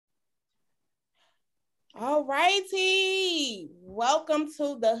All righty. Welcome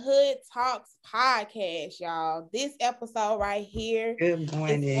to the Hood Talks podcast, y'all. This episode right here Good is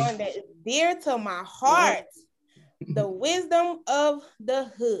morning. one that is dear to my heart. The wisdom of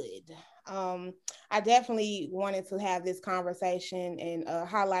the hood. I definitely wanted to have this conversation and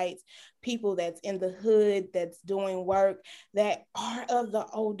highlight people that's in the hood, that's doing work, that are of the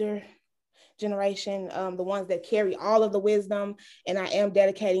older generation, the ones that carry all of the wisdom. And I am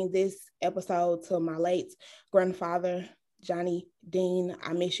dedicating this episode to my late grandfather, Johnny Dean.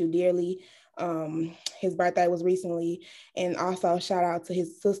 I miss you dearly. His birthday was recently, and also shout out to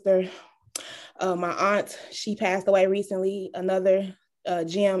his sister, my aunt. She passed away recently. Another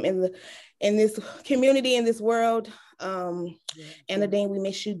gem in this community, in this world. Anna Dean, we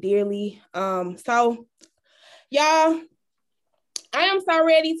miss you dearly. So y'all, I am so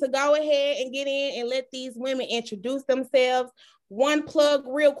ready to go ahead and get in and let these women introduce themselves. One plug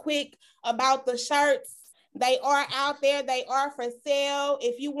real quick about the shirts. They are out there. They are for sale.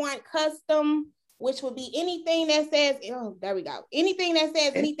 If you want custom, which would be anything that says, oh, there we go. Anything that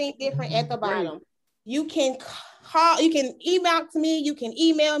says anything different at the bottom. You can call, you can email to me. You can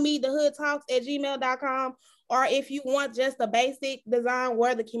email me, thehoodtalks@gmail.com. Or if you want just a basic design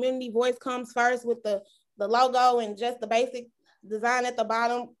where the community voice comes first with the logo and just the basic design at the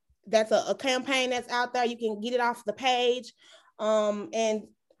bottom, that's a campaign that's out there. You can get it off the page, and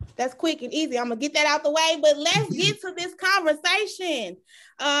that's quick and easy. I'm gonna get that out the way, but let's get to this conversation.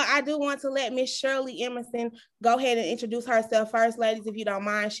 I do want to let Miss Shirley Emerson go ahead and introduce herself first, ladies. If you don't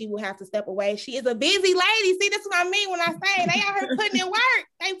mind, she will have to step away. She is a busy lady. See, that's what I mean when I say they out here putting in work.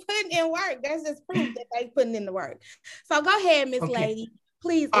 They putting in work. That's just proof that they putting in the work. So go ahead, Miss Lady.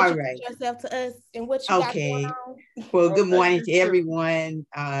 Please introduce yourself to us and what you got going on. Well, good morning to everyone.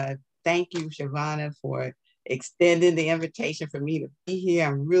 Thank you, Shavonna, for extending the invitation for me to be here.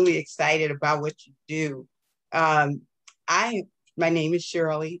 I'm really excited about what you do. My name is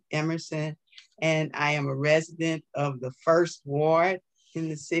Shirley Emerson, and I am a resident of the First Ward in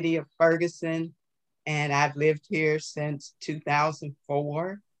the city of Ferguson, and I've lived here since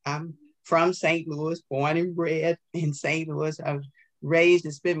 2004. I'm from St. Louis, born and bred in St. Louis. I was raised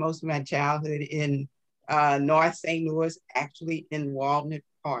and spent most of my childhood in North St. Louis, actually in Walnut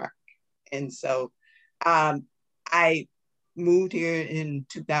Park. And so I moved here in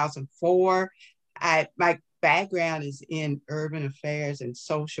 2004. My background is in urban affairs and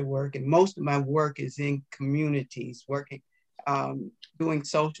social work, and most of my work is in communities, working, doing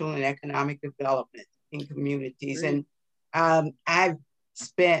social and economic development in communities. And I've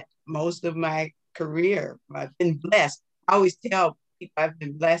spent most of my career, I've been blessed. I always tell people I've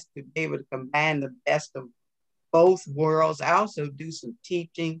been blessed to be able to combine the best of both worlds. I also do some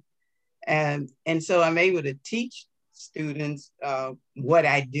teaching. And so I'm able to teach students what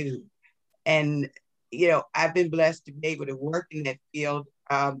I do. And, you know, I've been blessed to be able to work in that field.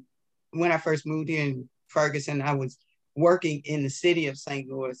 When I first moved here in Ferguson, I was working in the city of St.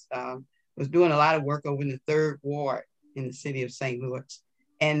 Louis, was doing a lot of work over in the Third Ward in the city of St. Louis.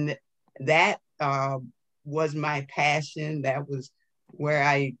 And that was my passion. That was where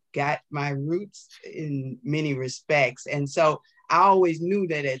I got my roots in many respects. And so I always knew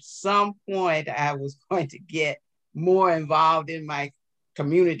that at some point I was going to get more involved in my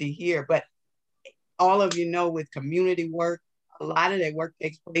community here. But all of you know, with community work, a lot of that work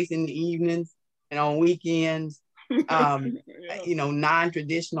takes place in the evenings and on weekends, you know,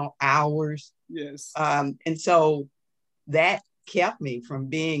 non-traditional hours. Yes. And so that kept me from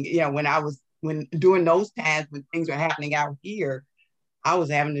being, you know, when during those times when things were happening out here, I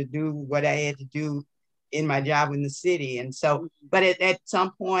was having to do what I had to do in my job in the city. And so, but at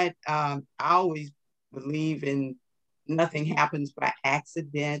some point, I always believe in nothing happens by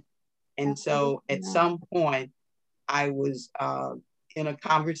accident. And so at some point, I was in a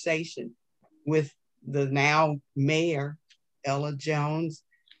conversation with the now mayor, Ella Jones.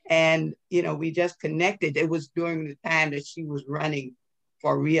 And, you know, we just connected. It was during the time that she was running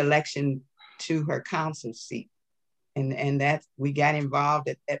for reelection to her council seat. And that we got involved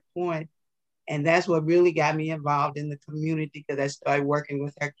at that point. And that's what really got me involved in the community, because I started working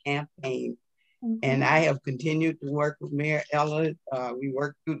with her campaign. And I have continued to work with Mayor Ella. We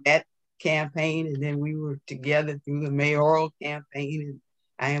worked through that campaign, and then we were together through the mayoral campaign. And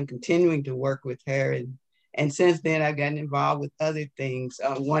I am continuing to work with her. And since then, I've gotten involved with other things.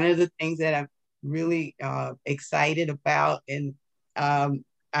 One of the things that I'm really excited about, and I'm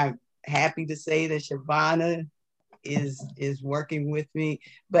happy to say that Shavonna is working with me,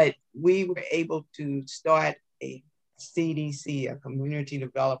 but we were able to start a CDC, a Community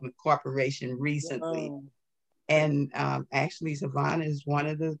Development Corporation, recently. Wow. And actually, Shavonna is one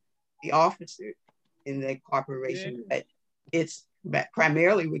of the officers. in that corporation. But it's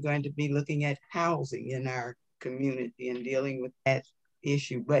primarily we're going to be looking at housing in our community and dealing with that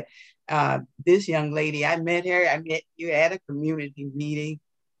issue. But this young lady, I met you at a community meeting,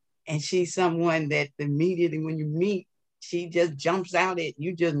 and she's someone that immediately when you meet, she just jumps out at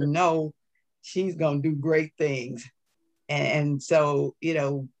you, just know she's going to do great things. And so, you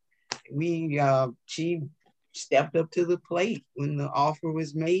know, she stepped up to the plate when the offer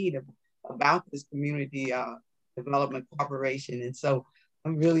was made about this community development corporation. And so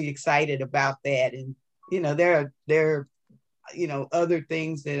I'm really excited about that. And, you know, there are, you know, other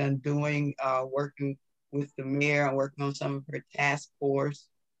things that I'm doing, working with the mayor. I'm working on some of her task force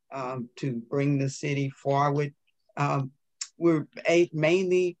to bring the city forward. We're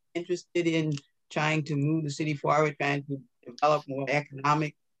mainly interested in trying to move the city forward, trying to develop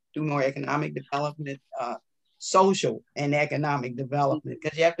do more economic development, social and economic development,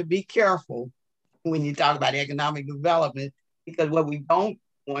 because you have to be careful when you talk about economic development, because what we don't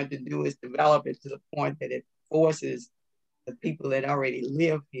want to do is develop it to the point that it forces the people that already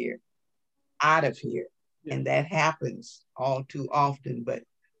live here out of here. Yeah. And that happens all too often, but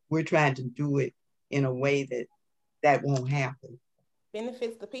we're trying to do it in a way that won't happen.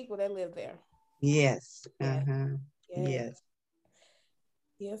 Benefits the people that live there. Yes. Uh-huh. Yes.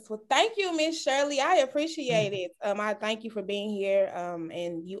 Yes. Well, thank you, Miss Shirley. I appreciate it. I thank you for being here.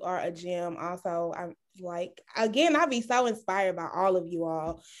 And you are a gem. Also, I'm like, again, I'll be so inspired by all of you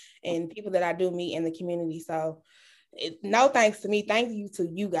all and people that I do meet in the community. So no thanks to me. Thank you to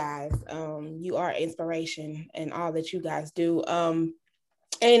you guys. You are inspiration and all that you guys do. And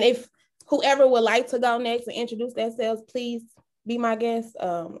if whoever would like to go next and introduce themselves, please be my guest.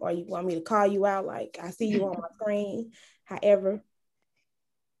 Or you want me to call you out? Like I see you on my screen. However,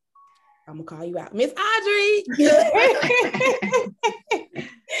 I'm gonna call you out. Miss Audrey.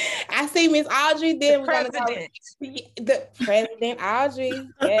 I see Miss Audrey. Then we're gonna go the President Audrey.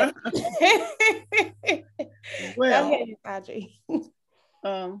 Yeah. Well, go ahead, Miss Audrey.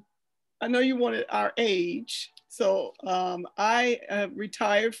 I know you wanted our age. So I have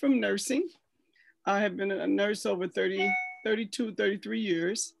retired from nursing. I have been a nurse over 32, 33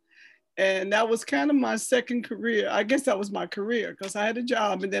 years. And that was kind of my second career. I guess that was my career because I had a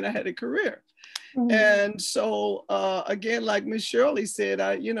job and then I had a career. Mm-hmm. And so again, like Miss Shirley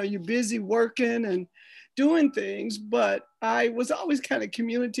said, you're busy working and doing things, but I was always kind of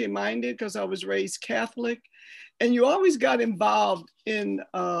community minded because I was raised Catholic, and you always got involved in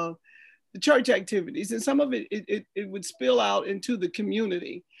the church activities, and some of it would spill out into the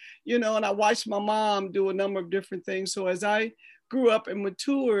community, and I watched my mom do a number of different things. So as I grew up and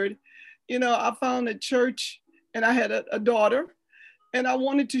matured, I found a church, and I had a daughter, and I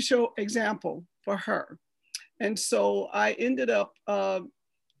wanted to show example for her. And so I ended up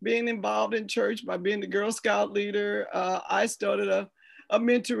being involved in church by being the Girl Scout leader. I started a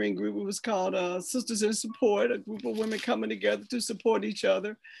mentoring group. It was called Sisters in Support, a group of women coming together to support each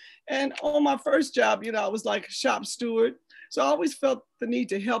other. And on my first job, I was like a shop steward. So I always felt the need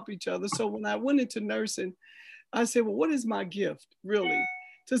to help each other. So when I went into nursing, I said, well, what is my gift really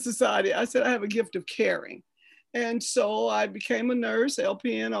to society? I said, I have a gift of caring. And so I became a nurse,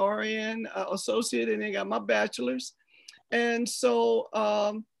 LPN, RN, associate, and then got my bachelor's. And so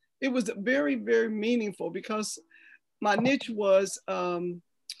it was very, very meaningful because my niche was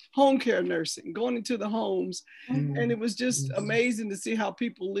home care nursing, going into the homes. Mm-hmm. And it was just amazing to see how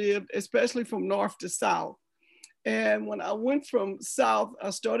people lived, especially from north to south. And when I went from south, I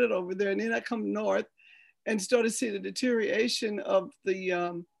started over there, and then I come north and started seeing the deterioration of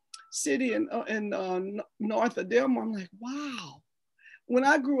the city and north of Delmar. I'm like, wow. When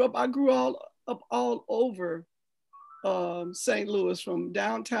I grew up all over St. Louis, from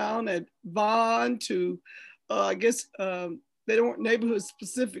downtown at Vaughan to, I guess they don't neighborhoods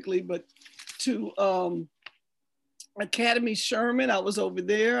specifically, but to Academy Sherman. I was over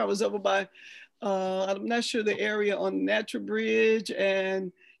there. I was over by, I'm not sure the area on Natural Bridge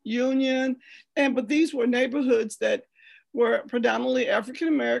and Union. But these were neighborhoods that were predominantly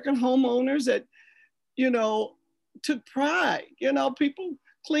African-American homeowners that, took pride, people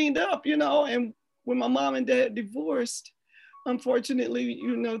cleaned up, and when my mom and dad divorced, unfortunately,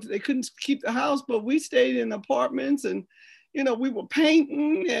 they couldn't keep the house, but we stayed in apartments, and, we were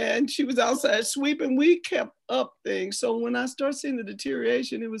painting, and she was outside sweeping. We kept up things. So when I started seeing the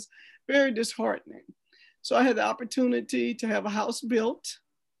deterioration, it was very disheartening. So I had the opportunity to have a house built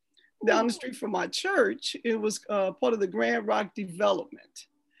down the street from my church. It was part of the Grand Rock development.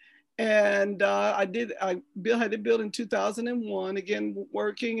 And I had it built in 2001, again,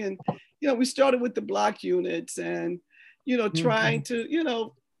 working. And, we started with the block units and, trying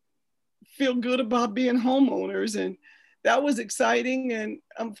to, feel good about being homeowners. And that was exciting. And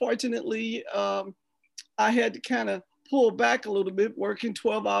unfortunately, I had to kind of pull back a little bit, working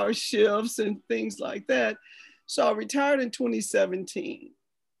 12-hour shifts and things like that. So I retired in 2017,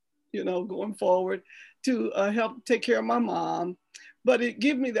 going forward to help take care of my mom. But it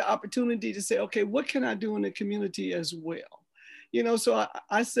gave me the opportunity to say, okay, what can I do in the community as well? So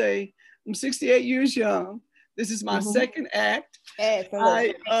I say, I'm 68 years young. This is my second act.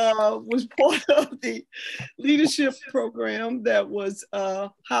 I was part of the leadership program that was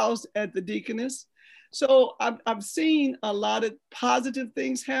housed at the Deaconess. So I've seen a lot of positive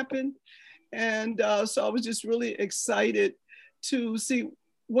things happen. And so I was just really excited to see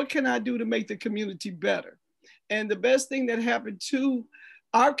what can I do to make the community better. And the best thing that happened to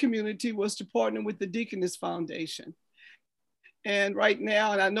our community was to partner with the Deaconess Foundation. And right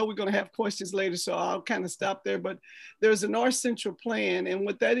now, and I know we're going to have questions later, so I'll kind of stop there, but there's a North Central plan. And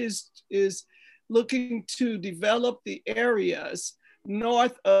what that is looking to develop the areas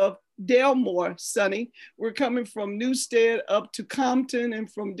north of Delmore, Sonny. We're coming from Newstead up to Compton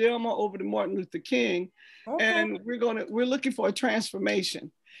and from Delmore over to Martin Luther King. Okay. And we're looking for a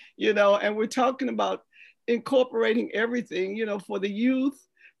transformation, and we're talking about incorporating everything, for the youth,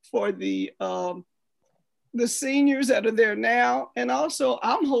 for the seniors that are there now. And also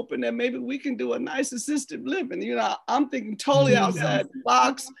I'm hoping that maybe we can do a nice assisted living. I'm thinking totally outside the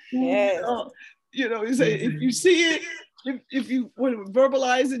box. Yes. You say, if you see it, if you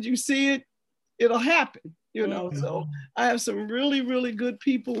verbalize it, you see it, it'll happen, So I have some really, really good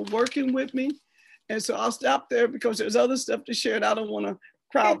people working with me. And so I'll stop there because there's other stuff to share and I don't want to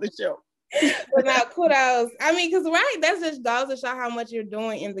crowd the show. But now, kudos. I mean, because that's just goes to show how much you're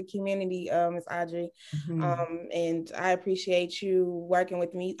doing in the community, Ms. Audrey. And I appreciate you working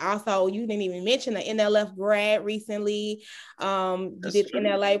with me. Also, you didn't even mention the NLF grad recently. You did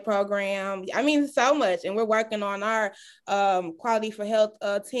NLA program. I mean, so much. And we're working on our quality for health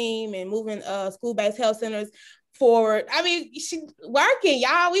team and moving school-based health centers forward. I mean, she working,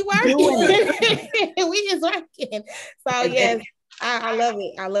 y'all. We working. We is working. So yes. I love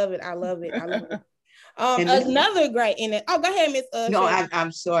it. I love it. I love it. I love it. Another great in it. Oh, go ahead, Miss. No,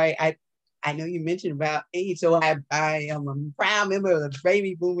 I'm sorry. I know you mentioned about age, so I am a proud member of the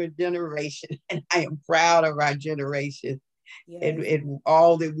baby boomer generation, and I am proud of our generation and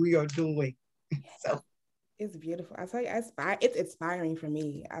all that we are doing. So it's beautiful. I tell you, it's inspiring for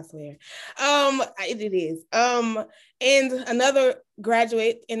me. I swear, it is. And another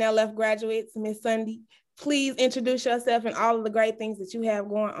graduate, NLF graduates, Miss Sunday. Please introduce yourself and all of the great things that you have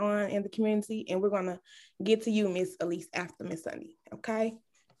going on in the community. And we're going to get to you, Miss Elise, after Miss Sunday. Okay.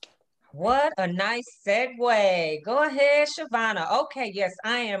 What a nice segue. Go ahead, Shavonna. Okay, yes,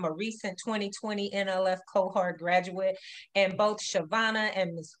 I am a recent 2020 NLF cohort graduate, and both Shavonna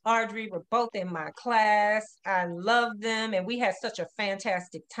and Miss Audrey were both in my class. I love them, and we had such a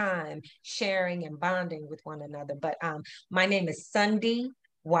fantastic time sharing and bonding with one another. But my name is Sunday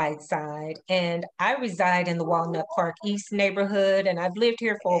Whiteside, and I reside in the Walnut Park East neighborhood, and I've lived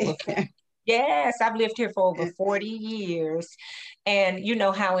here for over I've lived here for over 40 years. And you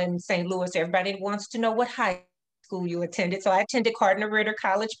know how in St. Louis, everybody wants to know what high school you attended. So I attended Cardinal Ritter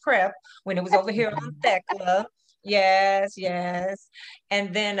College Prep when it was over here on Thecla. Yes.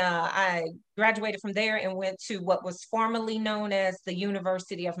 And then I graduated from there and went to what was formerly known as the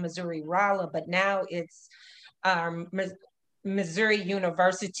University of Missouri-Rolla, but now it's Missouri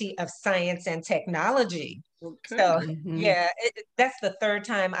University of Science and Technology. Okay. So that's the third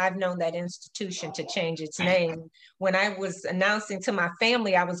time I've known that institution to change its name. When I was announcing to my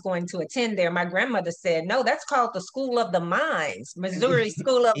family I was going to attend there, my grandmother said, no, that's called the School of the Mines, Missouri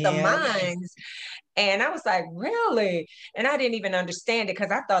School of the Mines. And I was like, really? And I didn't even understand it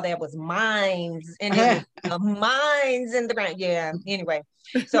because I thought that was mines and it was mines in the ground. Yeah, anyway.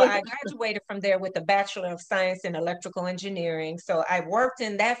 So I graduated from there with a Bachelor of Science in Electrical Engineering. So I worked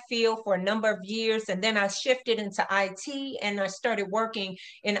in that field for a number of years, and then I shifted into IT, and I started working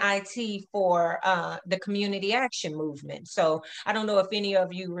in IT for the Community Action Movement. So I don't know if any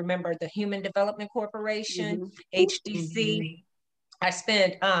of you remember the Human Development Corporation, HDC. I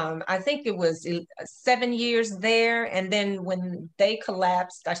spent, I think it was 7 years there. And then when they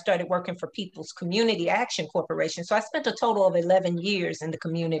collapsed, I started working for People's Community Action Corporation. So I spent a total of 11 years in the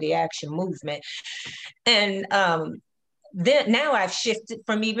Community Action Movement. And then now I've shifted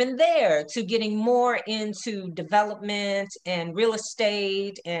from even there to getting more into development and real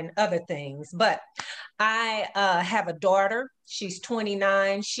estate and other things. But I have a daughter. She's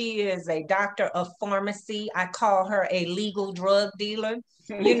 29. She is a doctor of pharmacy. I call her a legal drug dealer.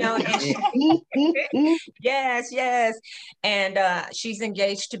 you know, and yes. And she's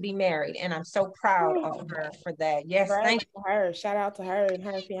engaged to be married. And I'm so proud of her for that. Yes, thank you. Her. Shout out to her and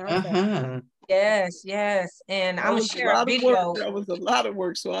her fiance. Yes. And I'm gonna share a video. That was a lot of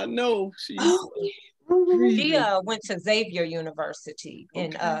work. So I know she went to Xavier University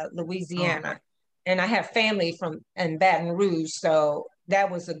in Louisiana. And I have family in Baton Rouge, so that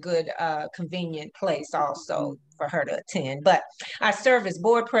was a good, convenient place also for her to attend. But I serve as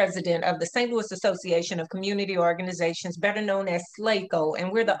board president of the St. Louis Association of Community Organizations, better known as SLACO,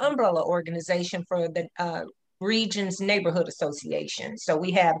 and we're the umbrella organization for the region's neighborhood association. So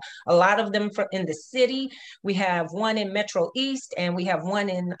we have a lot of them in the city. We have one in Metro East, and we have one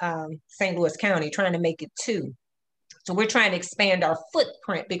in St. Louis County, trying to make it 2. So we're trying to expand our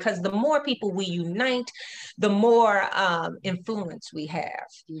footprint, because the more people we unite, the more influence we have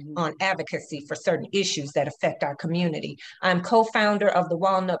on advocacy for certain issues that affect our community. I'm co-founder of the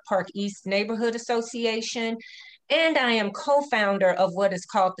Walnut Park East Neighborhood Association, and I am co-founder of what is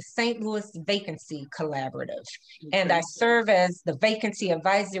called the St. Louis Vacancy Collaborative. And I serve as the Vacancy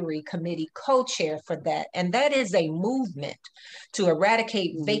Advisory Committee co-chair for that. And that is a movement to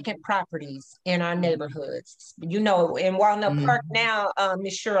eradicate vacant properties in our neighborhoods. You know, in Walnut Park now,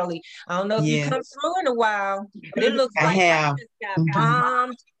 Ms. Shirley, I don't know if you come through in a while, but it looks like I just got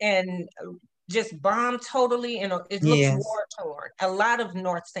bombed and just bombed totally, and it looks war-torn. A lot of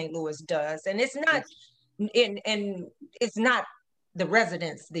North St. Louis does. And it's not, and it's not the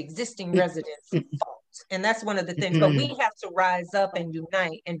residents, the existing residents' fault. And that's one of the things, but we have to rise up and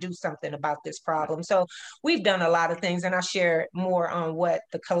unite and do something about this problem. So we've done a lot of things, and I'll share more on what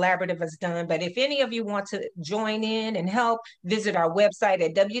the collaborative has done. But if any of you want to join in and help, visit our website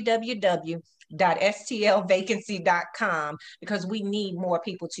at www.stlvacancy.com, because we need more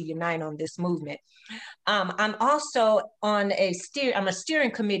people to unite on this movement. I'm also on I'm a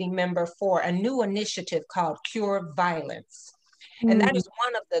steering committee member for a new initiative called Cure Violence. And that is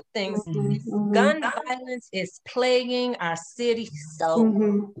one of the things, gun violence is plaguing our city so.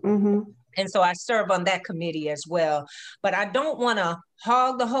 And so I serve on that committee as well. But I don't want to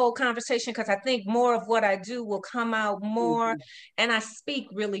hog the whole conversation, because I think more of what I do will come out more. And I speak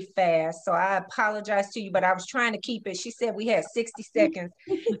really fast, so I apologize to you, but I was trying to keep it. She said we had 60 seconds.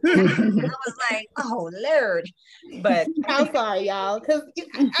 I was like, oh, Lord. But I'm sorry, y'all, because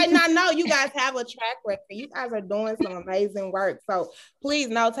I know you guys have a track record. You guys are doing some amazing work. So please,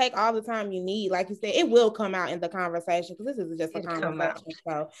 take all the time you need. Like you said, it will come out in the conversation, because this is just a conversation.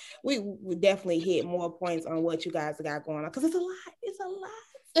 So we definitely hit more points on what you guys got going on, because it's a lot. It's a lot.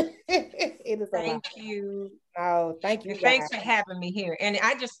 It is a lot. Thank you. Oh, thank you. Thanks for having me here. And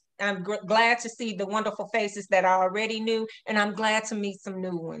I'm glad to see the wonderful faces that I already knew, and I'm glad to meet some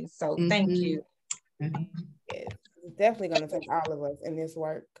new ones. So thank you. It's definitely going to take all of us in this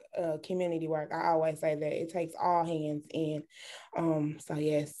work, community work. I always say that it takes all hands in. So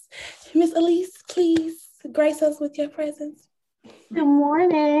yes, Miss Elise, please grace us with your presence. Good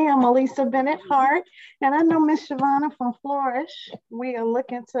morning. I'm Elisa Bennett Hart, and I know Miss Shavonna from Flourish. We are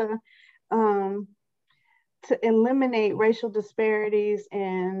looking to eliminate racial disparities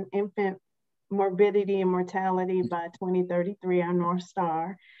in infant morbidity and mortality by 2033, our North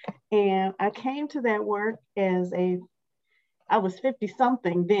Star. And I came to that work I was 50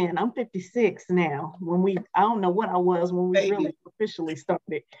 something then. I'm 56 now. I don't know what I was when we really officially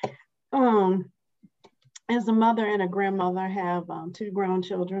started. As a mother and a grandmother, I have 2 grown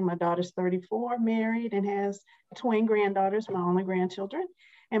children. My daughter's 34, married, and has twin granddaughters, my only grandchildren.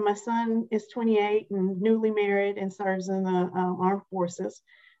 And my son is 28 and newly married and serves in the armed forces.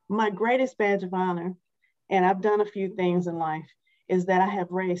 My greatest badge of honor, and I've done a few things in life, is that I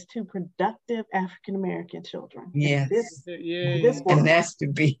have raised 2 productive African-American children. Yes. This and that's to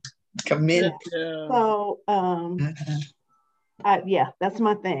be committed. So, that's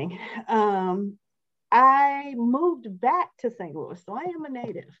my thing. I moved back to St. Louis, so I am a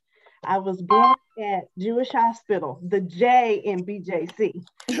native. I was born at Jewish Hospital, the J in BJC.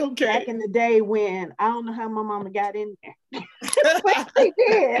 Okay. Back in the day when I don't know how my mama got in there. But she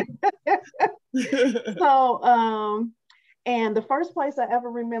did. So, and the first place I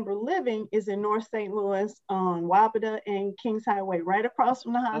ever remember living is in North St. Louis on Wabata and Kings Highway, right across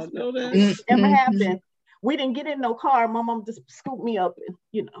from the hospital. Never happened. We didn't get in no car. My mom just scooped me up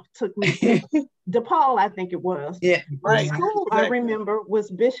and, took me to DePaul, I think it was. Yeah. Right. The school I remember was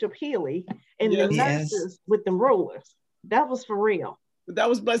Bishop Healy and the nurses with the rulers. That was for real. But that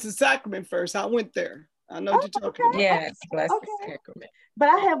was Blessed Sacrament first. I went there. I know what you're talking about. Yes, Blessed Sacrament. But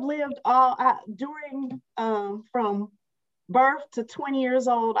I have lived during from birth to 20 years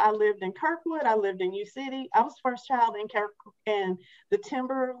old, I lived in Kirkwood. I lived in U-City. I was first child in the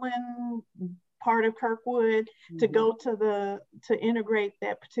Timberland part of Kirkwood to go to integrate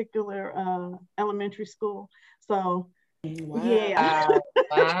that particular elementary school. So yeah.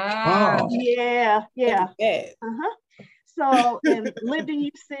 Wow. Yeah. So, and lived in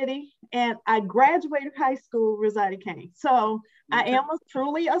U-City, and I graduated high school, Rosati King. So I am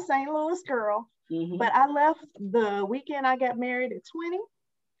truly a St. Louis girl, but I left the weekend I got married at 20,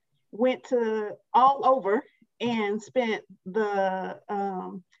 went to all over and spent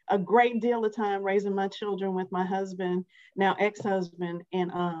a great deal of time raising my children with my husband, now ex-husband, in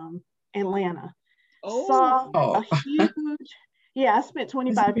Atlanta. Saw a huge, I spent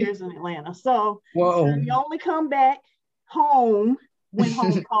 25 years in Atlanta. So we only come back home when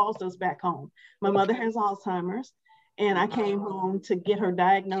home calls us back home. My mother has Alzheimer's, and I came home to get her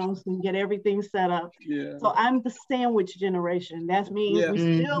diagnosed and get everything set up. So I'm the sandwich generation. That means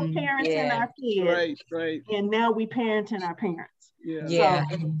we still parenting our kids, and now we parenting our parents. So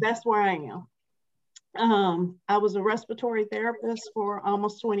that's where I am. I was a respiratory therapist for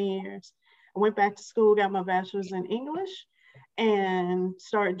almost 20 years. I went back to school, got my bachelor's in English, and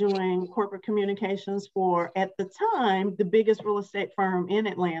started doing corporate communications for, at the time, the biggest real estate firm in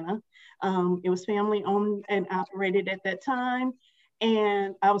Atlanta. It was family owned and operated at that time.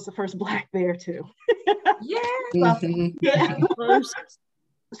 And I was the first Black there too.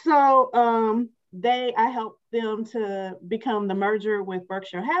 So I helped them to become the merger with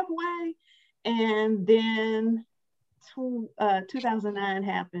Berkshire Hathaway. And then 2009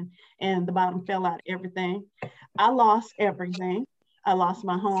 happened, and the bottom fell out, everything. I lost everything. I lost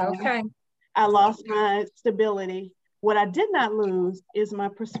my home. I lost my stability. What I did not lose is my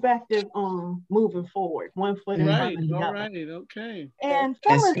perspective on moving forward, one foot in front of the other. And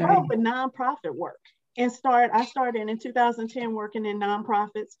fell in love with nonprofit work. And I started in 2010 working in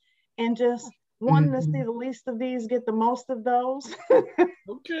nonprofits, and just wanting to see the least of these get the most of those.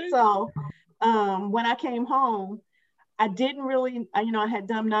 So when I came home, I didn't really, I had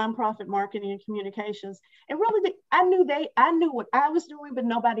done nonprofit marketing and communications, and really, I knew what I was doing, but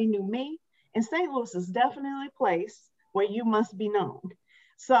nobody knew me. And St. Louis is definitely a place where you must be known.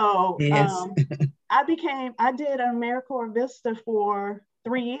 So I did AmeriCorps Vista for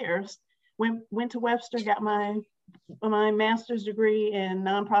 3 years. Went to Webster, got my master's degree in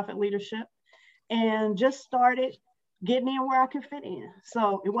nonprofit leadership, and just started getting in where I could fit in.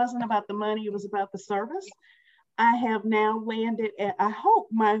 So it wasn't about the money, it was about the service. I have now landed at, I hope,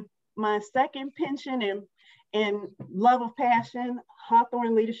 my second pension and love of passion,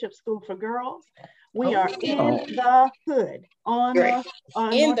 Hawthorne Leadership School for Girls. We are in the hood, on the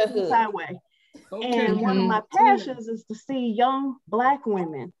North Highway. And one of my passions is to see young Black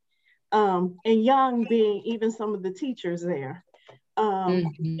women, and young being even some of the teachers there,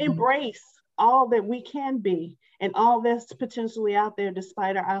 embrace all that we can be and all that's potentially out there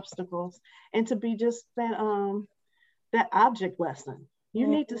despite our obstacles, and to be just that object lesson. You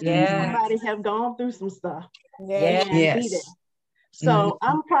need to see somebody have gone through some stuff. So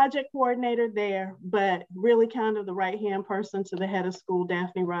I'm project coordinator there, but really kind of the right-hand person to the head of school,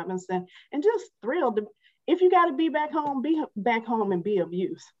 Daphne Robinson, and just thrilled to, if you got to be back home and be of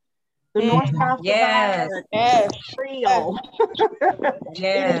use. The North-South divide is real.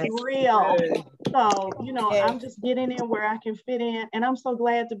 It is real. So, I'm just getting in where I can fit in, and I'm so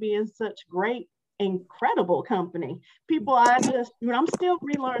glad to be in such great, incredible company. People, I'm still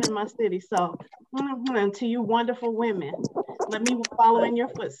relearning my city. So, to you wonderful women, let me follow in your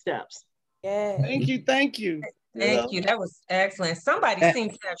footsteps. Thank you. Thank you. That was excellent. Somebody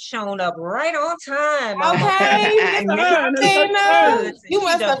seems to have shown up right on time. You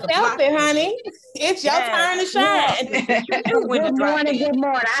must have felt it, honey. It's your turn to shine. Good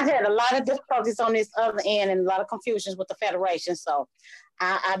morning. I had a lot of difficulties on this other end and a lot of confusions with the Federation. So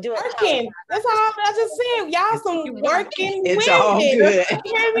I do it. That's all I just said. Y'all some working women. All good.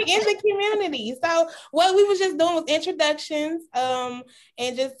 In the community. So what we was just doing was introductions, and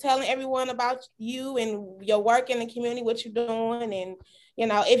just telling everyone about you and your work in the community, what you're doing, and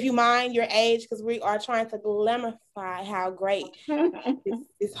if you mind your age, because we are trying to glamify how great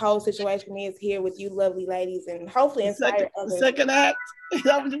this whole situation is here with you lovely ladies, and hopefully inspire others. Second act. Is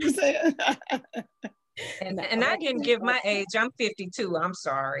that what you were saying? And I didn't give my age. I'm 52. I'm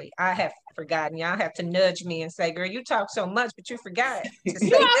sorry. I have forgotten. Y'all have to nudge me and say, girl, you talk so much, but you forgot to say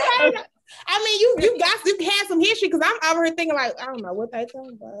that. I mean, you had some history, because I'm over here thinking like, I don't know what they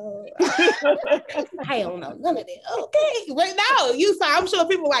talking about. I don't know none of that. Okay, but no, I'm sure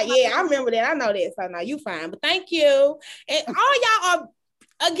people like, yeah, I remember that. I know that. So no, you fine. But thank you. And all y'all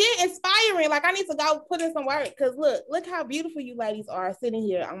are again, inspiring. Like I need to go put in some work because look how beautiful you ladies are sitting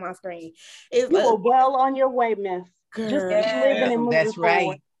here on my screen. You were well on your way, Miss. Girl. Just keep living and moving That's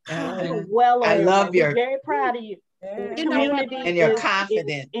right. forward. Well on I your love way. your We're very proud of you. You know what? and your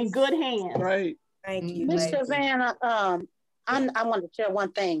confidence. In good hands. Right. Thank you. Miss Savannah, I want to share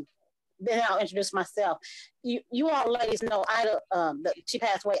one thing. Then I'll introduce myself. You all ladies know Ida, she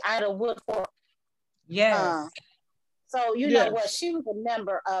passed away, Ida Woodford. Yes. So you know what? She was a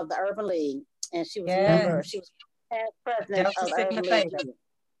member of the Urban League, and she was a member. She was past president of the Urban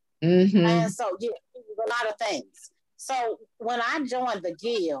League. And so yeah, a lot of things. So when I joined the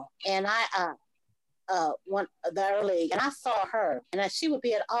Guild, and I went the Urban League, and I saw her, and she would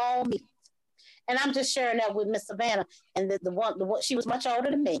be at all meetings. And I'm just sharing that with Miss Savannah, and the one she was much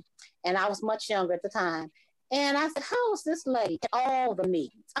older than me, and I was much younger at the time. And I said, "How is this lady at all the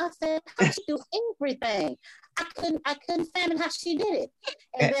meetings?" I said, "How she do everything?" I couldn't fathom how she did it.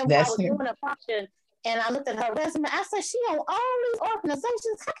 And then when I was doing a function, and I looked at her resume, I said, "She on all these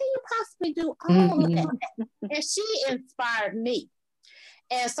organizations. How can you possibly do all of that?" And she inspired me.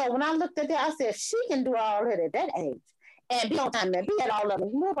 And so when I looked at that, I said, "If she can do all of it at that age, and be on time and be at all of them,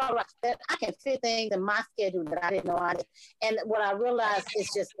 move all like that, I can fit things in my schedule that I didn't know I did." And what I realized is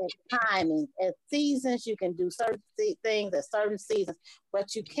just at timing, at seasons, you can do certain things at certain seasons,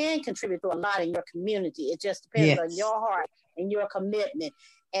 but you can contribute to a lot in your community. It just depends on your heart and your commitment.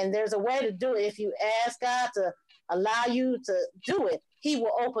 And there's a way to do it. If you ask God to allow you to do it, He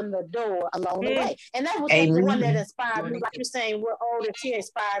will open the door along the way. And that was the one that inspired me. Like you're saying, we're older, she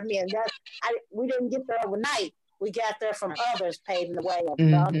inspired me. And we didn't get there overnight. We got there from others paving the way of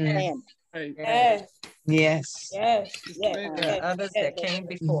the understanding. Yes. Others that came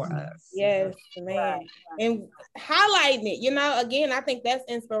before us. Yes, man. And highlighting it, again, I think that's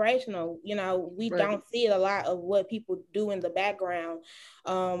inspirational. We don't see a lot of what people do in the background,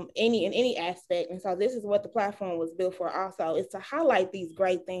 in any aspect. And so this is what the platform was built for also, is to highlight these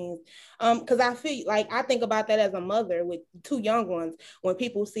great things. Because I feel like I think about that as a mother with two young ones, when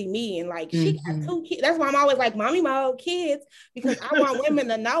people see me and like, she got two kids. That's why I'm always like, mommy, my old kids, because I want women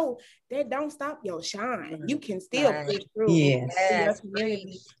to know that don't stop your shine. You can still push through your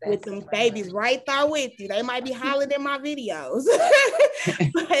community with them babies right there with you. They might be hollering in my videos,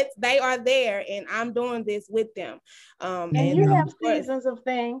 but they are there, and I'm doing this with them. And you have seasons of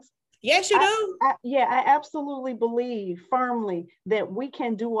things. Yes, you do. I absolutely believe firmly that we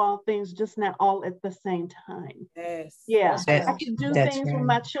can do all things, just not all at the same time. I could do things when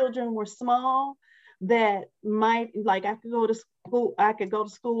my children were small that might, like, I could go to school,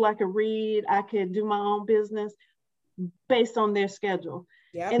 I could read, I could do my own business based on their schedule.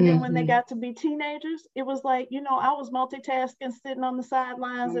 And then when they got to be teenagers, it was like, I was multitasking, sitting on the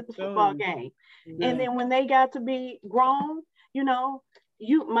sidelines at the football game. And then when they got to be grown,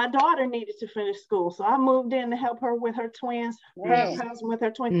 my daughter needed to finish school. So I moved in to help her with her twins, her cousin with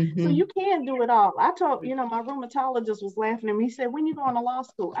her twins. So you can do it all. I told, my rheumatologist was laughing at me. He said, "When you going to law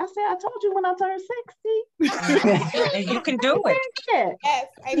school?" I said, "I told you when I turned 60. And you can do it. Yes,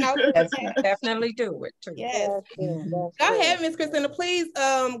 I know. Definitely do it too. Yes. Go ahead, Miss Christina. Please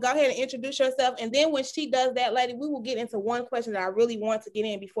go ahead and introduce yourself. And then when she does that, lady, we will get into one question that I really want to get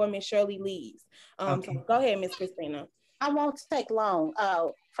in before Miss Shirley leaves. So go ahead, Miss Christina. I won't take long.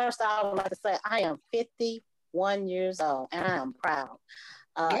 First, I would like to say I am 51 years old, and I am proud.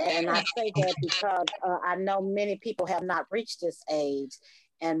 And I say that because I know many people have not reached this age.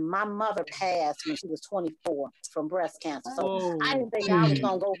 And my mother passed when she was 24 from breast cancer. So I didn't think I was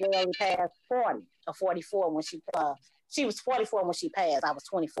going to go really past 40 or 44 when she was 44 when she passed. I was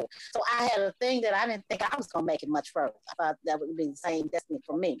 24. So I had a thing that I didn't think I was going to make it much further. I thought that would be the same destiny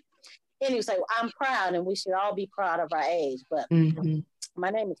for me. Anyway, so I'm proud, and we should all be proud of our age. But my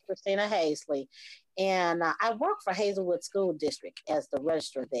name is Christina Hazley, and I work for Hazelwood School District as the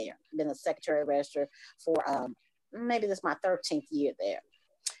registrar there. Been a secretary registrar for maybe this is my 13th year there.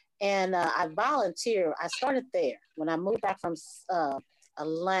 And I volunteer. I started there when I moved back from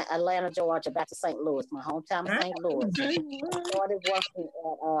Atlanta, Georgia, back to St. Louis, my hometown of St. Louis. I started working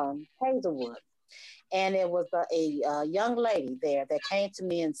at Hazelwood. And it was a young lady there that came to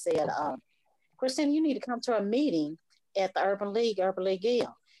me and said, "Christine, you need to come to a meeting at the Urban League Guild."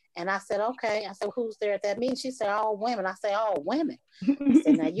 And I said, "Okay." I said, "Who's there at that meeting?" She said, "All women." I said, "All women." I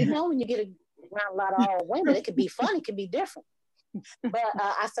said, "Now, when you get around a lot of all women, it could be fun, it could be different." But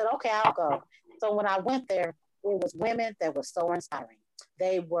I said, "Okay, I'll go." So when I went there, it was women that were so inspiring.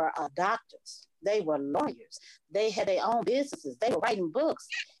 They were doctors. They were lawyers. They had their own businesses. They were writing books.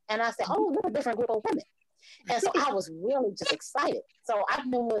 And I said, "Oh, look, a different group of women." And so I was really just excited. So I've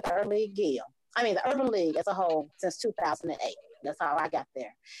been with the Urban League Guild, the Urban League as a whole since 2008. That's how I got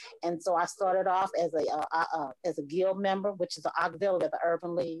there. And so I started off as a guild member, which is an auxiliary of the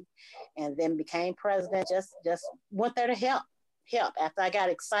Urban League, and then became president. Just went there to help. After I got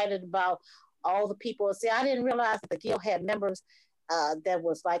excited about all the people. See, I didn't realize that the guild had members that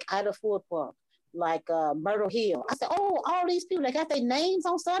was like Ida Football, like Myrtle Hill. I said, oh, all these people, they got their names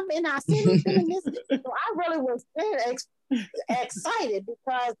on something in our city. So I really was excited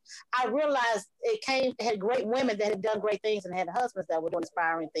because I realized it had great women that had done great things and had husbands that were doing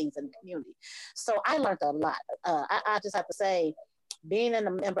inspiring things in the community. So I learned a lot. I just have to say, being a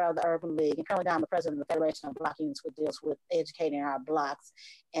member of the Urban League and currently I'm the president of the Federation of Block Unions, which deals with educating our blocks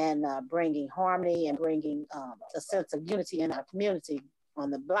and bringing harmony and bringing a sense of unity in our community on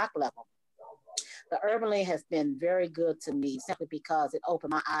the block level. The Urban League has been very good to me simply because it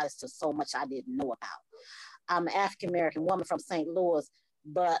opened my eyes to so much I didn't know about. I'm an African-American woman from St. Louis,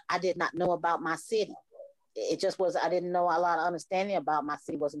 but I did not know about my city. It just was, I didn't know a lot of understanding about my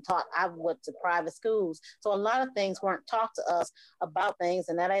city, wasn't taught. I went to private schools. So a lot of things weren't taught to us about things,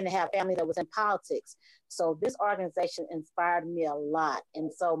 and I didn't have family that was in politics. So this organization inspired me a lot.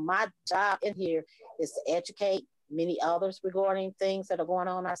 And so my job in here is to educate many others regarding things that are going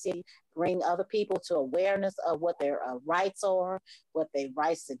on in our city, bring other people to awareness of what their rights are, what their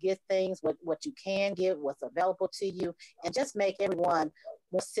rights to get things, what you can get, what's available to you, and just make everyone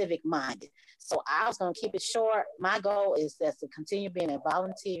more civic minded. So I was going to keep it short. My goal is to continue being a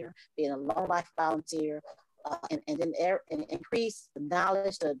volunteer, being a long life volunteer, and then increase the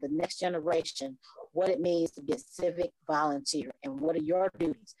knowledge of the next generation, what it means to be a civic volunteer and what are your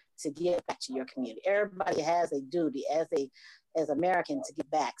duties to give back to your community. Everybody has a duty as American to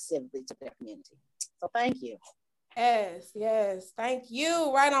give back civically to their community. So thank you. Yes. Thank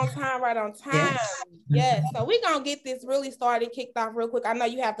you. Right on time. Yes. So we're going to get this really started, kicked off real quick. I know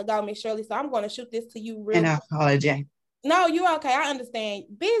you have to go, Miss Shirley, so I'm going to shoot this to you real quick. And I apologize. No, you're okay. I understand.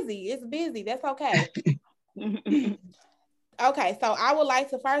 It's busy. That's okay. Okay. So I would like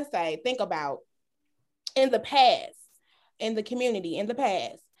to first say, think about in the past, in the community, in the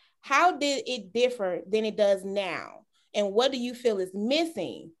past, how did it differ than it does now? And what do you feel is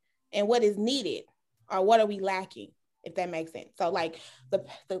missing and what is needed? Or what are we lacking, if that makes sense? So like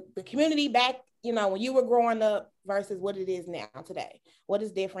the community back, when you were growing up versus what it is now today. What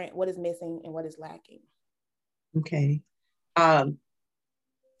is different, what is missing, and what is lacking? Okay. And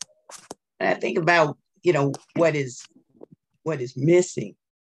I think about, what is missing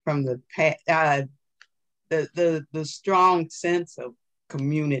from the past, the strong sense of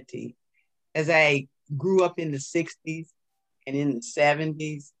community. As I grew up in the 60s and in the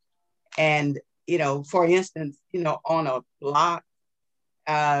 70s, and for instance, on a block,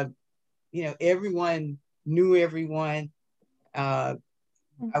 everyone knew everyone. I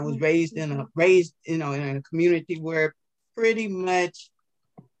was raised in a community where pretty much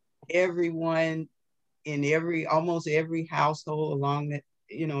everyone in almost every household along that,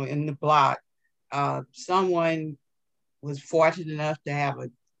 in the block, someone was fortunate enough to have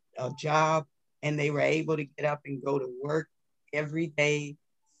a job and they were able to get up and go to work every day.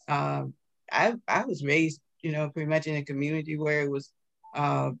 I was raised, pretty much in a community where it was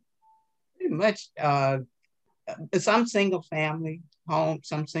pretty much some single family homes,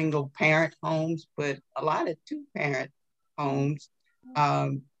 some single parent homes, but a lot of two parent homes.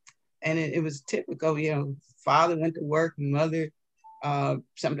 And it was typical, father went to work, mother,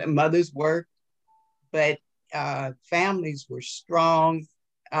 sometimes mothers worked, but families were strong.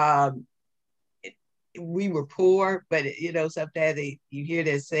 We were poor, but sometimes you hear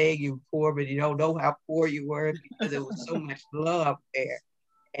that saying you're poor, but you don't know how poor you were because there was so much love there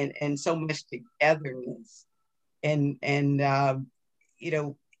and so much togetherness. And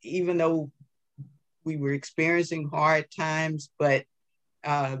even though we were experiencing hard times, but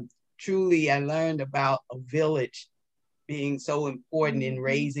truly I learned about a village being so important in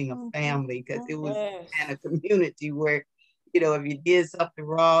raising a family, because it was kind of community where, if you did something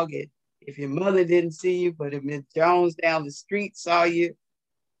wrong, if your mother didn't see you, but if Miss Jones down the street saw you,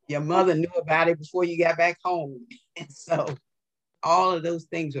 your mother knew about it before you got back home. And so all of those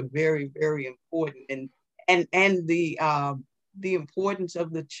things are very, very important. And the importance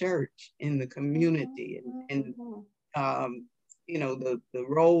of the church in the community and the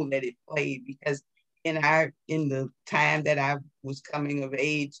role that it played, because in the time that I was coming of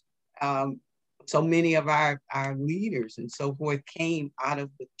age, so many of our leaders and so forth came out of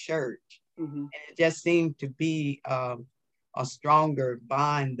the church. And it just seemed to be a stronger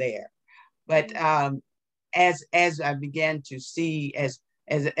bond there. But as I began to see, as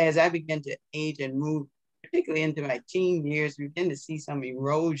I began to age and move, particularly into my teen years, we began to see some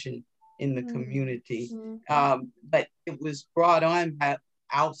erosion in the community. But it was brought on by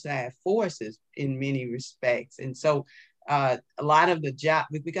outside forces in many respects. And so a lot of the job,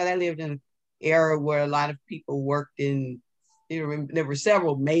 because I lived in an era where a lot of people worked in, there were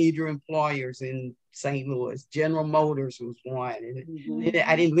several major employers in St. Louis. General Motors was one. And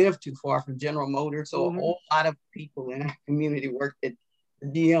I didn't live too far from General Motors, so a whole lot of people in our community worked at the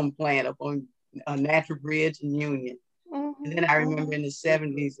GM plant up on Natural Bridge and Union. And then I remember in the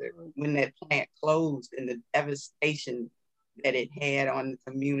 70s when that plant closed and the devastation that it had on the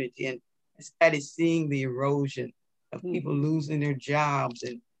community, and I started seeing the erosion of people losing their jobs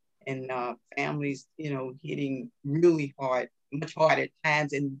and families, hitting really hard, much harder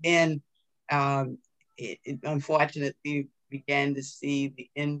times. And then it unfortunately began to see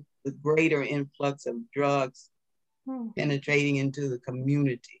the greater influx of drugs penetrating into the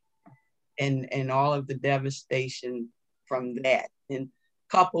community, and all of the devastation from that, and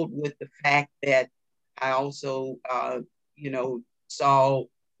coupled with the fact that I also saw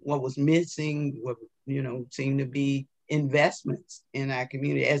what was missing, what seemed to be investments in our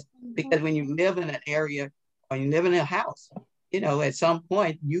community, because when you live in an area or you live in a house, at some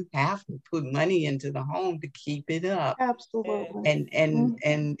point you have to put money into the home to keep it up. Absolutely.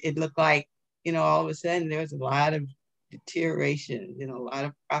 And it looked like, all of a sudden there was a lot of deterioration, a lot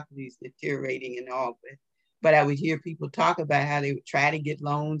of properties deteriorating and all. But I would hear people talk about how they would try to get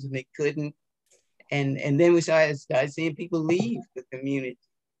loans and they couldn't. And then we started seeing people leave the community.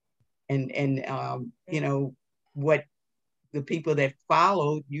 And what the people that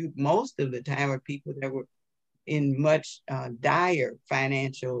followed you most of the time are people that were in much dire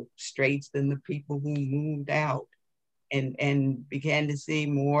financial straits than the people who moved out, and began to see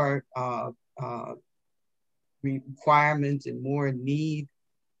more requirements and more need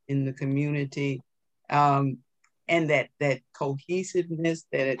in the community, and that cohesiveness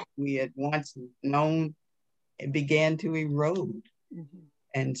that we had once known, it began to erode.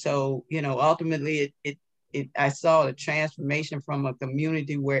 And so, ultimately I saw a transformation from a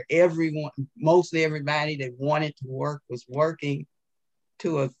community where mostly everybody that wanted to work was working,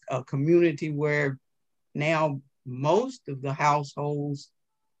 to a community where now most of the households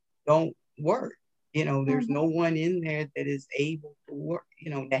don't work. There's no one in there that is able to work,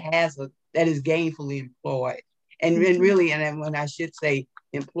 that is gainfully employed. And really, and when I should say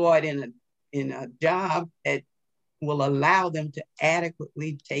employed in a job that will allow them to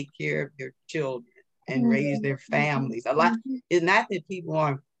adequately take care of their children and raise their families. A lot, it's not that people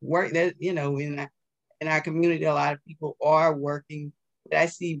aren't working, in our community, a lot of people are working, but I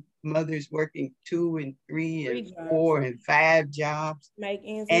see mothers working 2 and 3 and 4 and 5 jobs,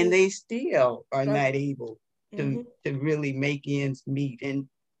 and they still are not able to really make ends meet. And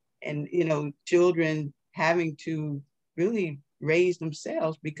children having to really raise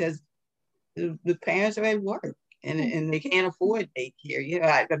themselves because the parents are at work. And they can't afford daycare.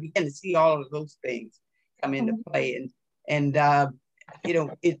 I began to see all of those things come into play, and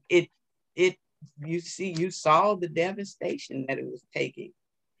you saw the devastation that it was taking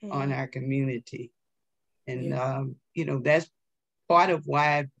on our community, and that's part of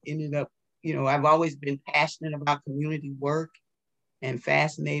why I've ended up. I've always been passionate about community work and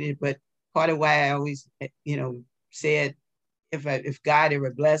fascinated, but part of why I always said if God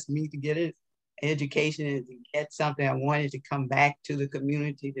ever blessed me to get it. Education and to get something, I wanted to come back to the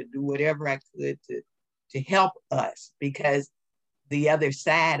community to do whatever I could to help us, because the other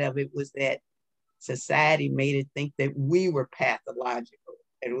side of it was that society made it think that we were pathological.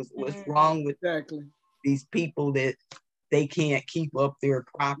 It was what's wrong with these people, that they can't keep up their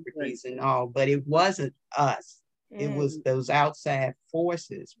properties and all, but it wasn't us. It was those outside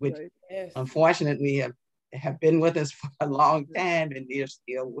forces, which unfortunately have been with us for a long time, and they're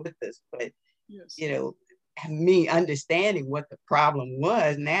still with us. But me understanding what the problem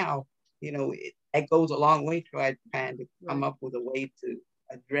was now, that goes a long way toward trying to come up with a way to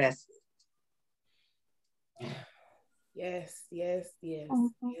address it. Yes. Yeah.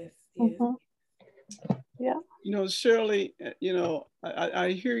 Shirley,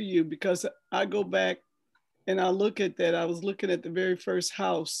 I hear you, because I go back and I look at that. I was looking at the very first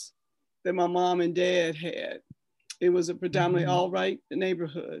house that my mom and dad had. It was a predominantly all right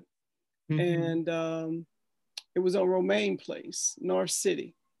neighborhood. And it was on Romaine Place, North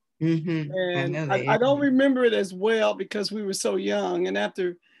City. And I don't remember it as well because we were so young. And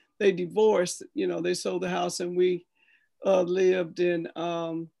after they divorced, they sold the house, and we lived in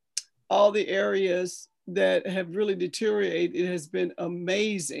all the areas that have really deteriorated. It has been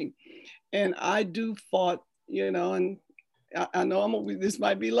amazing. And I do fought, and I know this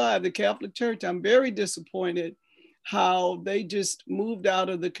might be live, the Catholic Church. I'm very disappointed how they just moved out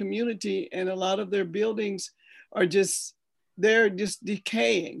of the community, and a lot of their buildings are just, they're just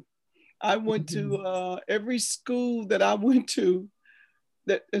decaying. I went to every school that I went to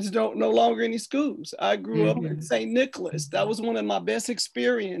that is no longer any schools. I grew up in St. Nicholas. That was one of my best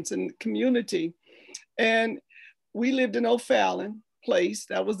experience in the community. And we lived in O'Fallon Place.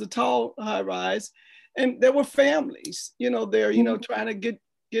 That was the tall high rise. And there were families, you know, there, you know, trying to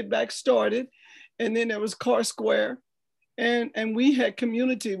get back started. And then there was Carr Square. And we had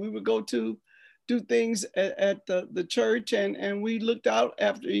community. We would go to do things at the church, and we looked out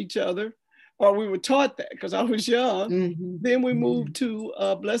after each other, or we were taught that because I was young. Then we moved to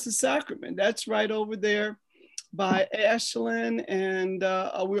Blessed Sacrament. That's right over there by Ashland, and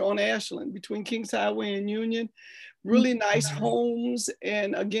we're on Ashland between Kings Highway and Union. Really nice homes,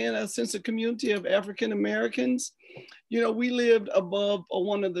 and again, a sense of community of African Americans. You know, we lived above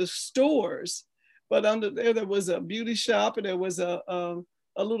one of the stores, but under there was a beauty shop, and there was a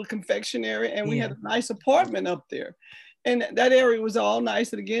little confectionery, and we had a nice apartment up there. And that area was all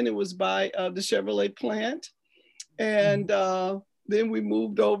nice. And again, it was by the Chevrolet plant. And then we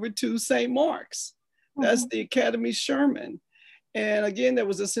moved over to St. Mark's. That's the Academy Sherman. And again, there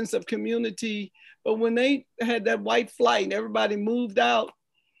was a sense of community. But when they had that white flight and everybody moved out,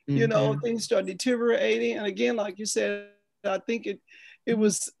 you know, things started deteriorating. And again, like you said, I think it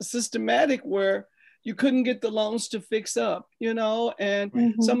was systematic where you couldn't get the loans to fix up, you know,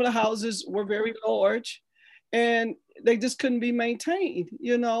 and some of the houses were very large and they just couldn't be maintained,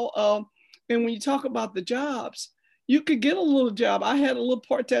 you know. And when you talk about the jobs, you could get a little job. I had a little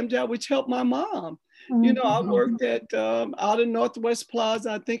part-time job, which helped my mom. You know, I worked at out in Northwest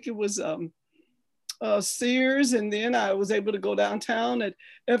Plaza. I think it was Sears, and then I was able to go downtown at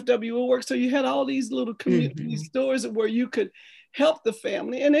FWO Work. So you had all these little community stores where you could help the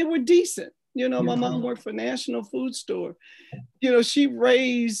family, and they were decent. You know, my mom worked for National Food Store. You know, she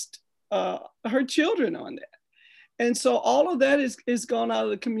raised her children on that. And so all of that is gone out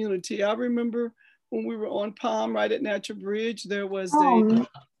of the community. I remember when we were on Palm right at Natural Bridge, there was a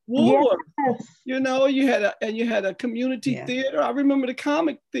Woolworth. You know, you had a community theater. I remember the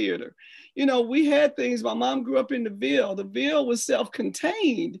comic theater. You know, we had things. My mom grew up in the Ville. The Ville was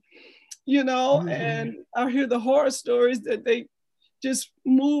self-contained, you know, and I hear the horror stories that they just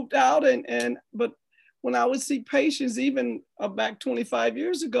moved out. But when I would see patients, even back 25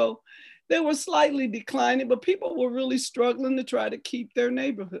 years ago, they were slightly declining, but people were really struggling to try to keep their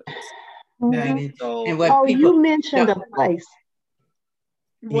neighborhoods. And so, you mentioned a place.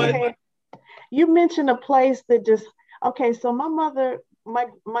 What? You mentioned a place that just, okay, so my mother,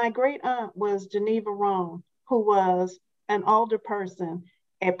 my great aunt was Geneva Rome, who was an older person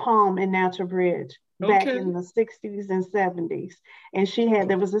at Palm and Natural Bridge back in the 60s and 70s. And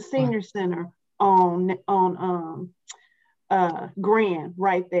there was a senior center on Grand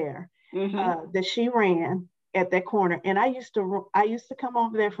right there that she ran at that corner. And I used to come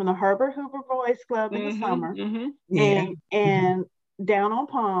over there from the Herbert Hoover Boys Club in the summer and down on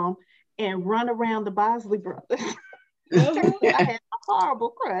Palm and run around the Bosley Brothers. I had a horrible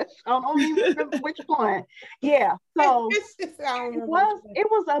crush. I don't even remember which one. Yeah. So it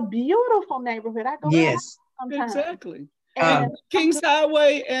was a beautiful neighborhood. I go sometimes. Exactly. And Kings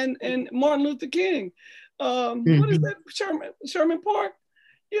Highway and Martin Luther King. What is that? Sherman Park?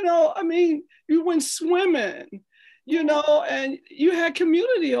 You know, I mean, you went swimming, you know, and you had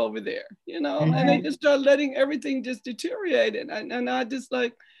community over there, you know, and they just started letting everything just deteriorate. And I just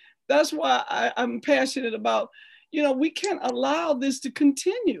like, that's why I'm passionate about, you know, we can't allow this to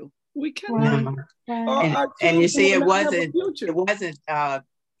continue. We cannot. And you see, it wasn't,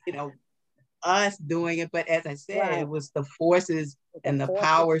 you know, us doing it, but as I said, it was the forces and the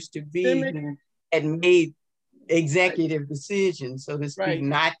powers to be who had made executive decisions, so to speak,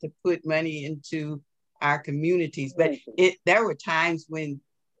 not to put money into our communities. But there were times when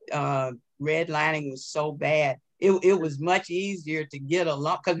redlining was so bad, it was much easier to get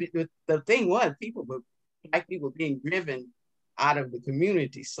along, because the thing was, black people being driven out of the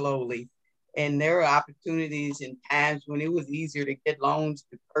community slowly. And there were opportunities and times when it was easier to get loans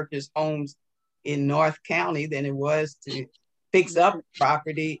to purchase homes in North County than it was to fix up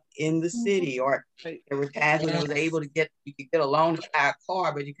property in the city. Or there were times when you could get a loan to buy a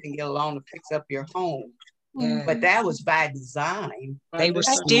car, but you couldn't get a loan to fix up your home. But that was by design. They were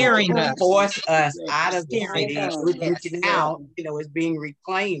steering us, force us out of the city, which now, you know, is being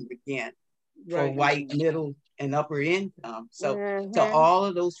reclaimed again for white, middle, and upper income. So all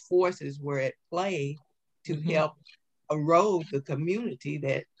of those forces were at play to help erode the community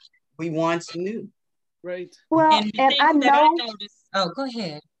that we once knew. Right. Well, and I know. Oh, go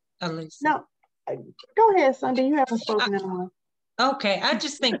ahead, Elisa. No, Go ahead, Sunday. You haven't spoken in a while. Okay, I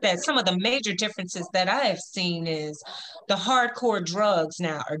just think that some of the major differences that I have seen is the hardcore drugs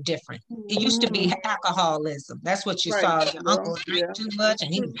now are different. It used to be alcoholism. That's what you saw. Your uncle drank too much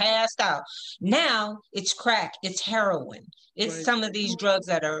and he passed out. Now it's crack, it's heroin. It's some of these drugs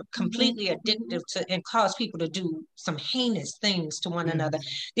that are completely addictive to and cause people to do some heinous things to one another.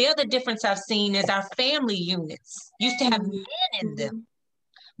 The other difference I've seen is our family units used to have men in them.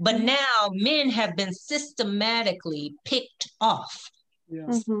 But now men have been systematically picked off.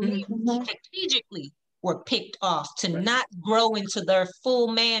 Strategically were picked off to not grow into their full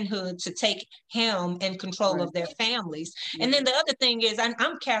manhood, to take helm and control of their families. And then the other thing is,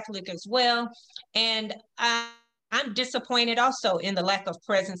 I'm Catholic as well. And I'm disappointed also in the lack of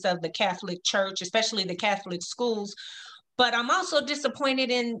presence of the Catholic Church, especially the Catholic schools. But I'm also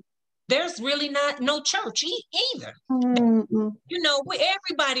disappointed in there's really no church either. You know,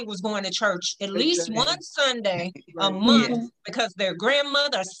 everybody was going to church at least one Sunday a month because their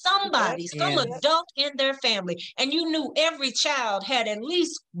grandmother, somebody, some adult in their family, and you knew every child had at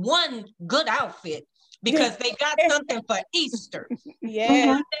least one good outfit because they got something for Easter.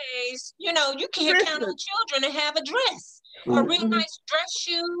 Nowadays, you know, you can't count on children to have a dress. Or real nice dress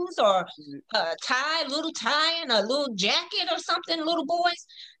shoes, or a little tie and a little jacket or something, little boys,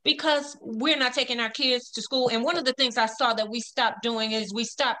 because we're not taking our kids to school. And one of the things I saw that we stopped doing is we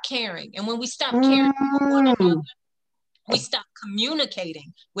stopped caring. And when we stopped caring for one another, we stopped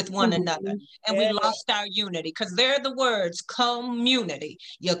communicating with one another, and we lost our unity, because they're the words, community.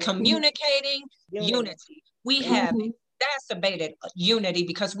 You're communicating, unity. We have exacerbated unity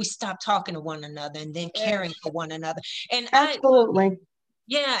because we stopped talking to one another and then caring for one another. And and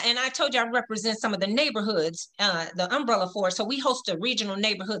I told you I represent some of the neighborhoods, the umbrella force. So we host a regional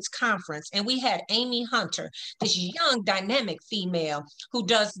neighborhoods conference, and we had Amy Hunter, this young dynamic female who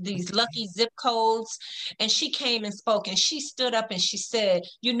does these lucky zip codes. And she came and spoke, and she stood up and she said,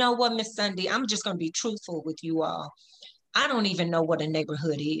 you know what, Miss Sunday, I'm just going to be truthful with you all. I don't even know what a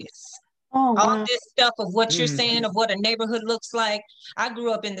neighborhood is. All this stuff of what you're saying of what a neighborhood looks like. I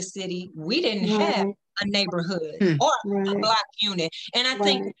grew up in the city. We didn't have a neighborhood or a block unit. And I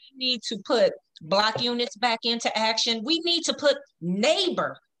think we need to put block units back into action. We need to put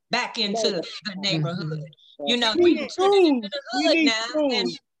neighbor back into the neighborhood. You know, we need schools. We need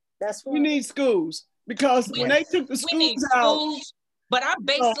schools. We need schools, because when they took the schools out, but our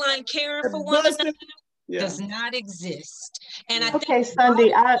baseline caring for one another does not exist. And I think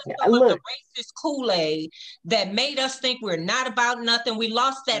Sunday, look, the racist Kool-Aid that made us think we're not about nothing. We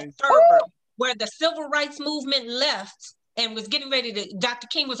lost that fervor where the civil rights movement left and was getting ready to, Dr.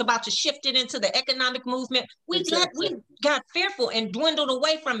 King was about to shift it into the economic movement. We got fearful and dwindled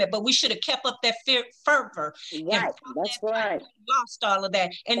away from it, but we should have kept up that fervor. Right, that's right. We lost all of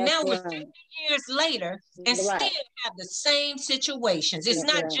that. And now we're 50 years later and still have the same situations. It's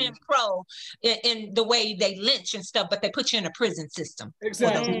not Jim Crow in the way they lynch and stuff, but they put you in a prison system.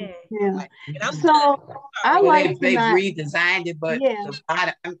 Exactly. I like they've redesigned it, but the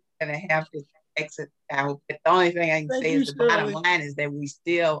bottom, I'm going to have to exit out. The only thing I can say is the bottom line is that we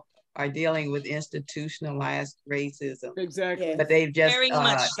still are dealing with institutionalized racism. Exactly. But they've just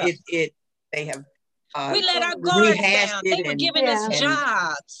they have we let our guards down. They were giving us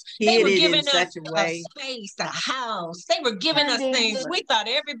jobs. They were giving us a space, a house. They were giving us things. We thought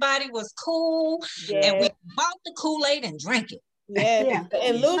everybody was cool, and we bought the Kool-Aid and drank it. The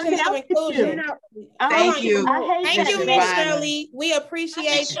illusion of inclusion. Thank you. Thank you, Miss Shirley. We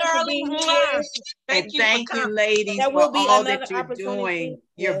appreciate you for being here. Thank you, ladies, for all that you're doing.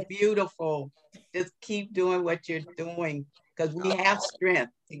 You're beautiful. Just keep doing what you're doing, because we have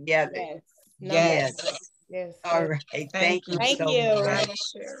strength together. Yes. All right. Thank you. Thank you.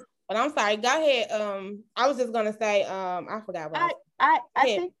 But I'm sorry. Go ahead. I was just gonna say. I forgot what I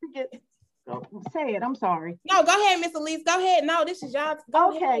think we get. Say it. I'm sorry. No, go ahead, Miss Elise. Go ahead. No, this is y'all.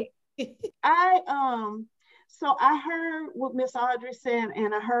 Okay. So I heard what Miss Audrey said,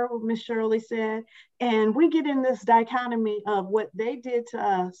 and I heard what Miss Shirley said, and we get in this dichotomy of what they did to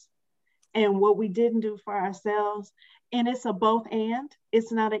us and what we didn't do for ourselves, and it's a both and.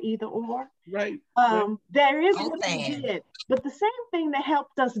 It's not an either or. Right. There is what we did, but the same thing that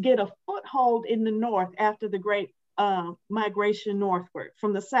helped us get a foothold in the North after the Great migration northward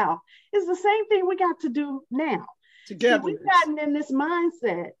from the South is the same thing we got to do now. Together. So we've gotten in this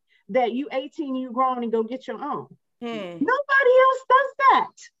mindset that you 18, you grown and go get your own. Nobody else does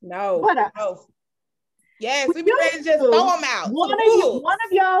that. No. But us. No. Yes, we be ready to just throw them out. One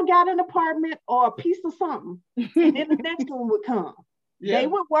of y'all got an apartment or a piece of something, and then the next one would come. They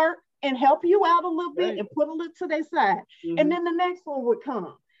would work and help you out a little bit and put a little to their side. And then the next one would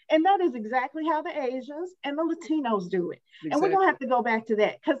come. And that is exactly how the Asians and the Latinos do it. Exactly. And we're going to have to go back to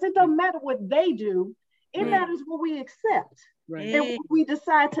that because it doesn't matter what they do. It matters what we accept. Right. And what we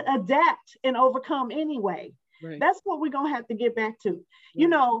decide to adapt and overcome anyway. Right. That's what we're going to have to get back to. You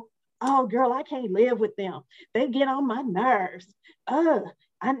know, oh, girl, I can't live with them. They get on my nerves.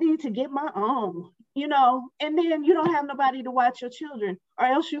 I need to get my own, you know, and then you don't have nobody to watch your children, or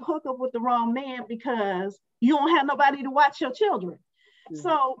else you hook up with the wrong man because you don't have nobody to watch your children.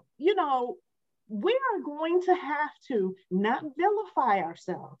 So, you know, we are going to have to not vilify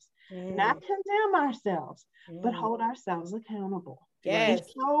ourselves, not condemn ourselves, but hold ourselves accountable. Yes. And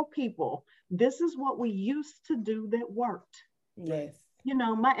show people this is what we used to do that worked. Yes. You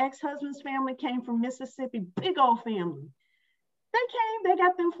know, my ex-husband's family came from Mississippi, big old family. They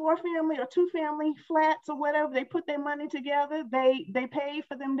got them 4-family or 2-family flats or whatever. They put their money together. They paid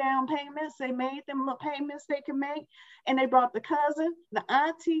for them down payments. They made them little payments they could make. And they brought the cousin, the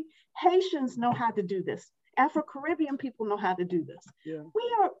auntie. Haitians know how to do this. Afro-Caribbean people know how to do this. Yeah.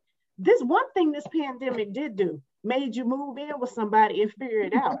 This one thing this pandemic did do, made you move in with somebody and figure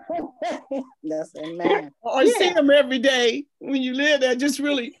it out. That's man. Or see them every day when you live there, just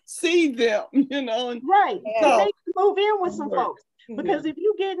really see them, you know. And right. So, they can move in with some folks. Because if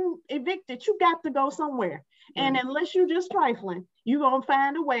you're getting evicted, you got to go somewhere. And unless you're just trifling, you're going to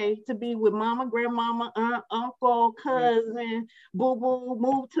find a way to be with mama, grandmama, aunt, uncle, cousin, boo-boo,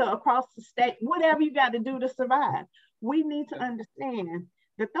 move to across the state, whatever you got to do to survive. We need to understand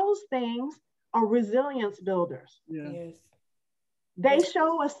that those things are resilience builders. Yes. They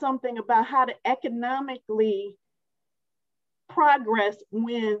show us something about how to economically progress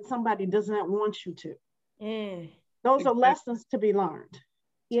when somebody doesn't want you to. Those are lessons to be learned.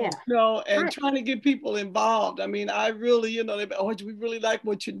 Yeah. No, and trying to get people involved. I mean, I really, you know, we really like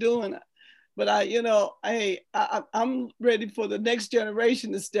what you're doing. But I'm ready for the next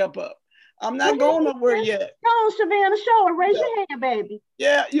generation to step up. I'm not going nowhere yet. Come on, Savannah, show her. Raise your hand, baby.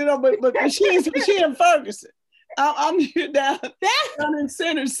 Yeah, you know, but she in Ferguson. I'm here down in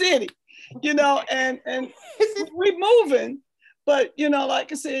Center City, you know, and we're moving. But, you know,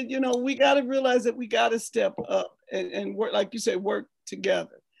 like I said, you know, we got to realize that we got to step up and work, like you said, work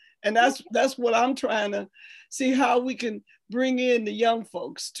together. And that's what I'm trying to see, how we can bring in the young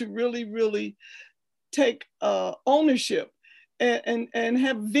folks to really, really take ownership and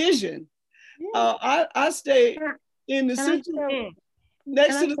have vision. I stay in the city,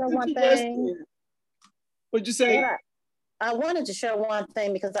 next to the City West End. What'd you say? I wanted to share one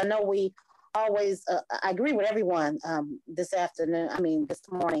thing because I know we always, I agree with everyone this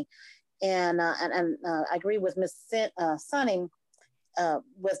morning. And I agree with Ms. Sunning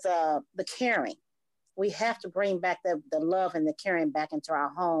with the caring. We have to bring back the love and the caring back into our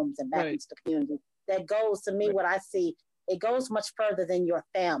homes and back into the community. That goes, to me, what I see, it goes much further than your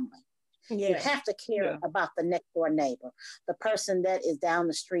family. Yeah. You have to care about the next door neighbor, the person that is down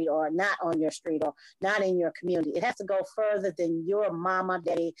the street or not on your street or not in your community. It has to go further than your mama,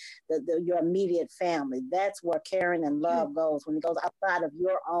 daddy, your immediate family. That's where caring and love goes, when it goes outside of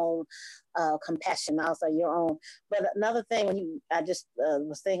your own compassion, outside your own. But another thing, I just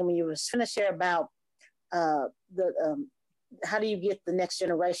was thinking when you were trying to share about how do you get the next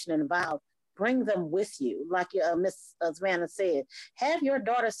generation involved? Bring them with you. Like Miss Savannah said, have your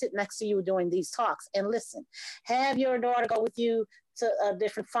daughter sit next to you during these talks and listen. Have your daughter go with you to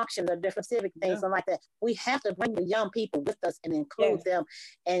different functions or different civic things and like that. We have to bring the young people with us and include them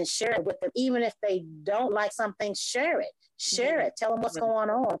and share it with them. Even if they don't like something, share it. Share it. Tell them what's going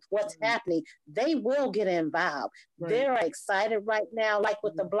on, what's happening. They will get involved. They're excited right now, like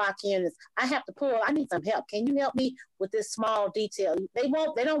with the block units. I have to pull, I need some help. Can you help me with this small detail? They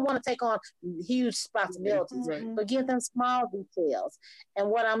don't want to take on huge responsibilities, but give them small details.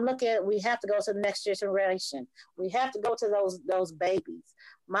 And what I'm looking at, we have to go to the next generation. We have to go to those babies.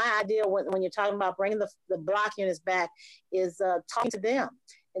 My idea when you're talking about bringing the block units back is talking to them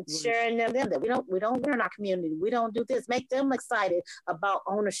and sharing them that we don't learn our community. We don't do this. Make them excited about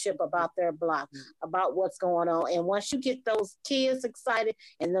ownership, about their block, about what's going on. And once you get those kids excited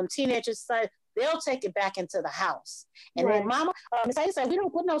and them teenagers excited, they'll take it back into the house. And then Mama, Miss A said, we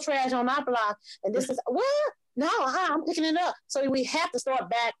don't put no trash on our block. And this is, well, no, I'm picking it up. So we have to start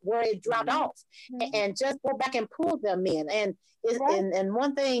back where it dropped off and just go back and pull them in. And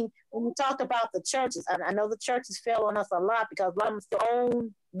one thing, when we talked about the churches, I know the churches fell on us a lot because a lot of them still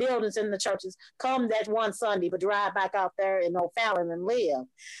own buildings in the churches, come that one Sunday, but drive back out there in O'Fallon and live.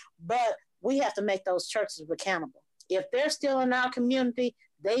 But we have to make those churches accountable. If they're still in our community,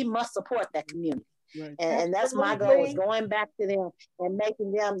 they must support that community. Right. And that's my goal, is going back to them and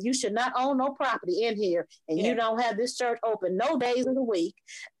making them, you should not own no property in here, and you don't have this church open no days of the week,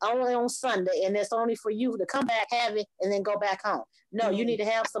 only on Sunday, and it's only for you to come back, have it, and then go back home. No, you need to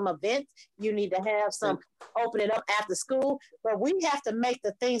have some events. You need to have some open it up after school, but we have to make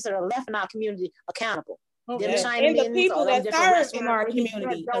the things that are left in our community accountable. And the people that serve in our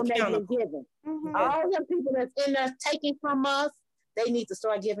community accountable. All the people that's in there taking from us, they need to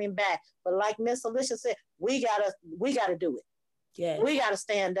start giving back. But like Miss Alicia said, we gotta do it. Yeah, we gotta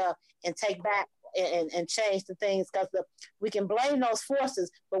stand up and take back and change the things, because we can blame those forces,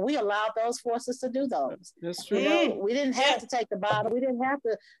 but we allowed those forces to do those. That's true. You know, we didn't have to take the Bible. We didn't have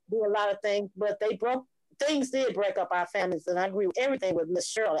to do a lot of things, but things did break up our families. And I agree with everything with Miss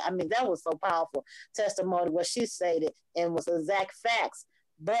Shirley. I mean, that was so powerful testimony, what she stated, and was exact facts.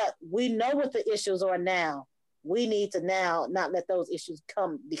 But we know what the issues are now. We need to now not let those issues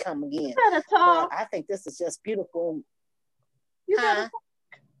become again. But I think this is just beautiful.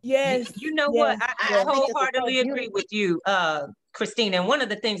 Yes. You know what? I wholeheartedly agree with you, Christina. And one of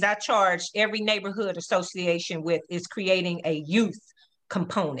the things I charge every neighborhood association with is creating a youth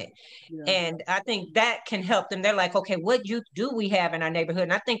component. And I think that can help them. They're like, okay, what youth do we have in our neighborhood?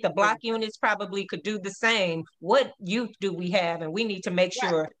 And I think the block units probably could do the same. What youth do we have? And we need to make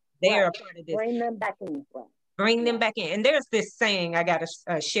sure they are a part of this. Bring them back in. Bring them back in. And there's this saying I got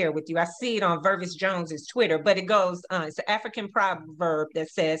to share with you. I see it on Vervis Jones's Twitter, but it goes, it's an African proverb that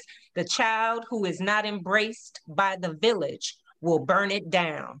says, the child who is not embraced by the village will burn it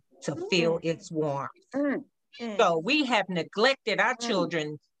down to feel its warmth. So we have neglected our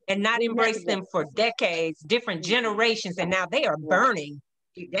children and not embraced them for decades, different generations, and now they are burning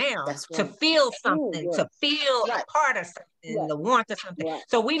down to feel something, to feel a part of something, the warmth of something.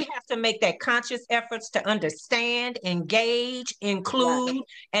 So we have to make that conscious efforts to understand, engage, include,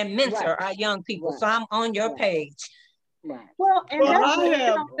 and mentor our young people. So I'm on your page. Well, and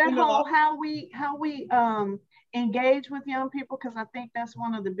that whole how we engage with young people, because I think that's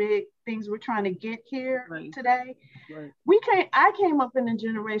one of the big things we're trying to get here today. I came up in a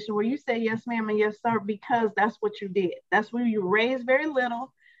generation where you say yes ma'am and yes sir because that's what you did. That's where you raised very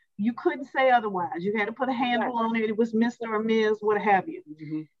little. You couldn't say otherwise. You had to put a handle on it. It was Mr. or Ms., what have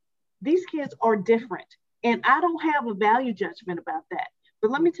you. These kids are different, and I don't have a value judgment about that.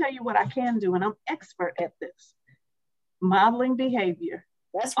 But let me tell you what I can do, and I'm expert at this. Modeling behavior.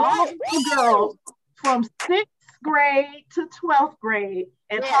 That's all the girls from 6th grade to 12th grade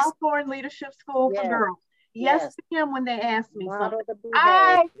at Hawthorne Leadership School for Girls. Yes, ma'am, when they ask me something,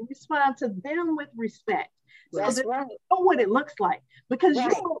 I respond to them with respect. That's so that they know what it looks like. Because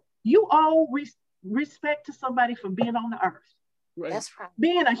you owe respect to somebody for being on the earth. That's right.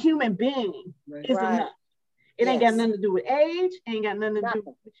 Being a human being is enough. It ain't got nothing to do with age. Ain't got nothing to do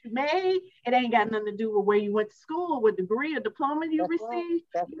with what you made. It ain't got nothing to do with where you went to school, what degree or diploma you received.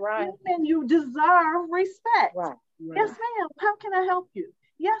 That's right. And you deserve respect. Yes, ma'am. How can I help you?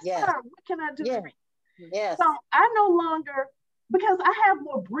 Yes, sir. What can I do for you? So I no longer, because I have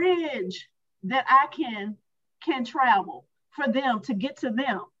more bridge that I can travel for them to get to them. They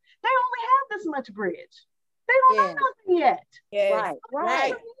only have this much bridge. They don't know nothing yet.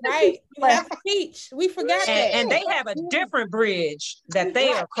 Right. You have to teach. We forgot that. And they have a different bridge that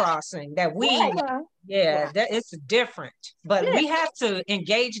they are crossing that we, that it's different. But we have to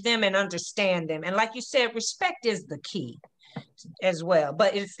engage them and understand them. And like you said, respect is the key as well.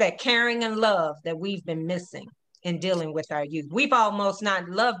 But it's that caring and love that we've been missing in dealing with our youth. We've almost not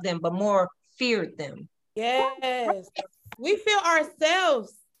loved them, but more feared them. Yes. We feel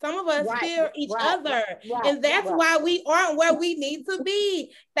ourselves. Some of us fear each other. And that's why we aren't where we need to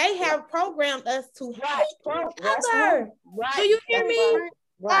be. They have programmed us to hate each other. Do you hear me?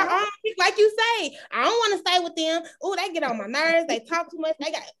 Like you say, I don't want to stay with them. Oh, they get on my nerves. They talk too much.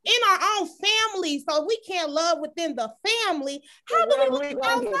 They got in our own family. So if we can't love within the family, how do we look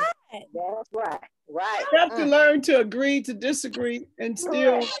outside? That's right. We have to learn to agree to disagree and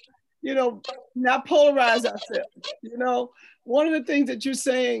still, not polarize ourselves. One of the things that you're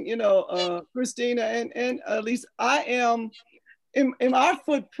saying, Christina, and at least I am in our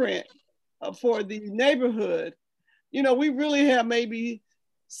footprint for the neighborhood, we really have maybe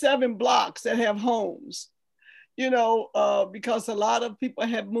 7 blocks that have homes, because a lot of people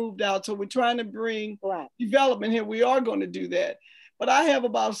have moved out. So we're trying to bring development here. We are going to do that. But I have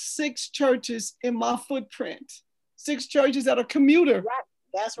about 6 churches in my footprint, 6 churches that are commuter.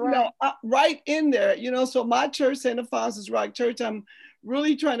 That's right. Right in there, so my church, St. Alphonsus Rock Church, I'm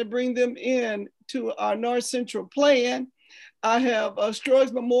really trying to bring them in to our North Central plan. I have a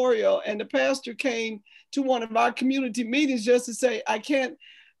Stroys Memorial, and the pastor came to one of our community meetings just to say, I can't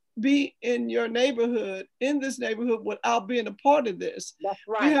be in your neighborhood, in this neighborhood, without being a part of this. That's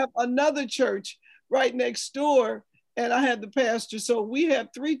right. We have another church right next door, and I had the pastor. So we have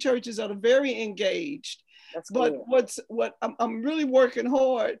 3 churches that are very engaged. That's but good. what I'm really working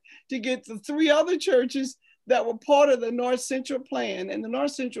hard to get the 3 other churches that were part of the North Central Plan. And the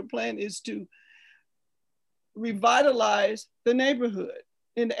North Central Plan is to revitalize the neighborhood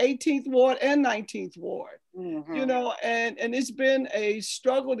in the 18th Ward and 19th Ward. Mm-hmm. You know, and it's been a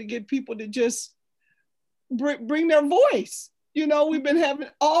struggle to get people to just bring their voice. You know, we've been having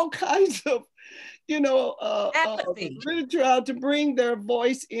all kinds of, you know, literature out to bring their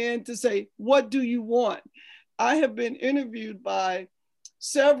voice in to say, what do you want? I have been interviewed by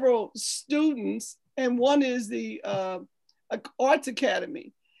several students, and one is the Arts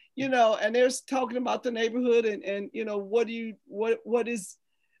Academy, you know, and they're talking about the neighborhood and you know, what is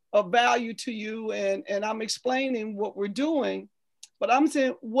of value to you, and I'm explaining what we're doing, but I'm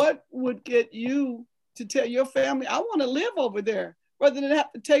saying, what would get you to tell your family, I want to live over there, rather than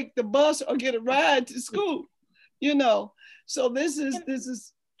have to take the bus or get a ride to school, you know? So this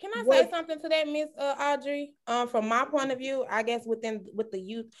is. Can I say something to that, Miss Audrey? From my point of view, I guess with the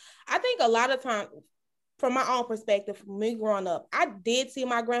youth, I think a lot of times, from my own perspective, from me growing up, I did see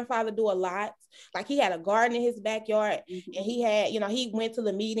my grandfather do a lot. Like, he had a garden in his backyard, mm-hmm. and he had, you know, he went to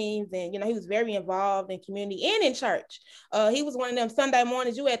the meetings, and, you know, he was very involved in community and in church. He was one of them Sunday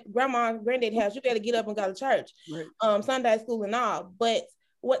mornings, you at grandma and granddad's house, you better get up and go to church, right. Sunday school and all. But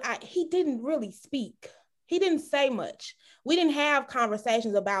he didn't really speak. He didn't say much. We didn't have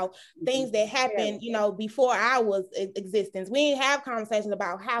conversations about things that happened, you know, before I was in existence. We didn't have conversations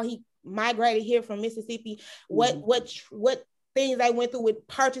about how he migrated here from Mississippi, what things they went through with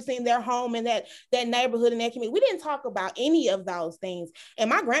purchasing their home in that neighborhood and that community. We didn't talk about any of those things. And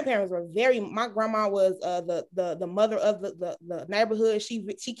my grandparents were my grandma was the mother of the neighborhood.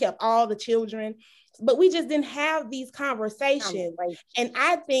 She kept all the children, but we just didn't have these conversations. And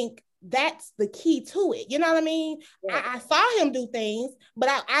I think that's the key to it. You know what I mean? Yeah. I saw him do things, but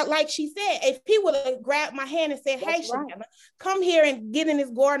I like she said, if he would have grabbed my hand and said, hey, Shanna, come here and get in this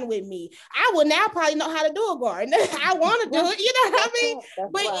garden with me, I would now probably know how to do a garden. I want to do it, you know what I mean?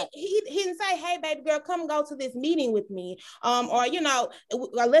 But he didn't say, hey, baby girl, come go to this meeting with me. Or, you know,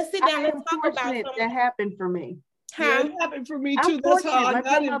 let's sit down, let's talk about something. That happened for me. Yeah, it happened for me too. That's how I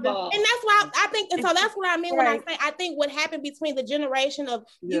got involved. And that's why I think, and so that's what I mean when I say, I think what happened between the generation of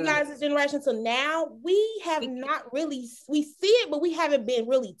you guys' generation to now, we have not really, we see it, but we haven't been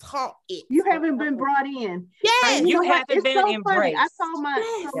really taught it. You haven't been brought in. Yes. You haven't been embraced. Funny. I saw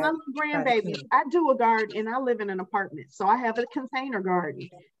my little grandbaby. I do a garden and I live in an apartment. So I have a container garden.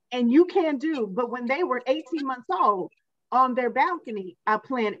 And you can do, but when they were 18 months old, on their balcony, I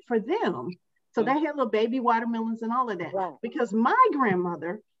planted for them. So they had little baby watermelons and all of that. Right. Because my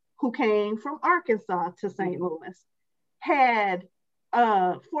grandmother, who came from Arkansas to St. Louis, had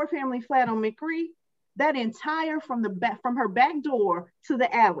a 4-family flat on McCree. That entire from her back door to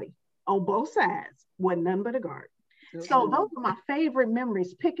the alley on both sides was nothing but a garden. Mm-hmm. So those are my favorite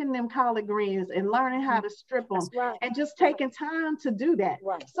memories, picking them collard greens and learning how to strip them and just taking time to do that.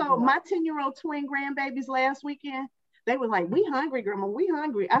 Right. So my 10-year-old twin grandbabies last weekend, they were like, we hungry, Grandma, we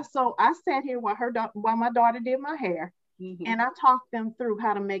hungry. I sat here while my daughter did my hair, and I talked them through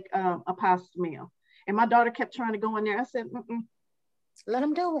how to make a pasta meal. And my daughter kept trying to go in there. I said, let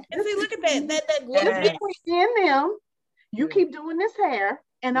them do it. And see, look at that in them. You keep doing this hair,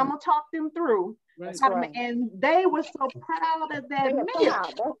 and I'm gonna talk them through. Right. And they were so proud of that meal.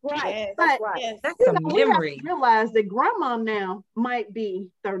 That's right. But that's a memory. We have to realize that Grandma now might be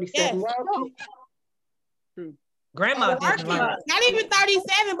 37 years old. Grandma working. Not even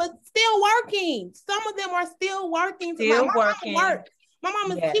 37, but still working. Some of them are still working. Still working. My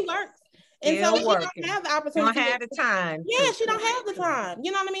mama, she works. And so she don't have the opportunity. Don't have the time. Yeah, she don't have the time.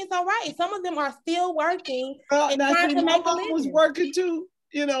 You know what I mean? So some of them are still working. And trying to make a living. Was working too,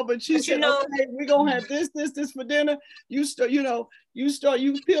 you know, but she said, okay, we're gonna have this for dinner. You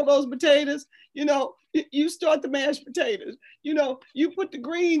peel those potatoes, you know, you start the mashed potatoes, you know, you put the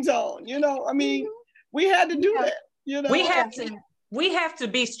greens on, you know, I mean, we had to do that, you know. We have to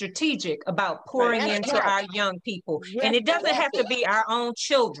be strategic about pouring into our young people. And it doesn't have to be our own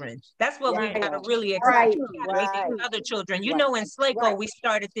children. That's what we got to really expect. Other children. You know, in Slaco, we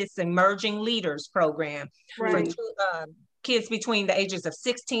started this Emerging Leaders program for kids between the ages of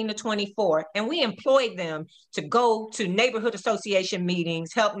 16 to 24. And we employed them to go to neighborhood association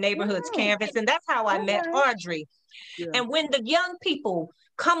meetings, help neighborhoods canvas. And that's how I met Audrey. And when the young people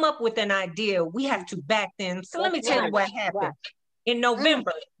come up with an idea, we have to back them. So let me tell you what happened. In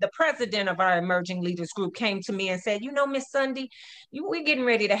November, the president of our emerging leaders group came to me and said, you know, Miss Sunday, we're getting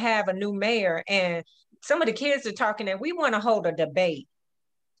ready to have a new mayor, and some of the kids are talking, and we want to hold a debate.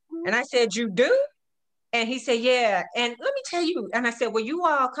 And I said, you do? And he said, yeah. And let me tell you. And I said, well, you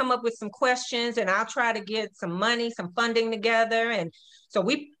all come up with some questions and I'll try to get some money, some funding together. And so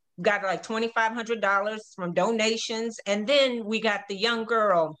we got like $2,500 from donations. And then we got the young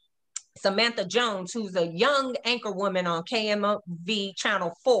girl, Samantha Jones, who's a young anchor woman on KMV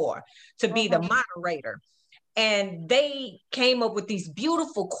Channel 4, to be the moderator. And they came up with these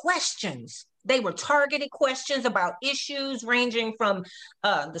beautiful questions. They were targeted questions about issues ranging from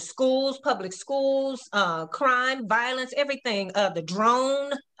the schools, public schools, crime, violence, everything, the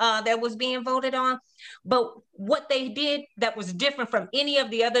drone that was being voted on. But what they did that was different from any of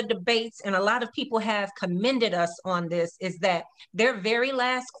the other debates, and a lot of people have commended us on this, is that their very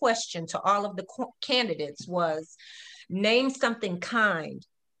last question to all of the candidates was, name something kind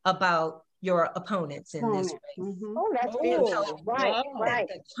about your opponents in this race. Oh, that's beautiful. Right.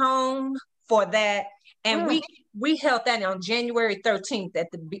 The tone for that. And we held that on January 13th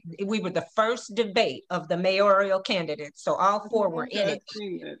we were the first debate of the mayoral candidates. So all four were in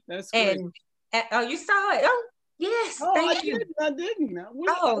it. That's great. And oh, you saw it? Oh, yes. Thank you. I didn't.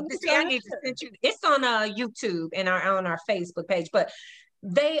 I need to send you. It's on YouTube and on our Facebook page. But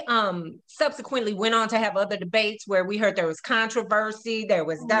they subsequently went on to have other debates where we heard there was controversy, there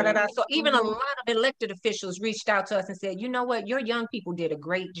was da-da-da. So even a lot of elected officials reached out to us and said, you know what, your young people did a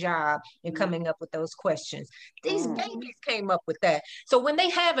great job in coming up with those questions. These babies came up with that. So when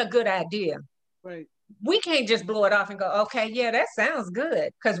they have a good idea, we can't just blow it off and go, okay, yeah, that sounds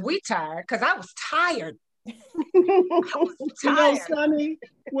good, because we tired, because I was tired. You know, Sonny,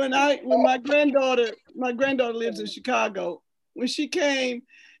 when my granddaughter lives in Chicago, when she came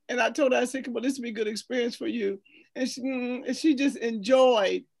and I told her, I said, well, this will be a good experience for you. And she just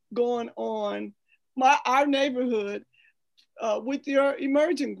enjoyed going on our neighborhood with your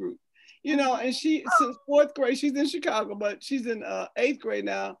emerging group, you know, and she, since 4th grade, she's in Chicago, but she's in 8th grade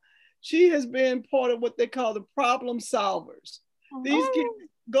now. She has been part of what they call the problem solvers. These kids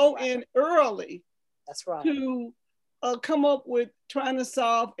go in early. That's right. To come up with trying to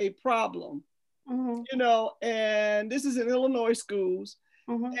solve a problem. You know, and this is in Illinois schools.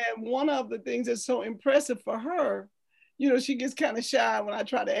 And one of the things that's so impressive for her, you know, she gets kind of shy when I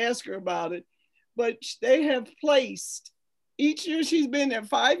try to ask her about it, but they have placed, each year she's been there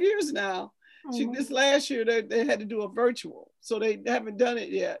 5 years now. This last year they had to do a virtual, so they haven't done it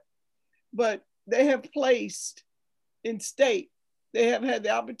yet, but they have placed in state. They have had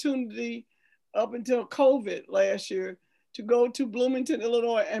the opportunity up until COVID last year to go to Bloomington,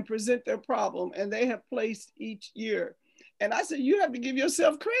 Illinois and present their problem. And they have placed each year. And I said, you have to give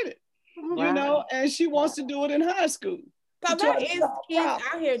yourself credit, you know, and she wants to do it in high school. So there is kids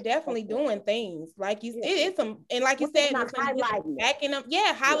out here definitely doing things. Like you said, it's some, and like you said, backing up,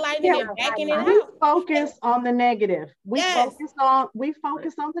 highlighting it and backing it We out. focus on the negative. We focus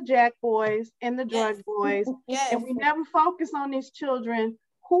on the jack boys and the drug boys. And we never focus on these children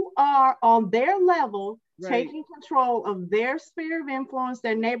who are on their level, taking control of their sphere of influence,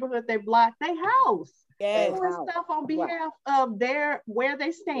 their neighborhood, their block, their house. Doing stuff on behalf of where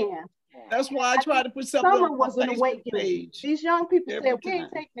they stand. That's why I try to put something Summer on was an awakening. page. These young people said, we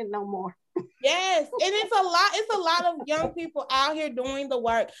ain't taking it no more. Yes, and it's a lot of young people out here doing the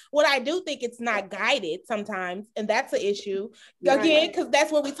work. What I do think, it's not guided sometimes, and that's an issue. Again, because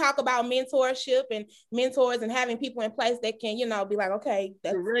that's when we talk about mentorship and mentors and having people in place that can, you know, be like, okay,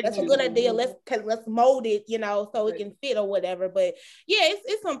 that's a good idea. Let's mold it, you know, so it can fit or whatever. But yeah,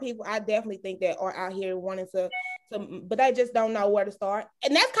 it's some people I definitely think that are out here wanting to but I just don't know where to start.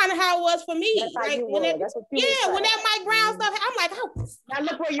 And that's kind of how it was for me. Like when that Mike Brown stuff, I'm like, now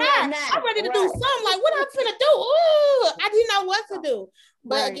look where you're at now. I'm ready to do something. Like, what I'm finna do? Ooh, I didn't know what to do.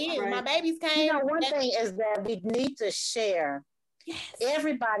 But again, my babies came. You know, one thing is that we need to share.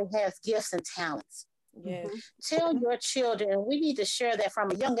 Everybody has gifts and talents. Tell your children, we need to share that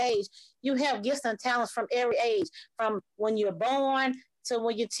from a young age. You have gifts and talents from every age, from when you're born to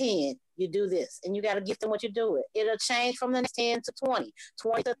when you're 10. You do this, and you got to gift them what you do it. It'll change from the 10 to 20,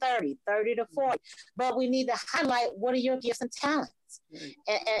 20 to 30, 30 to 40. But we need to highlight what are your gifts and talents.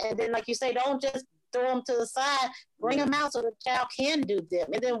 And then, like you say, don't just throw them to the side, bring them out so the child can do them.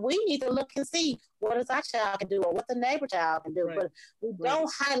 And then we need to look and see what does our child can do or what the neighbor child can do. But we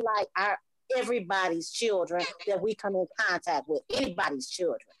don't highlight everybody's children that we come in contact with, anybody's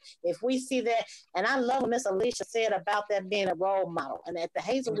children. If we see that, and I love what Miss Alicia said about that being a role model, and at the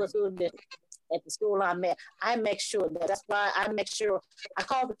Hazelwood School, at the school I'm at, I make sure that's why I make sure I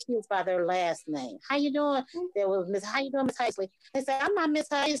call the kids by their last name. How you doing? There was Miss, how you doing, Miss Hazley? They say, I'm not Miss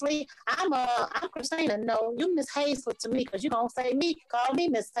Hazley. I'm Christina. No, you Miss Hazley to me because you don't say me, call me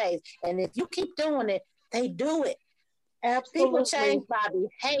Miss Hayes. And if you keep doing it, they do it. Absolutely. People change by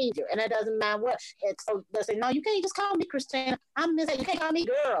behavior, and it doesn't matter what. And so they say, no, you can't just call me Christina. I'm Miss. You can't call me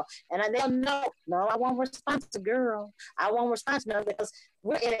girl. And they'll know, no, I won't respond to girl. I won't respond to no because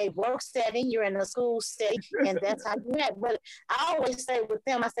we're in a work setting. You're in a school setting, and that's how you act. But I always say with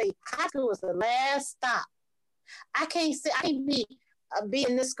them, I say, high school is the last stop. I can't be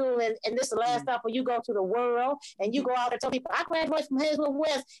in this school and this is the last stop where you go to the world and you go out and tell people I graduated from Hazelwood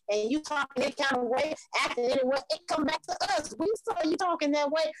West and you talking that kind of way, acting anyway, it come back to us. We saw you talking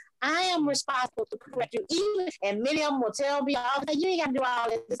that way. I am responsible to correct you. Even and many of them will tell me all the time, you ain't gotta do all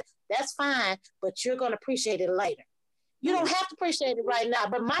this. That's fine, but you're gonna appreciate it later. You don't have to appreciate it right now,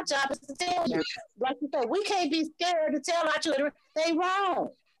 but my job is to tell you. Like you said, we can't be scared to tell our children they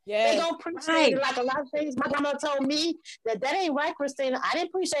wrong. Yes. They don't appreciate it like a lot of things. My grandma told me that ain't right, Christina. I didn't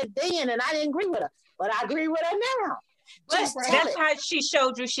appreciate it then, and I didn't agree with her, but I agree with her now. Just that's how she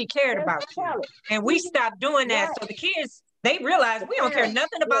showed you she cared about you. And we stopped doing that. So the kids, they realized we don't care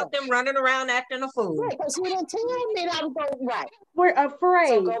nothing about them running around acting a fool. Right, because you didn't tell me that I was going right. We're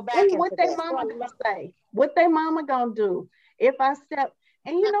afraid. So and what their mama gonna say, what their mama gonna do. If I step,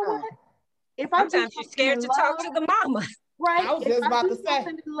 and you know what? If I sometimes you're scared to talk to the mama. Right. I was just about to say.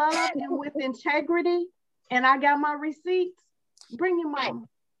 In love and with integrity, and I got my receipts, bring your mama.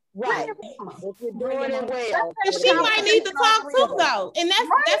 Right. If you're doing it well. And she might need to talk too, though. And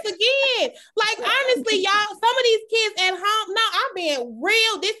that's again, like honestly, y'all, some of these kids at home, no, I'm being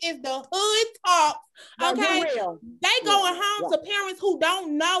real. This is the hood talk. Okay. They going home to parents who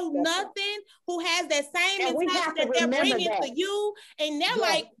don't know nothing, who has that same mentality that they're bringing to you. And they're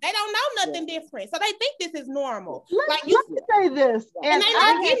like, they don't know nothing different. So they think this is normal. Let me say this. And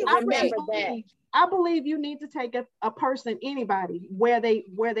I believe you need to take a person, anybody, where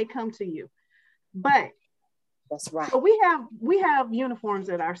they come to you. But that's right. So we have uniforms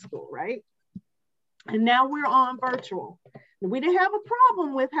at our school, right? And now we're on virtual. We didn't have a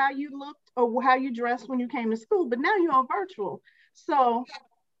problem with how you looked or how you dressed when you came to school, but now you're on virtual. So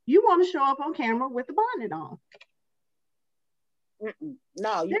you want to show up on camera with the bonnet on.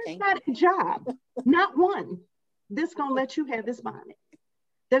 No, you There's not a job, not one, that's going to let you have this bonnet.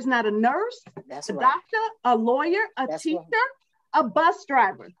 There's not a nurse, a doctor, a lawyer, a teacher, a bus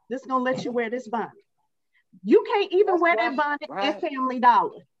driver that's going to let you wear this bonnet. You can't even wear that bonnet at Family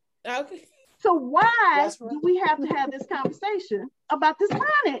Dollar. Okay. So why do we have to have this conversation about this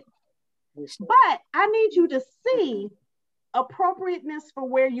bonnet? But I need you to see appropriateness for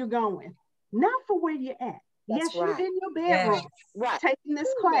where you're going, not for where you're at. Yes, you're in your bedroom taking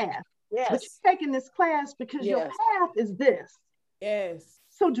this class. Yes. But you're taking this class because your path is this. Yes.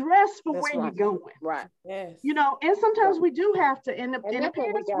 So dress for where you're going. Right. Yes. You know, and sometimes we do have to, and the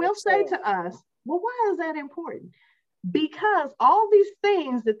parents will say to us, well, why is that important? Because all these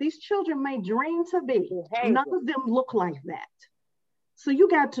things that these children may dream to be, none of them look like that. So you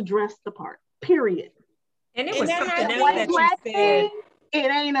got to dress the part, period. And it was something else that you said.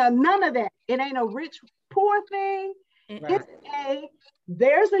 It ain't none of that. It ain't a rich, poor thing. Right.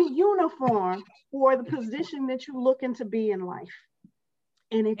 There's a uniform for the position that you're looking to be in life.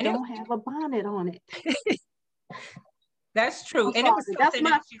 And it don't have a bonnet on it. That's true. And it was that's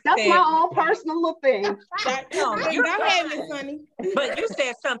my own personal little thing. But you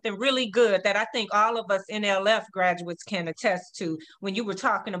said something really good that I think all of us NLF graduates can attest to when you were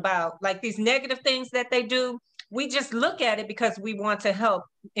talking about like these negative things that they do. We just look at it because we want to help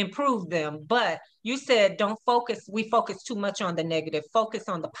improve them. But you said we focus too much on the negative, focus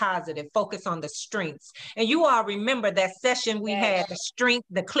on the positive, focus on the strengths. And you all remember that session we had,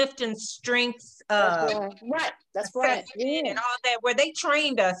 the Clifton Strengths. That's right. And all that, where they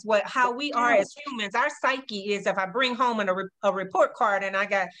trained us how we are as humans. Our psyche is, if I bring home a report card and I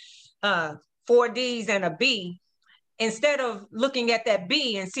got 4 Ds and a B, instead of looking at that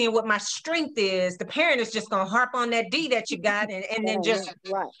B and seeing what my strength is, the parent is just going to harp on that D that you got and then just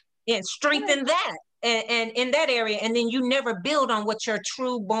and strengthen that and in that area. And then you never build on what your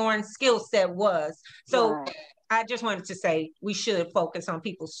true born skill set was. So I just wanted to say we should focus on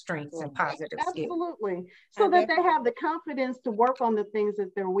people's strengths and positive skills. Absolutely. So that they have the confidence to work on the things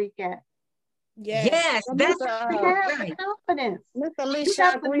that they're weak at. Yes, that's right. Confidence. Miss Alicia, you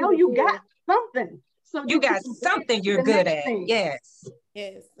have to know you got something. So you got something you're good at. Yes.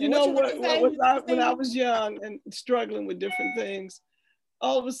 Yes. You know what when I was young and struggling with different things,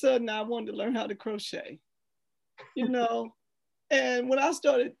 all of a sudden I wanted to learn how to crochet. You know, And when I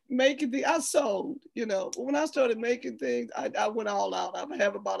started making things, I sold, you know, but when I started making things, I went all out. I would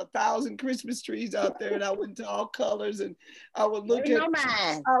have about 1,000 Christmas trees out there, and I went to all colors, and I would look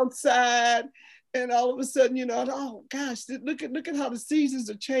at outside, and all of a sudden, you know, oh gosh, look at how the seasons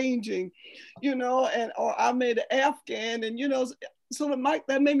are changing, you know, and or I made an Afghan, and you know, so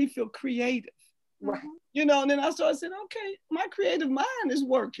that made me feel creative. Right. You know, and then I started saying, okay, my creative mind is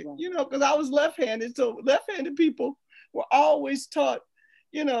working, you know, because I was left-handed. So left-handed people were always taught,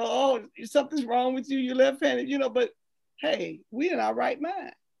 you know, oh, something's wrong with you, you're left-handed, you know, but hey, we in our right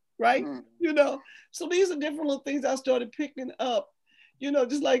mind, right? You know, so these are different little things I started picking up, you know,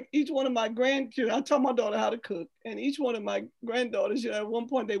 just like each one of my grandkids, I taught my daughter how to cook, and each one of my granddaughters, you know, at one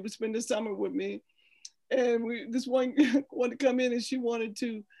point they would spend the summer with me, and this one wanted to come in and she wanted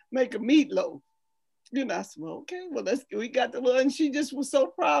to make a meatloaf. You know, I said, well, okay, well, we got the little, and she just was so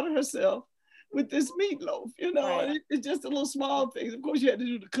proud of herself with this meatloaf, you know, Right. and it's just a little small things. Of course, you had to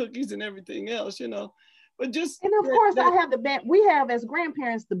do the cookies and everything else, you know, but just. And of course, we have as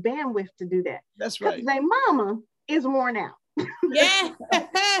grandparents the bandwidth to do that. That's right. Because their mama is worn out. Yeah.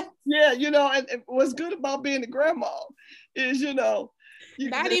 Yeah, you know, and what's good about being a grandma is, you know,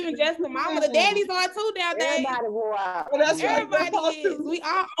 not even just the mama, the daddies are too nowadays. Everybody wore out. Well, that's right. Everybody is. We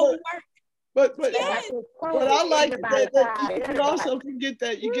all overwork. But Yes. I like that you also can get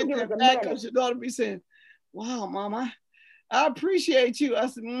that, you get that back because your daughter be saying, wow, Mama, I appreciate you. I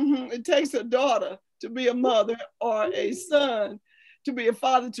said, it takes a daughter to be a mother or a son to be a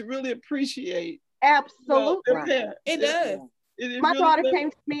father to really appreciate. Absolutely. Their parents. It does. My daughter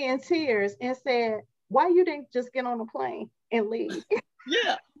came to me in tears and said, why you didn't just get on a plane and leave?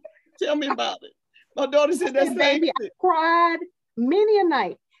 Yeah, tell me about it. My daughter said that same baby, thing. I cried many a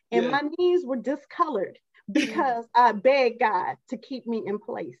night. And my knees were discolored because I begged God to keep me in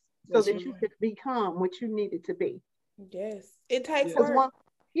place so that you could become what you needed to be. Yes, it takes work.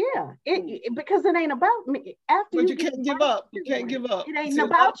 Because it ain't about me. But you can't give up. You can't give up. It ain't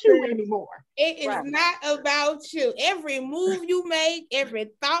about you anymore. It is not about you. Every move you make,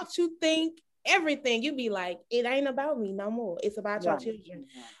 every thought you think, everything, you be like, it ain't about me no more. It's about your children.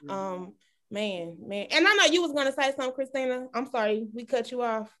 Man. And I know you was gonna say something, Christina. I'm sorry, we cut you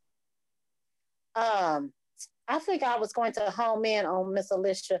off. I think I was going to home in on Miss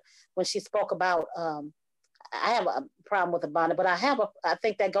Alicia when she spoke about I have a problem with the bonnet, but I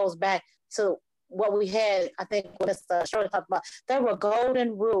think that goes back to what we had, I think when Ms. Shirley talked about, there were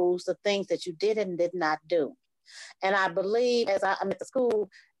golden rules of things that you did and did not do. And I believe as I'm at the school,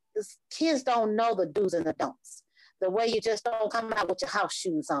 kids don't know the do's and the don'ts. The way you just don't come out with your house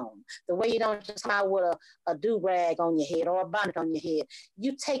shoes on. The way you don't just come out with a do-rag on your head or a bonnet on your head.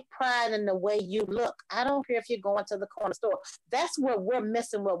 You take pride in the way you look. I don't care if you're going to the corner store. That's what we're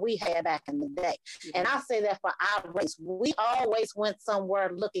missing, what we had back in the day. And I say that for our race. We always went somewhere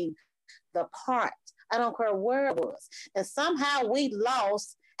looking the part. I don't care where it was. And somehow we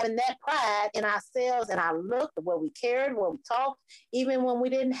lost having that pride in ourselves and our look, the way we cared, the way we talked, even when we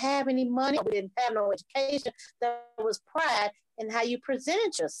didn't have any money, we didn't have no education, there was pride in how you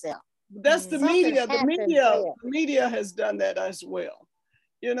presented yourself. That's the media. The media has done that as well.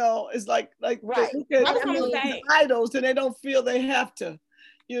 You know, it's like right. They look at idols and they don't feel they have to,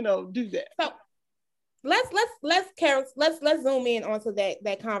 you know, do that. So let's zoom in onto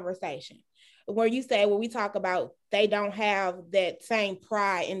that conversation where you say, when we talk about they don't have that same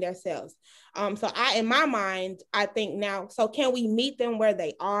pride in themselves. So in my mind, I think now, so can we meet them where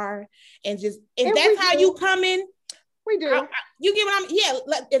they are and just, if that's how you come in, we do. You get what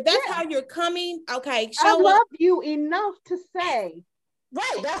I'm, if that's how you're coming, okay. I love you enough to say,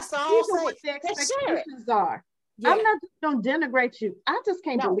 right, that's all what the expectations are. Yeah. I'm not just gonna denigrate you. I just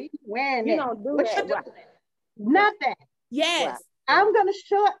can't believe you wearing you that. Don't do that. Right. Not that. Yes. Right. I'm gonna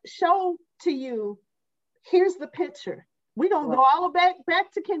show to you. Here's the picture. We're gonna go all back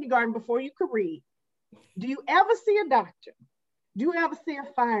to kindergarten before you could read. Do you ever see a doctor? Do you ever see a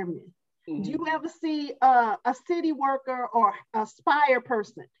fireman? Mm-hmm. Do you ever see a city worker or a spire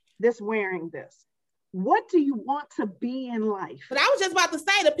person that's wearing this? What do you want to be in life? But I was just about to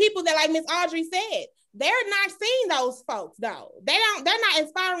say, the people that, like Miss Audrey said, they're not seeing those folks though. They're not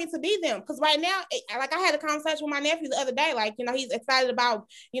inspiring to be them. Because right now, like I had a conversation with my nephew the other day, like, you know, he's excited about,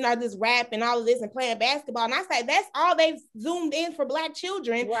 you know, this rap and all of this and playing basketball. And I say, that's all they've zoomed in for Black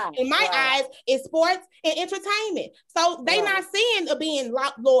children. Right, in my eyes, is sports and entertainment. So they're not seeing to being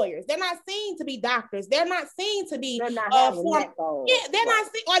lawyers. They're not seeing to be doctors. They're not seeing to be, they're not not seeing,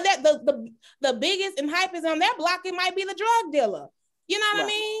 or that the biggest and hype is on their block, it might be the drug dealer. You know what I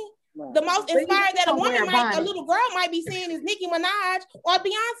mean? The most inspired that a woman might, a little girl might be seeing is Nicki Minaj or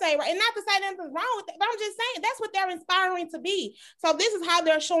Beyonce, right? And not to say anything's wrong with that, but I'm just saying that's what they're inspiring to be. So this is how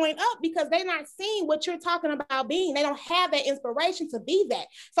they're showing up because they're not seeing what you're talking about being. They don't have that inspiration to be that.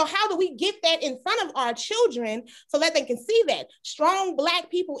 So how do we get that in front of our children so that they can see that? Strong Black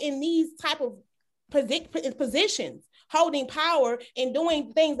people in these type of positions, holding power and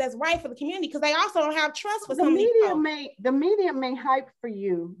doing things that's right for the community, because they also don't have trust for the media may hype for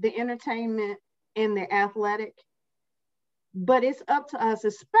you the entertainment and the athletic, but it's up to us,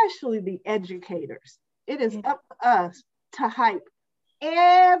 especially the educators. It is up to us to hype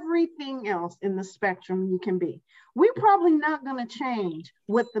everything else in the spectrum you can be. We're probably not going to change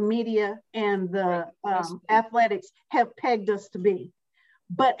what the media and the athletics have pegged us to be.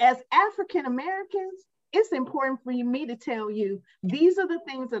 But as African Americans, it's important for me to tell you, these are the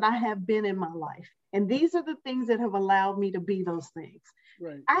things that I have been in my life. And these are the things that have allowed me to be those things.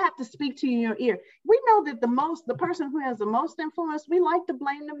 Right. I have to speak to you in your ear. We know that the person who has the most influence, we like to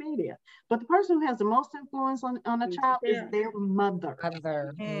blame the media, but the person who has the most influence on a child is their mother.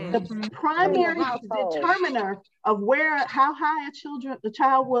 The primary determiner of how high the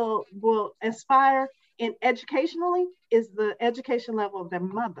child will aspire in educationally is the education level of their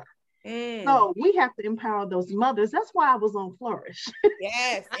mother. So we have to empower those mothers. That's why I was on Flourish.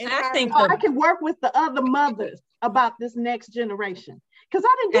 Yes. I think I can work with the other mothers about this next generation. Because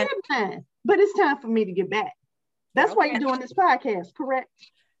I didn't get mine, but it's time for me to get back. That's why you're doing this podcast, correct?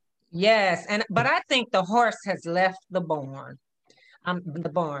 Yes, but I think the horse has left the barn.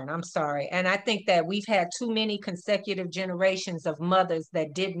 I'm sorry. And I think that we've had too many consecutive generations of mothers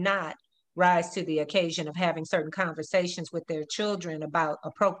that did not rise to the occasion of having certain conversations with their children about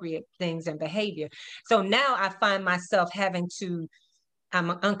appropriate things and behavior. So now I find myself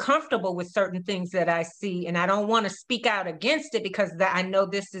I'm uncomfortable with certain things that I see, and I don't want to speak out against it because I know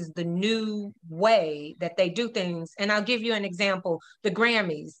this is the new way that they do things. And I'll give you an example, the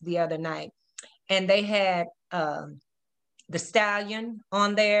Grammys the other night, and they had the Stallion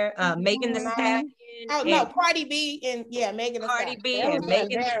on there, Megan Thee Stallion. Oh no, Cardi B and Megan Thee Stallion. Cardi B and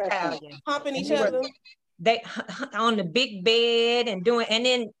Megan Thee Stallion. Humping each other. They on the big bed and doing, and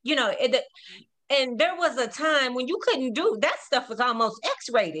then, and there was a time when you couldn't do that stuff, was almost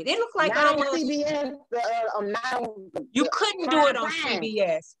X-rated. It looked like almost CBS, you couldn't do it on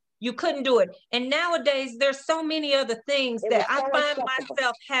CBS. You couldn't do it. And nowadays there's so many other things that I find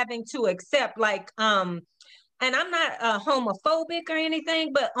myself having to accept, like and I'm not homophobic or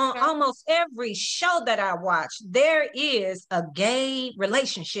anything, but on almost every show that I watch, there is a gay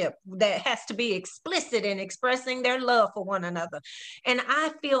relationship that has to be explicit in expressing their love for one another. And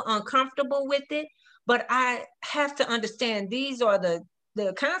I feel uncomfortable with it, but I have to understand these are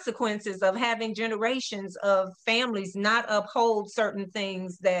the consequences of having generations of families not uphold certain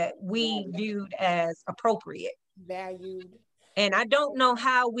things that we viewed as appropriate. Valued. And I don't know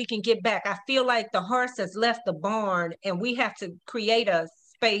how we can get back. I feel like the horse has left the barn, and we have to create a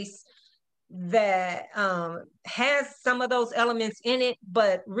space that has some of those elements in it,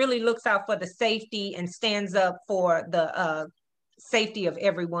 but really looks out for the safety and stands up for the safety of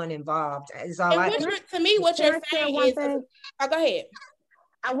everyone involved. Is all to me, what you're saying is, go ahead.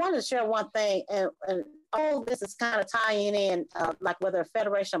 I want to share one thing, and all this is kind of tying in, like whether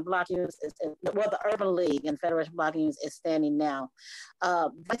Federation of Black Youth, the Urban League and Federation of Black Youth is standing now.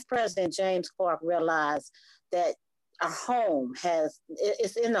 Vice President James Clark realized that a home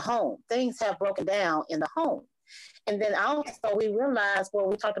it's in the home. Things have broken down in the home. And then also we realized what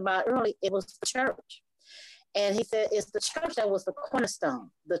we talked about earlier, it was the church. And he said, it's the church that was the cornerstone.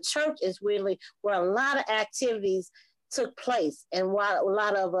 The church is really where a lot of activities took place, and a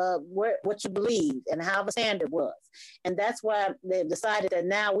lot of what you believed and how the standard was. And that's why they decided that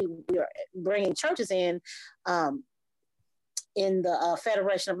now we are bringing churches in the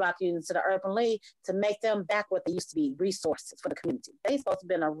Federation of Black Youth to the Urban League to make them back what they used to be, resources for the community. They're supposed to have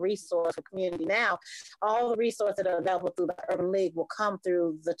been a resource for the community. Now, all the resources that are available through the Urban League will come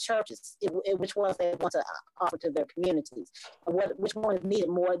through the churches, which ones they want to offer to their communities, which ones need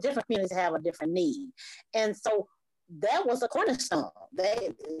more. Different communities have a different need. And so that was a cornerstone.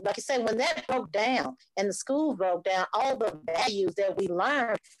 Like you said, when that broke down and the school broke down, all the values that we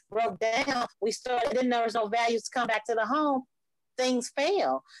learned broke down. Then there was no values to come back to the home. Things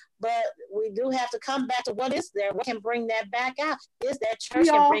fail. But we do have to come back to what is there. What can bring that back out? Is that church? We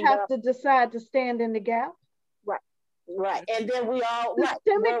all have to decide to stand in the gap. Right. And then we all,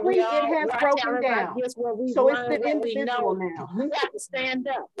 systemically, it has broken down. So it's the individual now. We have to stand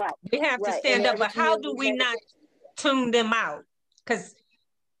up. Right. We have to stand up. But how do we not tune them out? Because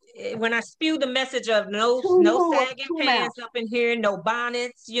when I spew the message of no sagging pants up in here, no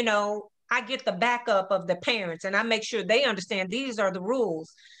bonnets, you know, I get the backup of the parents and I make sure they understand these are the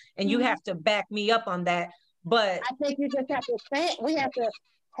rules and you have to back me up on that. But I think you just have to say, we have to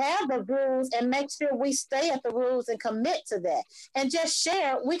have the rules and make sure we stay at the rules and commit to that and just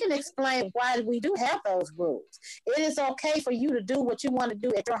share. We can explain why we do have those rules. It is okay for you to do what you want to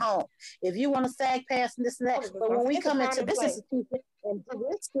do at your home. If you want to sag pants and this and that, but when we come into this institution and to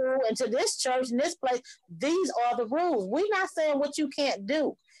this school and to this church and this place, these are the rules. We're not saying what you can't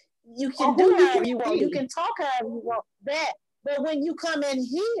do. You can do however you want. You can talk however you want. That, but when you come in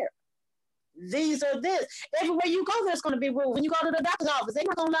here, these are this. Everywhere you go, there's going to be rules. When you go to the doctor's office, they're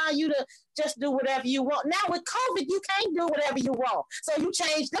not going to allow you to just do whatever you want. Now with COVID, you can't do whatever you want. So you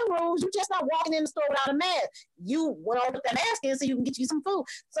change the rules. You're just not walking in the store without a mask. You went over that mask in so you can get you some food.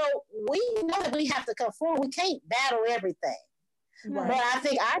 So we know that we have to conform. We can't battle everything. Right. But I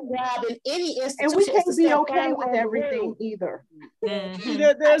think our job in any institution, and we can't be okay with everything either.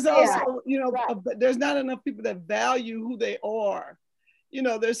 There's also, you know, there's not enough people that value who they are. You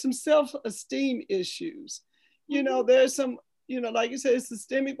know, there's some self-esteem issues. You know, there's some, you know, like you said, it's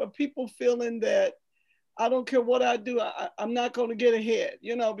systemic, but people feeling that I don't care what I do, I'm not going to get ahead,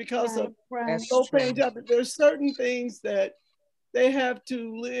 you know, because of low paying job. There's certain things that they have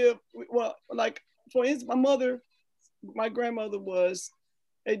to live. Well, like for instance, my grandmother was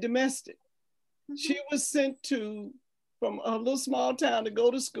a domestic. She was sent from a little small town to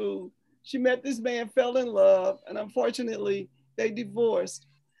go to school. She met this man, fell in love, and unfortunately, they divorced.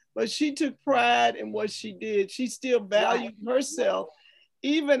 But she took pride in what she did. She still valued herself,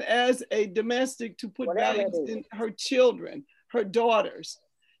 even as a domestic, to put values in her children, her daughters,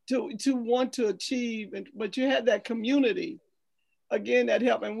 to want to achieve. But you had that community, again, that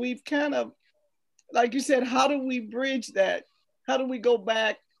helped. And we've kind of, like you said, how do we bridge that? How do we go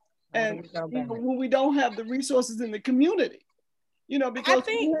back and when we don't have the resources in the community? You know, because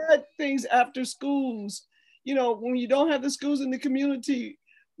we had things after schools, you know, when you don't have the schools in the community,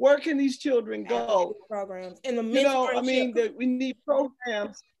 where can these children go? Programs in the you know, I mean, that we need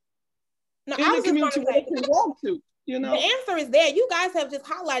programs in the community where they can walk to. You know? The answer is there. You guys have just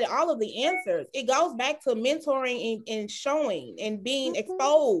highlighted all of the answers. It goes back to mentoring and showing and being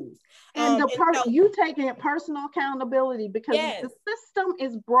exposed. And you taking personal accountability because the system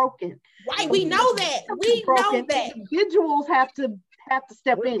is broken. Right, we know that. We know that. Individuals have to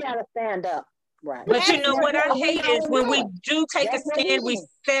step in. We gotta stand up. Right. But you know what I hate is when we do take a stand, we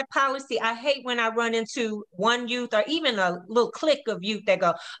set policy. I hate when I run into one youth or even a little clique of youth that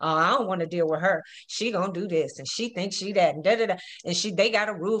go, oh, I don't want to deal with her. She gonna do this and she thinks she that and da-da-da. And they got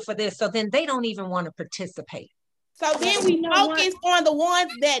a rule for this. So then they don't even want to participate. So then we focus on the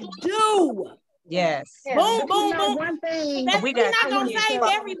ones that do. Yes. Boom, boom, boom. One thing we're not gonna save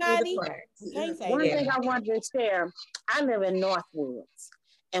everybody. One thing I wanted to share, I live in Northwoods.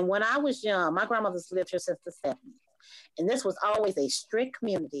 And when I was young, my grandmother's lived here since the 70s. And this was always a strict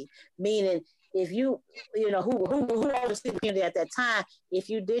community, meaning if you know, who oversees the community at that time, if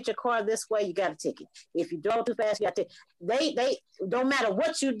you did your car this way, you got a ticket. If you drove too fast, you got a ticket. They don't matter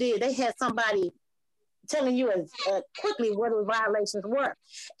what you did, they had somebody telling you quickly what the violations were.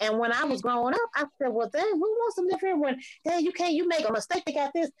 And when I was growing up, I said, well, then who wants to live here when, hey, you make a mistake, they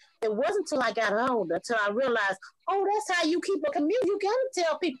got this. It wasn't until I got older, until I realized, oh, that's how you keep a community. You gotta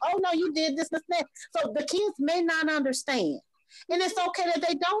tell people, oh, no, you did this, this, that. So the kids may not understand. And it's okay that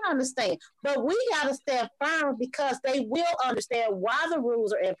they don't understand, but we got to stand firm because they will understand why the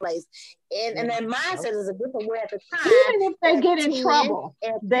rules are in place. And their mindset is a different way at the time. Even if they get in trouble,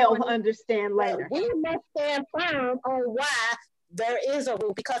 they'll understand later. We must stand firm on why there is a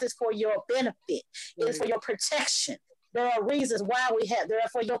rule, because it's for your benefit. It's for your protection. There are reasons why they're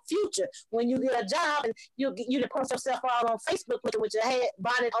for your future. When you get a job and you post yourself all on Facebook with your head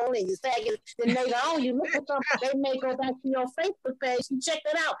bonnet on and you sagging, then later on you look at something, they may go back to your Facebook page and check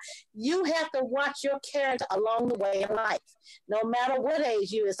that out. You have to watch your character along the way in life, no matter what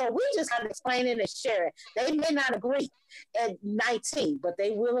age you is. So we just got to explain it and share it. They may not agree at 19, but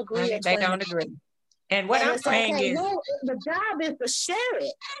they will agree at 20. They don't agree. And what I'm saying is, the job is to share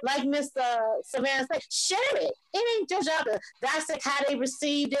it. Like Miss Savannah said, share it. It ain't your job to dissect how they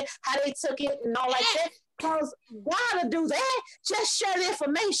received it, how they took it, and all like that. Because God to do that, just share the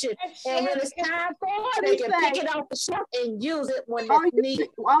information. And when it's time for it, they can pick it off the shelf and use it when it's needed.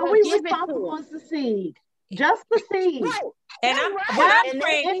 Are we responsible as the seed? Just the seed. Right. And I'm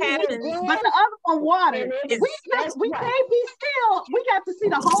praying happens. But the other one, water. We can't be still. We got to see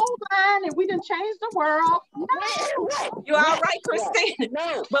the whole line, and we done changed the world. No. You're all right, Christine.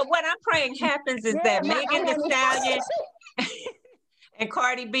 No. But what I'm praying happens is that Megan Thee Stallion and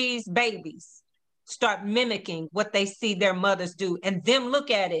Cardi B's babies start mimicking what they see their mothers do, and them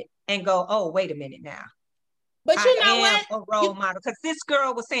look at it and go, oh, wait a minute now. But you know I am what? a role model. Because this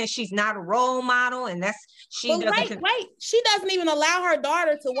girl was saying she's not a role model, and that's wait. She doesn't even allow her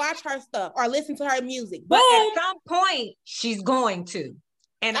daughter to watch her stuff or listen to her music. But at some point, she's going to.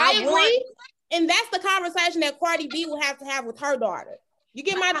 And I agree. And that's the conversation that Cardi B will have to have with her daughter. You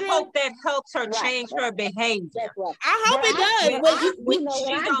get my drift? I hope that helps her change her behavior. I hope it does.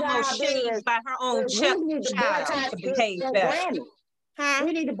 She's almost changed by her own child to behave better.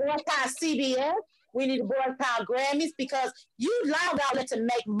 We need to boycott CBS. We need to boycott Grammys because you allowed outlets to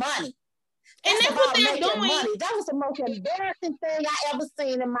make money. And that's what they're doing. Money. That was the most embarrassing thing I ever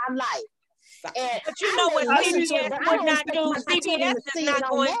seen in my life. But you know what CBS would not do? CBS is not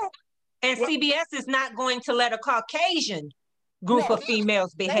going, and CBS is not going to let a Caucasian group of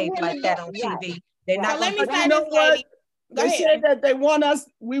females behave like that on TV. They're not going to. You know what? They said that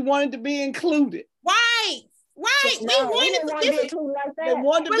we wanted to be included. Right. Right. No, we wanted to be included like that. They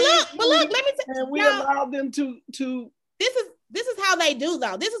wanted to be included, but look, let me tell you. And we allowed them to. This is how they do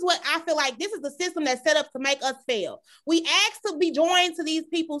though. This is what I feel like. This is the system that's set up to make us fail. We ask to be joined to these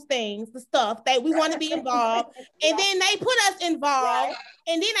people's things, the stuff that we want to be involved, and then they put us involved,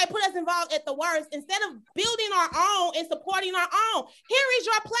 and then they put us involved at the worst instead of building our own and supporting our own. Here is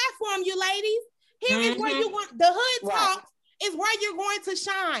your platform, you ladies. Here is where you want the hood talks. Is where you're going to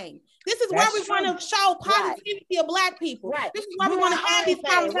shine. This is where we want to show positivity of Black people. This is why we want to have these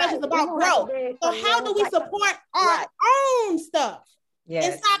conversations about growth. So how do we support our own stuff?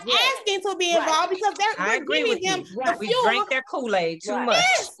 And stop asking to be involved because we're giving them the we fuel. drink their Kool-Aid too much.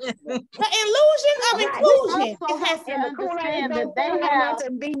 Yes. The illusion of inclusion. It has to understand that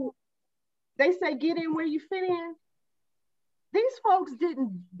they say get in where you fit in. These folks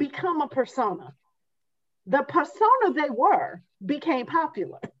didn't become a persona. The persona they were became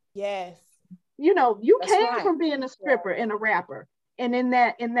popular. Yes. You know, you came from being a stripper and a rapper and in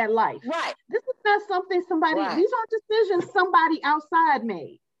that life. Right. This is not something these aren't decisions somebody outside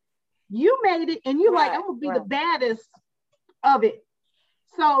made. You made it and you're like, I'm gonna be the baddest of it.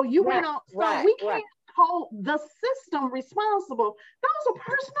 So you went on, so we can't hold the system responsible. Those are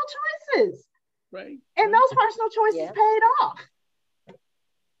personal choices. Right. And those personal choices paid off.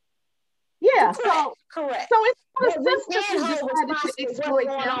 Yeah, correct. So it's not a system who decided to exploit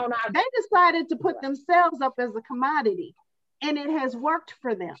them. They decided to put themselves up as a commodity, and it has worked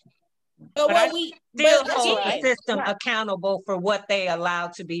for them. But I still hold the system accountable for what they allow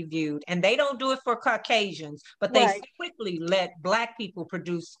to be viewed, and they don't do it for Caucasians, but they quickly let Black people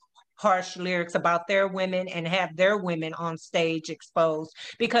produce harsh lyrics about their women and have their women on stage exposed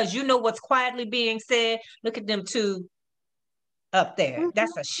because you know what's quietly being said. Look at them two up there.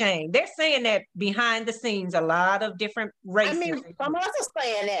 That's a shame. They're saying that behind the scenes, a lot of different races. I mean, some of us are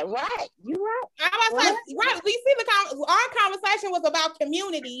saying that, right? You're right. I was like, right. We see our conversation was about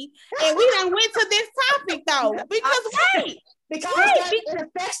community, and we done went to this topic though, because it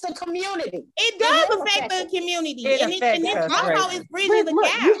affects the community. It does affect the community, and it also is bridging the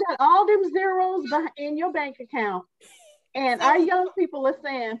gap. You got all them zeros in your bank account, and our young people are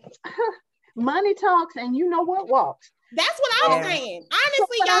saying, money talks, and you know what walks. That's what I'm saying.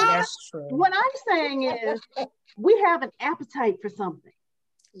 Honestly, y'all. That's true. What I'm saying is we have an appetite for something.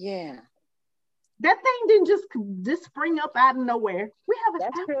 Yeah. That thing didn't just spring up out of nowhere. We have an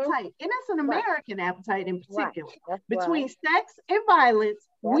appetite. And it's an American appetite in particular. Between sex and violence,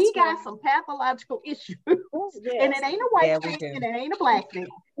 we got some pathological issues. And it ain't a white thing and it ain't a Black thing.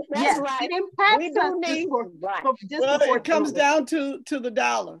 It impacts us. It comes down to the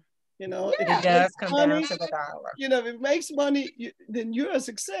dollar. You know, it does come down to the dollar. You know, if it makes money, then you're a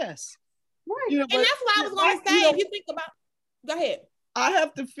success. Right. You know, and that's what I was going to say. If you think about, go ahead. I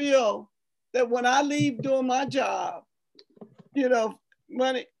have to feel that when I leave doing my job, you know,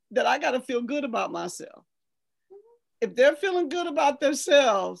 money, that I got to feel good about myself. If they're feeling good about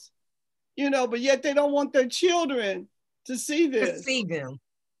themselves, you know, but yet they don't want their children to see this. To see them.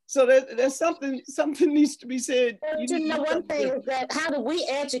 So there's something needs to be said. You know, one thing is that how do we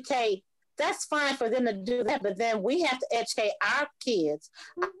educate? That's fine for them to do that, but then we have to educate our kids,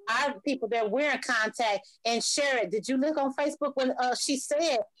 our people that we're in contact, and share it. Did you look on Facebook when she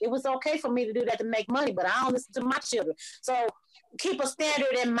said it was okay for me to do that to make money, but I don't listen to my children? So keep a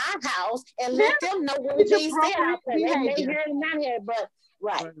standard in my house and let them know what it means there. They may hear it, not hear it, but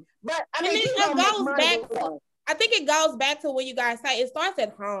but I mean, it goes back. I think it goes back to what you guys say. It starts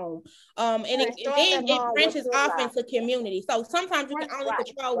at home, and then it branches off into community. So sometimes you can only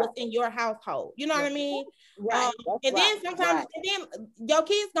control what's in your household. You know what I mean? Right. And then sometimes, and then your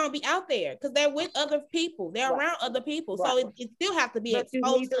kids gonna be out there because they're with other people. They're around other people, so it still have to be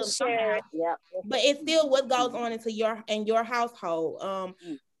exposed to them somehow. But it's still what goes on into your household.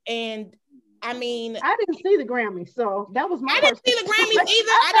 And I mean, I didn't see the Grammys, so that was my. I didn't see the Grammys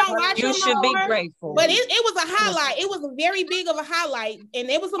either. I don't watch them. You should be grateful. But it was a highlight. It was a very big of a highlight, and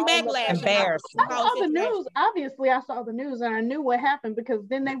there was some backlash. Embarrassing. I saw the news. Obviously, I saw the news, and I knew what happened because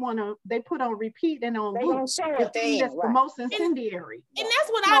then they put on repeat and on loop. That's the most incendiary. And that's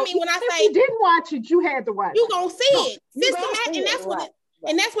what I mean when I say if you didn't watch it, you had to watch. You gonna see it. Systematic, and that's what.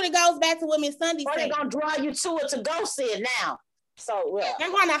 And that's when it goes back to what Miss Sunday said. They're gonna draw you to it to go see it now. So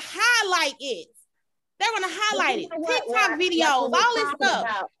they're gonna highlight it. They're gonna highlight it. TikTok videos, all this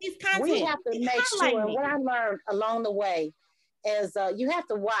stuff. This content. We have to make sure. What I learned along the way is you have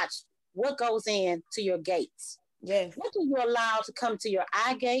to watch what goes in to your gates. Yes. What do you allow to come to your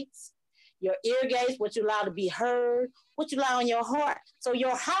eye gates, your ear gates? What you allow to be heard? What you allow in your heart? So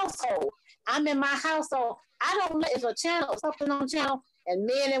your household. I'm in my household. I don't. If a channel, something on channel, and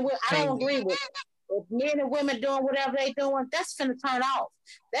men and women, I don't agree with it. If men and women doing whatever they doing, that's finna turn off.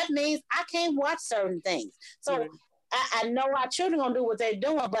 That means I can't watch certain things. So I know our children gonna do what they're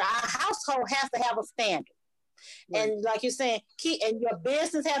doing, but our household has to have a standard. Right. And like you're saying, and your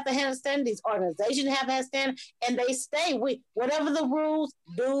business has to have a standard. These organizations have to have a standard, and they stay with whatever the rules.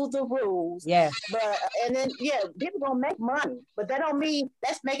 Do the rules. Yeah. But and then people gonna make money, but that don't mean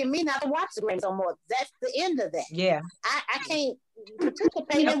that's making me not to watch the Grammys no more. That's the end of that. Yeah. I can't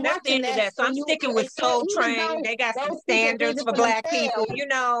participate in that's the end of that. So I'm sticking with Soul Train. They got some standards for Black people, you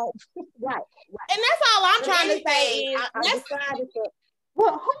know. Right. And that's all I'm trying to say is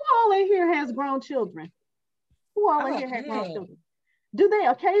well, who all in here has grown children? Who all in here has grown children? Do they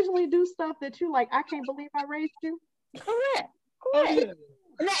occasionally do stuff that you like, I can't believe I raised you? Correct.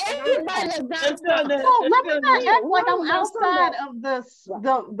 Now, everybody has done let me not act like I'm outside of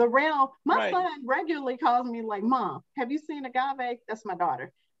the realm. My son regularly calls me like, Mom, have you seen Agave? That's my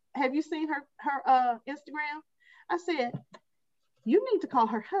daughter. Have you seen her Instagram? I said, you need to call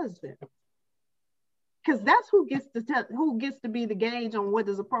her husband. Because that's who gets to be the gauge on what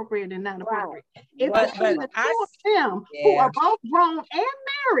is appropriate and not appropriate. If between the two of them, who are both grown and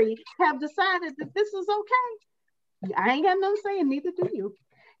married, have decided that this is okay, I ain't got nothing saying, neither do you.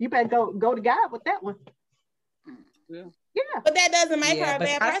 You better go to God with that one. Yeah. But that doesn't make her a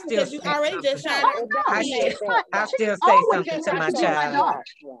bad person because you already just shot her. I still say something to my child.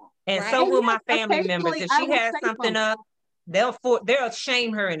 And so will my family members. If she has something up, they'll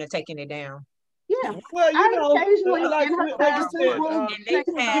shame her into taking it down. Yeah. Well, you know, and they've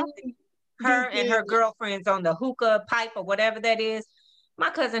had her and her girlfriends on the hookah pipe or whatever that is. My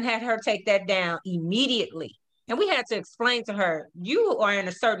cousin had her take that down immediately. And we had to explain to her, you are in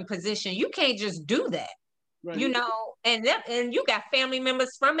a certain position. You can't just do that. Right. You know, and you got family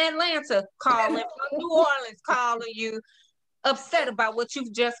members from Atlanta calling, from New Orleans calling you, upset about what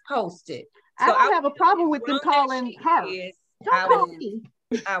you've just posted. I don't have a problem with them calling her. Don't call me.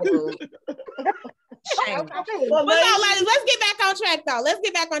 I will. Shame. Well, let's get back on track though. Let's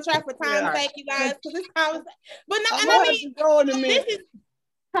get back on track for time's sake, you guys. Because this conversation, but no, and I mean, this is.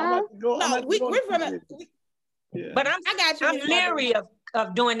 We're gonna. But I got you. I'm leery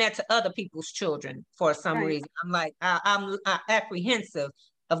of doing that to other people's children for some reason. I'm like, I'm apprehensive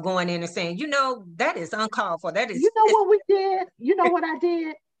of going in and saying, you know, that is uncalled for. That is. You know what we did? You know what I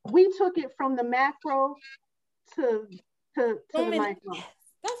did? We took it from the macro to the micro.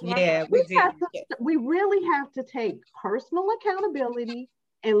 Yeah, we really have to take personal accountability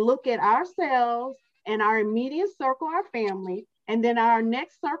and look at ourselves and our immediate circle, our family, and then our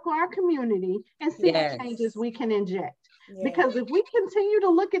next circle, our community, and see what changes we can inject. Because if we continue to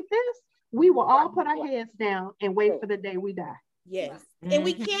look at this, we will all put our heads down and wait for the day we die. Yes. And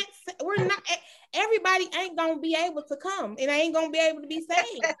we can't, everybody ain't going to be able to come and ain't going to be able to be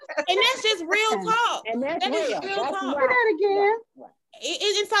saved. And that's just real talk. And that's real talk. Say that again.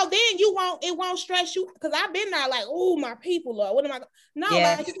 And so then it won't stress you, because I've been there like, oh, my people, Lord, what am I? No,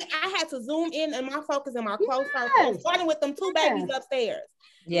 like I had to zoom in and my focus and my close circle, starting with them two babies upstairs.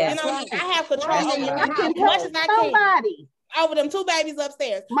 Yeah, you know, I have control over as much as I can over them two babies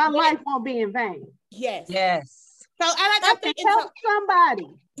upstairs. My life won't be in vain. Yes. So I think help somebody.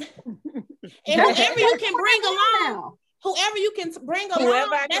 And whoever you can bring along, whoever you can bring along,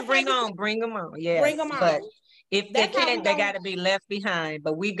 whoever I can bring on, bring them on. Yeah, bring them on. But if they can't, they got to be left behind.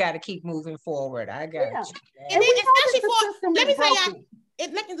 But we've got to keep moving forward. I got you. And then especially for, let me say, y'all,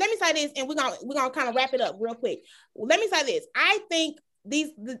 let me say this, and we're gonna kind of wrap it up real quick. Let me say this. I think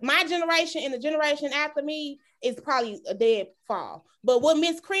my generation and the generation after me is probably a dead fall. But what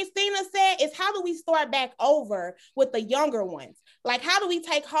Miss Christina said is, how do we start back over with the younger ones? Like, how do we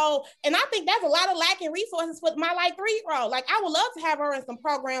take hold? And I think that's a lot of lacking resources for my 3-year-old. Like, I would love to have her in some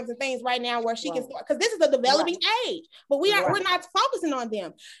programs and things right now where she can start, because this is a developing age, but we're not focusing on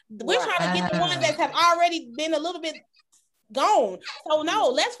them. We're trying to get the ones that have already been a little bit gone. So no,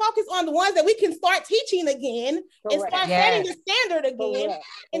 let's focus on the ones that we can start teaching again and start setting the standard again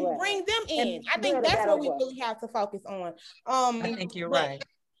and bring them in. I think that's what we really have to focus on. I think you're right.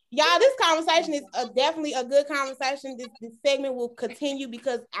 Y'all, this conversation is definitely a good conversation. This segment will continue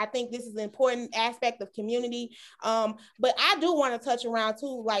because I think this is an important aspect of community. But I do want to touch around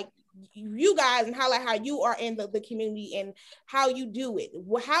too, like you guys, and highlight how you are in the community and how you do it.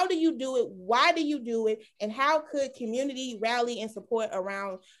 How do you do it? Why do you do it? And how could community rally and support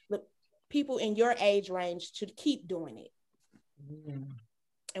around the people in your age range to keep doing it?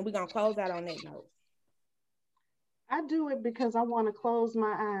 And we're going to close out on that note. I do it because I want to close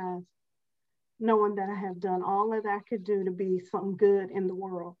my eyes, knowing that I have done all that I could do to be something good in the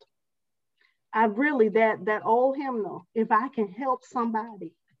world. I really, that old hymnal, if I can help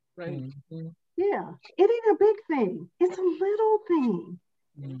somebody, right? Yeah, it ain't a big thing. It's a little thing.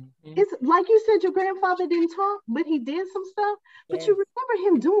 It's like you said, your grandfather didn't talk, but he did some stuff. But you remember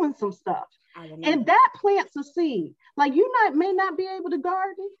him doing some stuff, and that plants a seed. Like you may not be able to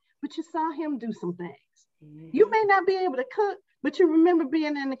garden, but you saw him do some things. You may not be able to cook, but you remember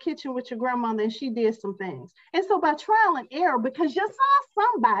being in the kitchen with your grandmother and she did some things. And so by trial and error, because you saw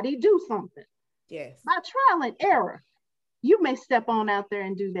somebody do something, by trial and error, you may step on out there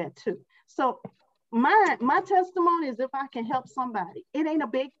and do that too. So my testimony is, if I can help somebody, it ain't a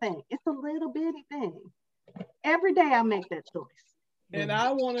big thing. It's a little bitty thing. Every day I make that choice. And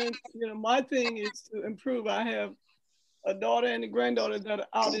I want to, my thing is to improve. I have a daughter and a granddaughter that are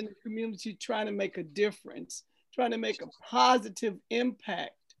out in the community trying to make a difference, trying to make a positive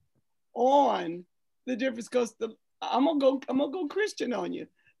impact on the difference. Because I'm gonna go Christian on you.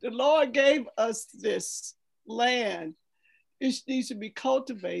 The Lord gave us this land. It needs to be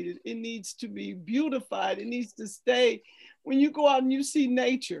cultivated. It needs to be beautified. It needs to stay. When you go out and you see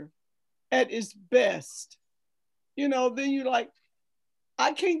nature at its best, then you're like,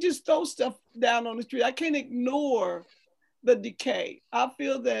 I can't just throw stuff down on the street. I can't ignore the decay. I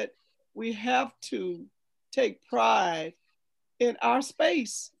feel that we have to take pride in our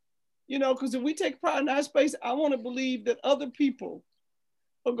space, because if we take pride in our space, I want to believe that other people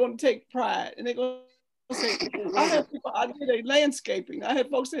are going to take pride, and they're going to say, I did a landscaping. I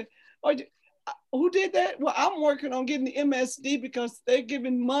had folks say, oh, who did that? Well, I'm working on getting the MSD because they're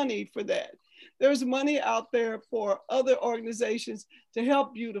giving money for that. There's money out there for other organizations to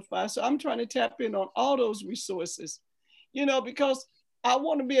help beautify. So I'm trying to tap in on all those resources, because I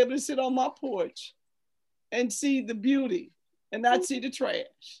want to be able to sit on my porch and see the beauty and not see the trash.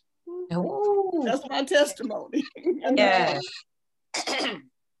 Ooh. That's my testimony. Yeah.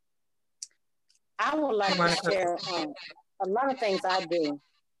 I would like to share a lot of things I do.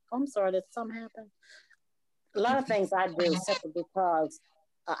 I'm sorry, did something happen? A lot of things I do simply because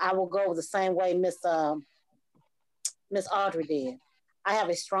I will go the same way Miss Audrey did. I have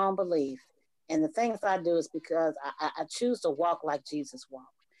a strong belief, and the things I do is because I choose to walk like Jesus walked,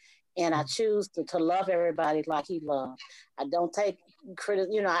 and I choose to love everybody like he loved. I don't take credit.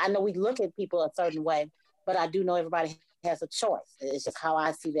 I know we look at people a certain way, but I do know everybody has a choice. It's just how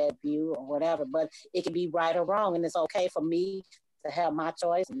I see that view or whatever, but it can be right or wrong, and it's okay for me to have my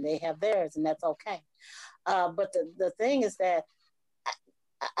choice and they have theirs, and that's okay. But the thing is that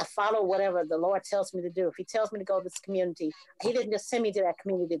I follow whatever the Lord tells me to do. If he tells me to go to this community, he didn't just send me to that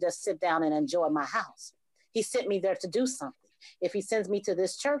community to just sit down and enjoy my house. He sent me there to do something. If he sends me to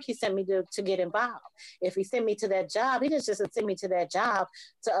this church, he sent me to get involved. If he sent me to that job, he didn't just send me to that job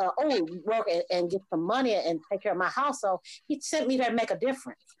to work and get some money and take care of my household. He sent me there to make a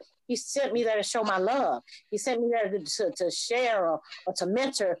difference. He sent me there to show my love. He sent me there to share or to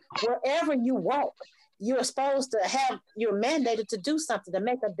mentor. Wherever you walk, you're supposed to you're mandated to do something to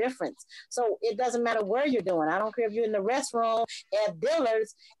make a difference. So it doesn't matter where you're doing. I don't care if you're in the restroom, at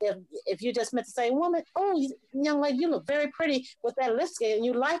Dillard's, if you just meant to say, woman, oh, young lady, you look very pretty with that lipstick, and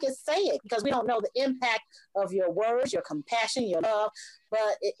you like it, say it, because we don't know the impact of your words, your compassion, your love, but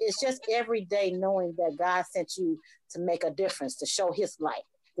it's just every day knowing that God sent you to make a difference, to show his light,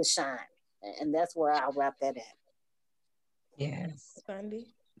 to shine. And that's where I'll wrap that at. Yes. Sunday.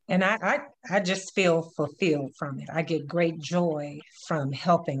 And I just feel fulfilled from it. I get great joy from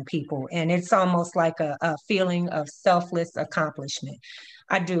helping people. And it's almost like a feeling of selfless accomplishment.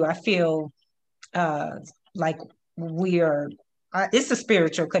 I do. I feel like we are, it's a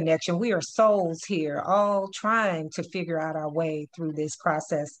spiritual connection. We are souls here, all trying to figure out our way through this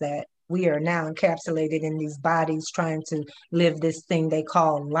process that we are now encapsulated in these bodies, trying to live this thing they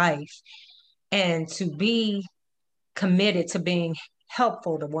call life. And to be committed to being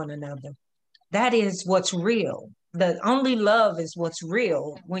helpful to one another. That is what's real. The only love is what's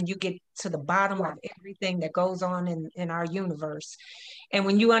real when you get to the bottom of everything that goes on in our universe. And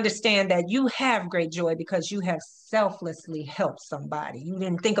when you understand that you have great joy because you have selflessly helped somebody. You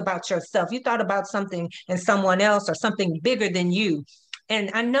didn't think about yourself. You thought about something and someone else or something bigger than you.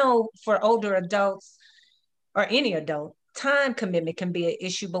 And I know for older adults or any adult, time commitment can be an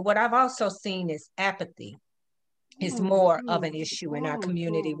issue. But what I've also seen is apathy is more of an issue in our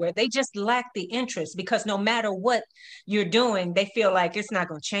community, where they just lack the interest, because no matter what you're doing, they feel like it's not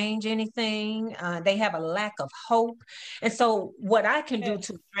going to change anything. They have a lack of hope. And so what I can do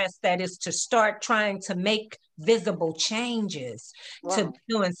to address that is to start trying to make visible changes to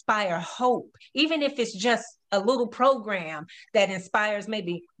inspire hope, even if it's just a little program that inspires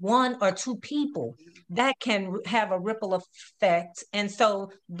maybe one or two people, that can have a ripple effect. And so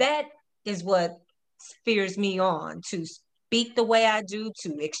that is what spurs me on to speak the way I do,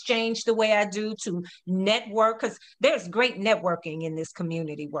 to exchange the way I do, to network, because there's great networking in this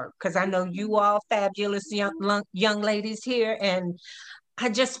community work, because I know you all fabulous young ladies here, and I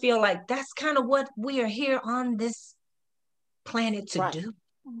just feel like that's kind of what we are here on this planet to do,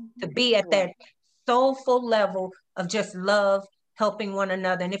 to be at that soulful level of just love, helping one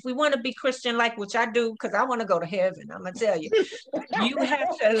another. And if we want to be Christian like, which I do, because I want to go to heaven, I'm gonna tell you, you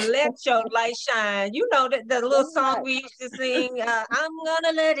have to let your light shine. You know that the little song we used to sing, I'm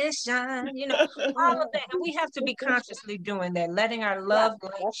gonna let it shine, you know, all of that. And we have to be consciously doing that, letting our love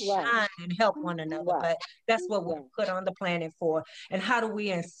light shine and help one another. But that's what we're put on the planet for. And how do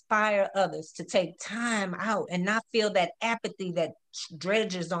we inspire others to take time out and not feel that apathy that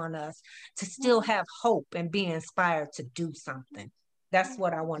dredges on us, to still have hope and be inspired to do something? That's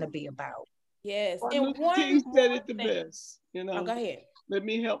what I want to be about. Yes. And Luther King said it the best, you know. Go ahead. Let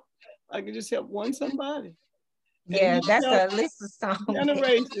me help. I can just help one somebody. Yeah, that's a Lisa song.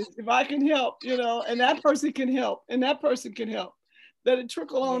 Generations. If I can help, you know, and that person can help, and that person can help, let it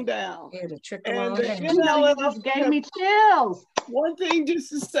trickle on down. Yeah, to trickle and on the down. NLF just gave me chills. One thing just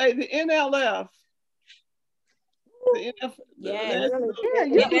to say, the NLF, the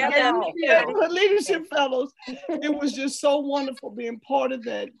Leadership Fellows, it was just so wonderful being part of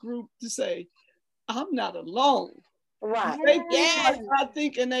that group, to say, I'm not alone. Right. They think like I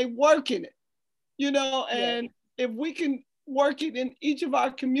think, and they work in it, you know, and if we can work it in each of our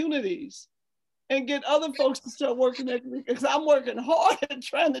communities and get other folks to start working it, because I'm working hard at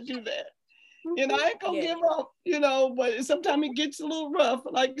trying to do that. And I ain't gonna give up, you know, but sometimes it gets a little rough.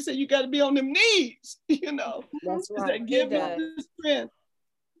 Like you said, you got to be on them knees, you know. That's right. That give them the strength.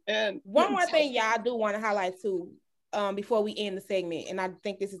 And one more thing, y'all, I do want to highlight too, before we end the segment, and I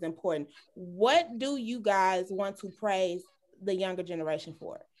think this is important. What do you guys want to praise the younger generation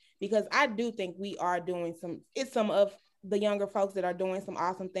for? Because I do think we are doing some of the younger folks that are doing some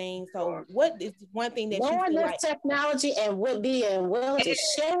awesome things. So what is one thing that knowing you feel this like technology and being willing to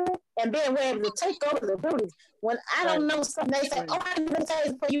share and being able to take over the duties? When I don't know something, they say, oh, I can take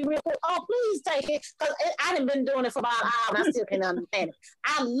it for you real quick. Oh, please take it. Because I done been doing it for about an hour and I still can't understand it.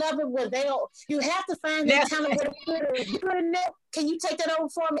 I love it when you have to find the talent with it. Can you take that over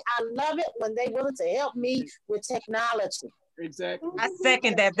for me? I love it when they're willing to help me with technology. Exactly. I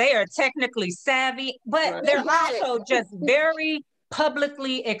second that. They are technically savvy, but they're also just very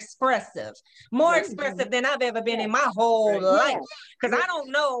publicly expressive, more expressive than I've ever been in my whole life. Because I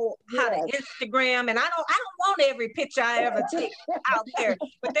don't know how to Instagram, and I don't want every picture I ever take out there.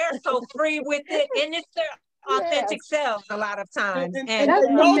 But they're so free with it, and it's their authentic selves a lot of times. And that's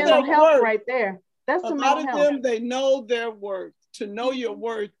the mental health right there. That's the mental health. A lot of them, they know their worth. To know your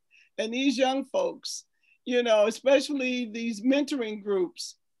worth, and these young folks, you know, especially these mentoring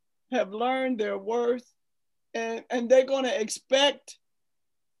groups, have learned their worth, and they're going to expect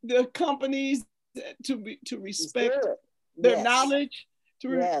the companies to respect their knowledge, to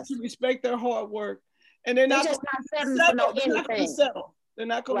respect their hard work, and they're not just not settling for anything. They're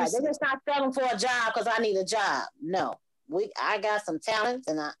not going to settle. They're just not settling for a job because I need a job. No, I got some talents,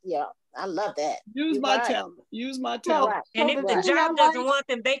 and I love that. Use my talent. Use my talent. And if the job doesn't want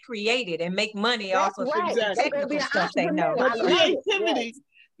them, they create it and make money off of the technical stuff they know. Creativity.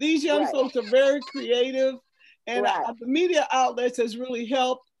 These young folks are very creative, and the media outlets has really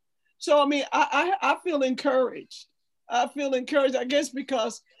helped So, I mean, I feel encouraged. I feel encouraged, I guess,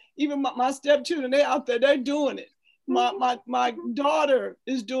 because even my stepchildren, they're out there, they're doing it. My daughter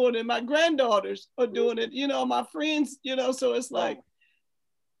is doing it. My granddaughters are doing it. You know, my friends, you know, so it's like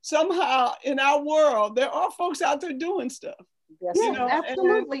somehow in our world, there are folks out there doing stuff. Yes, you know,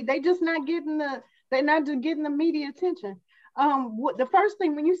 absolutely. They just not getting they're not just getting the media attention. The first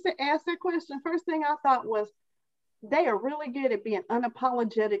thing, when you asked that question, first thing I thought was, they are really good at being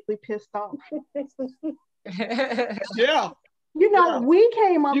unapologetically pissed off. Yeah. You know, we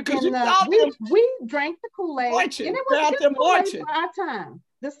came up we drank the Kool-Aid, and it was just Kool-Aid for our time.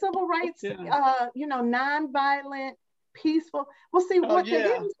 The civil rights, you know, non-violent, peaceful. Well, see, what they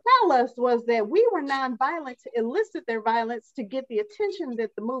didn't tell us was that we were non-violent to elicit their violence to get the attention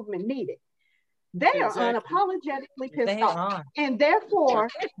that the movement needed. They are unapologetically pissed off. And therefore,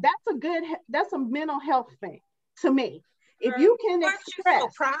 that's a mental health thing to me. If you can express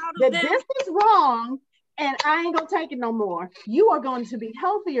that this is wrong, and I ain't gonna take it no more, you are going to be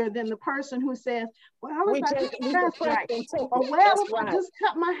healthier than the person who says, well, if I just dress right, or well, if I just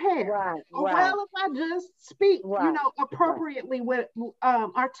cut my hair, or well, if I just speak, you know, appropriately, with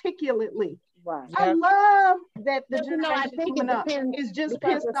articulately. I love that the generation coming up is just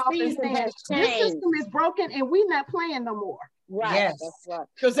pissed off and saying, this system is broken and we're not playing no more. Yes,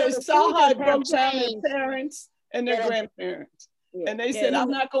 because they saw how it broke down their parents and their grandparents. And they said, I'm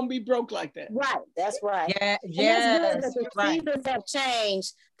not going to be broke like that. Right, that's right. Yeah, and that's good that the seasons have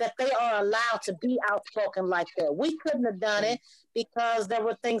changed, that they are allowed to be outspoken like that. We couldn't have done it because there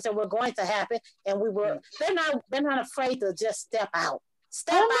were things that were going to happen, and they're not afraid to just step out.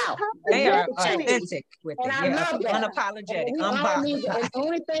 Step out. They are authentic with it. I love that. Unapologetic. The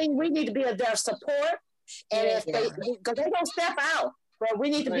only thing we need to be is their support, and if because they don't step out. But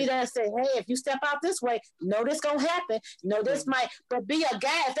we need to be there and say, hey, if you step out this way, know this gonna happen. Know this might, but be a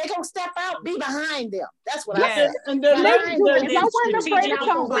guy. If they gonna step out, be behind them. That's what I said. And they're if I wasn't afraid of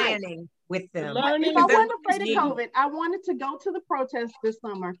COVID, planning with them. If I wasn't afraid of COVID, I wanted to go to the protest this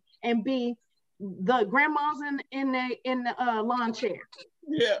summer and be the grandmas in the lawn chair.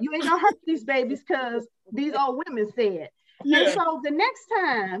 Yeah. You ain't gonna hurt these babies because these old women said. And so the next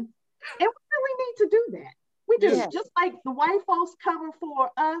time, and we really need to do that. We do, just like the white folks cover for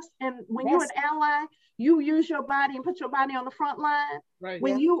us, and when you're an ally, you use your body and put your body on the front line. Right.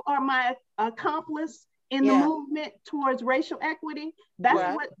 When you are my accomplice in the movement towards racial equity,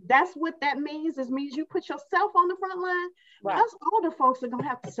 that's what that means. It means you put yourself on the front line. Us older folks are gonna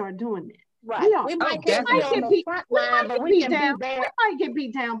have to start doing that. Right. We might get beat down, but we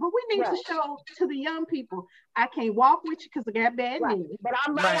need to show to the young people, I can't walk with you because I got bad knees. But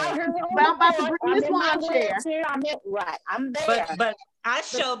I'm out here. But I'm about to bring this lawn chair. I'm there. But I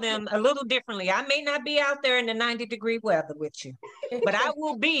show them a little differently. I may not be out there in the 90-degree weather with you, but I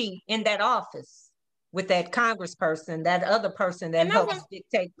will be in that office with that congressperson, that other person that helps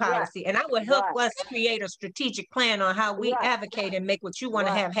dictate policy. And I will help us create a strategic plan on how we advocate and make what you want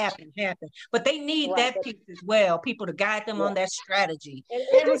to have happen. But they need that piece as well, people to guide them on that strategy.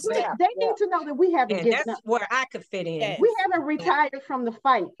 They need to know that we haven't given up. That's where I could fit in. We haven't retired from the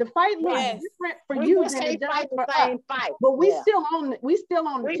fight. The fight looks different for you than it does for us. But we still on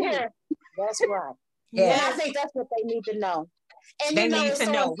the team. That's right. And I think that's what they need to know. And they need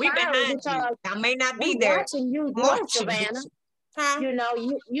to know. We're behind you. I may not be there. Watching you grow, Savannah. You know,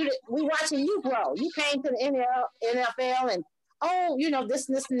 we watching you grow. You came to the NFL and you know, this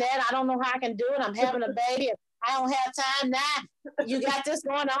and that. I don't know how I can do it. I'm having a baby. I don't have time now. You got this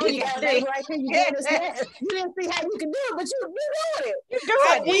going on. You got a baby right here. You doing this and that. You didn't see how you can do it, but you're doing it. You're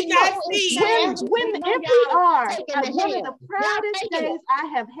doing it. When NPR, one of the proudest days I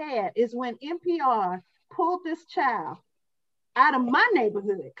have had is when NPR pulled this child out of my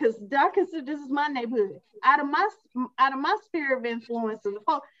neighborhood, because I consider this is my neighborhood, out of my sphere of influence and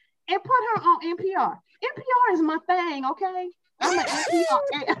put her on NPR. NPR is my thing, okay? I'm an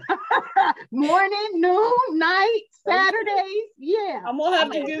NPR morning, noon, night, Saturdays, I'm gonna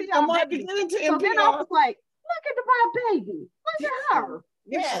have to get into NPR. So then I was like, look at my baby, look at her.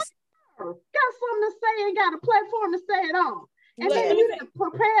 Yes. Got something to say and got a platform to say it on. And then you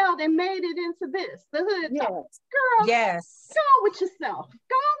propelled and made it into this, the hood. Girl, go on with yourself.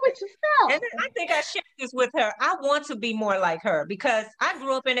 Go on with yourself. And I think I shared this with her. I want to be more like her because I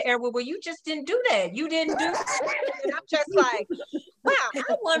grew up in an era where you just didn't do that. You didn't do that. And I'm just like, wow,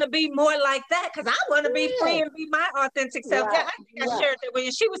 I want to be more like that because I want to be free and be my authentic self. I think I shared that with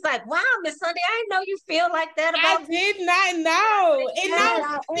you. She was like, wow, Miss Sunday, I didn't know you feel like that about I did not know. And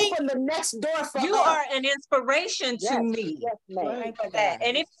open the next door for you are an inspiration to me. Yes,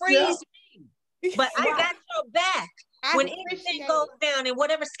 and it frees me. But I got your back. When anything goes down and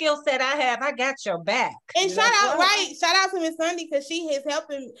whatever skill set I have, I got your back. And shout out to Miss Sunday, because she is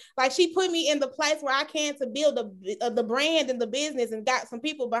helping. Like, she put me in the place where I can to build the brand and the business, and got some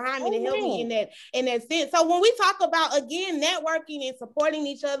people behind me to help me in that sense. So when we talk about, again, networking and supporting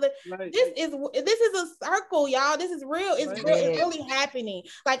each other, this is a circle, y'all. This is real. It's really happening.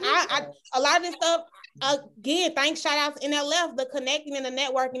 Like, I a lot of this stuff. Again, thanks, shout out to NLF. The connecting and the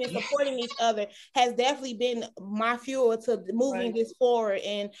networking and supporting each other has definitely been my fuel to moving this forward.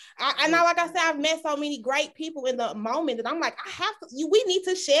 And I know, like I said, I've met so many great people in the moment that I'm like, we need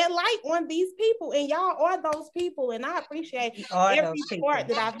to shed light on these people, and y'all are those people. And I appreciate every part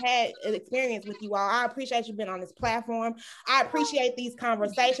that I've had an experience with you all. I appreciate you being on this platform. I appreciate these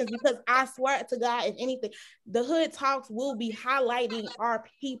conversations, because I swear to God, if anything, the Hood Talks will be highlighting our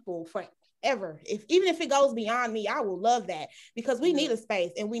people for ever. Even if it goes beyond me, I will love that, because we need a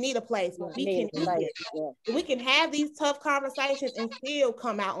space and we need a place where we can have these tough conversations and still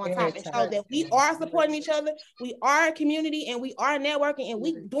come out on top and show that we are supporting each other, we are a community, and we are networking, and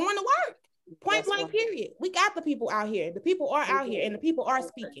we doing the work. Point blank, period. We got the people out here. The people are out here, and the people are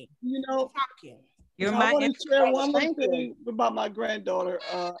speaking. You know, talking. I want to share one more thing about my granddaughter,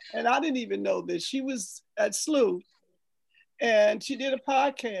 and I didn't even know this. She was at SLU, and she did a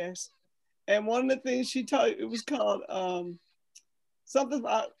podcast. And one of the things she taught, it was called something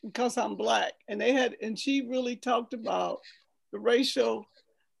about Because I'm Black. And she really talked about the racial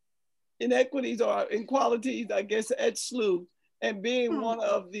inequities or inequalities, I guess, at SLU, and being one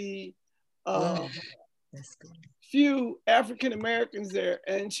of the few African Americans there.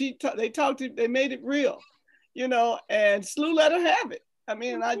 And they made it real, you know, and SLU let her have it. I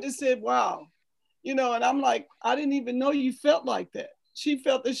mean, I just said, wow, you know, and I'm like, I didn't even know you felt like that. She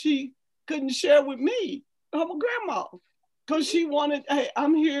felt that she couldn't share with me. I'm a grandma, because she wanted, hey,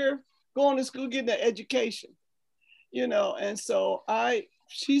 I'm here going to school, getting an education, you know. And so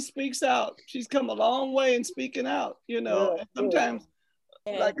she speaks out. She's come a long way in speaking out, you know. And sometimes,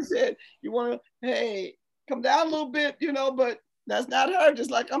 like I said, you want to, hey, come down a little bit, you know, but that's not her.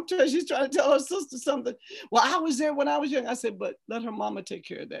 Just like she's trying to tell her sister something. Well, I was there when I was young. I said, but let her mama take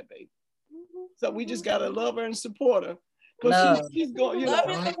care of that baby. So we just got to love her and support her. Because she's going, you know,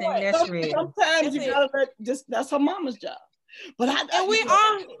 sometimes you gotta that's her mama's job. But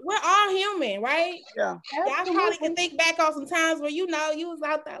we're all human, right? Yeah. Y'all probably can think back on some times where, you know, you was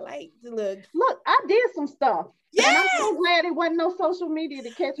out there like, look, I did some stuff. Yeah, and I'm so glad it wasn't no social media to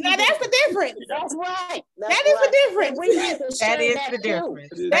catch me. Now that's the difference. That's right. That is the difference. That is the difference.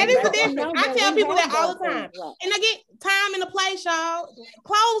 That is the difference. I tell people that all the time. And I get time in the place, y'all.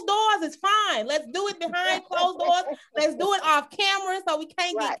 Closed doors is fine. Let's do it behind closed doors. Let's do it off camera so we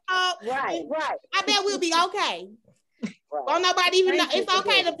can't get caught. Right. I bet we'll be okay. Right. Don't nobody even know. It's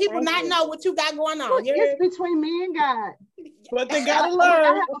okay to people not know what you got going on. Look, it's between me and God. But they gotta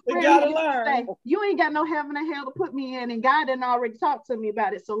learn. They gotta learn. You ain't got no heaven or hell to put me in, and God didn't already talk to me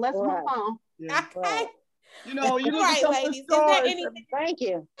about it. So let's move on. Yeah. Okay. You know, you look at some of the stars. Thank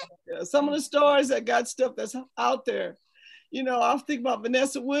you. Yeah, some of the stars that got stuff that's out there. You know, I was thinking about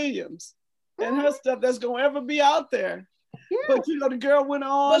Vanessa Williams and her stuff that's gonna ever be out there. Yeah. But you know, the girl went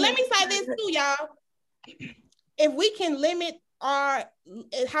on. But let me say this too, y'all. If we can limit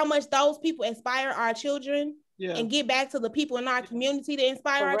how much those people inspire our children, and get back to the people in our community to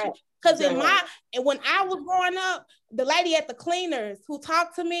inspire our children. Because when I was growing up, the lady at the cleaners who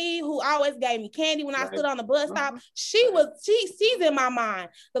talked to me, who always gave me candy when I stood on the bus stop, she's in my mind.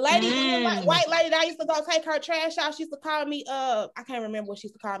 The lady, white lady that I used to go take her trash out, she used to call me, I can't remember what she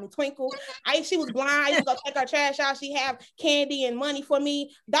used to call me, Twinkle. She was blind. I used to go take her trash out. She have candy and money for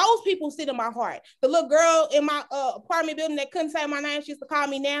me. Those people sit in my heart. The little girl in my apartment building that couldn't say my name, she used to call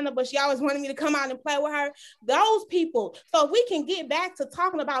me Nana, but she always wanted me to come out and play with her. Those people. So if we can get back to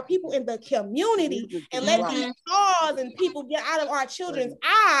talking about people in the community and let these stars and people get out of our children's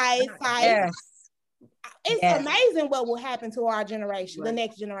eyes, it's amazing what will happen to our generation, the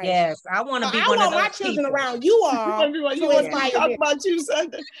next generation. Yes, I want to be one of those my children around you all. You talk about you,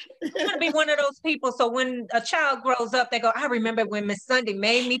 Sunday. I want to be one of those people. So when a child grows up, they go, I remember when Miss Sunday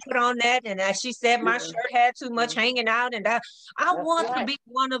made me put on that, and as she said, my shirt had too much hanging out, and I want to be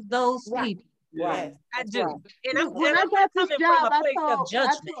one of those people. Right. I do. And when I got this job, I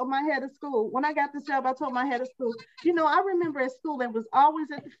told my head of school, I told my head of school, you know, I remember at school, it was always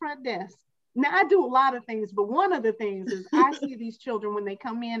at the front desk. Now I do a lot of things, but one of the things is I see these children when they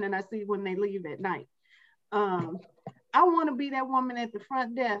come in and I see when they leave at night. I want to be that woman at the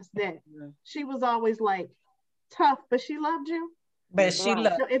front desk that she was always like tough, but she loved you. But she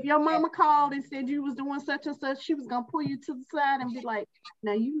loved. So if your mama called and said you was doing such and such, she was gonna pull you to the side and be like,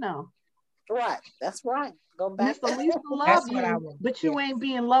 now you know. Right. That's right. Go back. Miss Elisa love That's what I you, want. but you ain't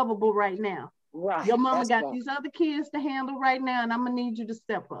being lovable right now. Right. Your mama That's got right. these other kids to handle right now, and I'm gonna need you to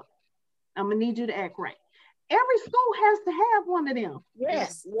step up. I'm gonna need you to act right. Every school has to have one of them.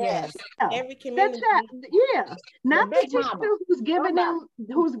 Yes. Yes. Yeah. Every That community. child, yeah, not The the big teacher mama.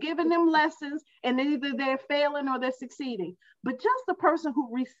 who's giving them lessons, and either they're failing or they're succeeding, but just the person who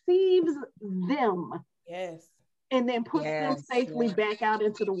receives them Yes. and then puts them Yes, safely yes. back out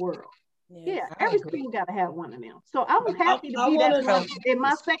into the world. Yes. Yeah, I every agree. school got to have one of them. So I'm happy to I be that wanna- person in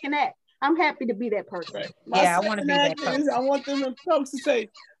my second act. I'm happy to be that person. Right. My Yeah, I want to second be that act is person. I want them folks to say,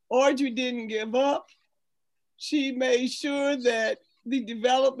 Audrey didn't give up. She made sure that the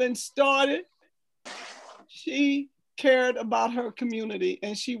development started. She cared about her community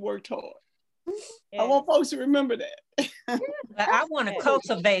and she worked hard. I want folks to remember that. But I want to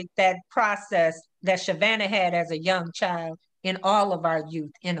cultivate that process that Shavannah had as a young child in all of our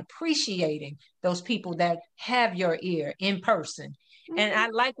youth, in appreciating those people that have your ear in person. And I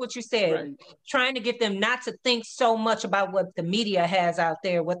like what you said, Right. trying to get them not to think so much about what the media has out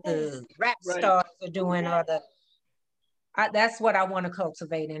there, what the rap Right. stars are doing, or that's what I want to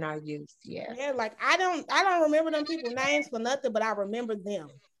cultivate in our youth. Yeah. Yeah, like I don't remember them people's names for nothing, but I remember them.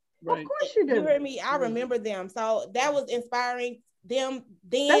 Right. Of course you do. You heard me? I remember them. So that was inspiring them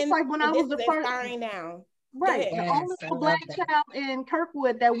then. That's like when I and was this the is first. inspiring now. Right. Go The ahead. only Yes, I little love black that. child in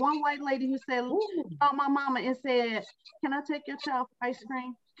Kirkwood, that one white lady who said, Ooh. called my mama and said, "Can I take your child for ice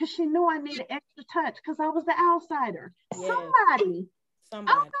cream?" Because she knew I needed extra touch because I was the outsider. Yes. Somebody, I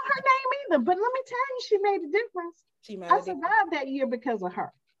Somebody. don't know her name either, but let me tell you, she made a difference. She made I it. survived that year because of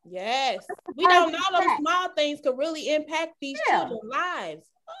her. Yes. We don't know those fact. small things could really impact these Yeah. children's lives.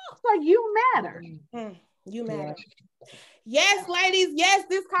 So you matter. You matter. Yes, ladies. Yes,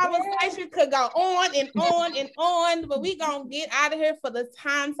 this conversation could go on and on and on, but we gonna get out of here for the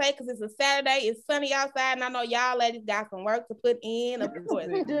time's sake because it's a Saturday. It's sunny outside, and I know y'all ladies got some work to put in. Of course,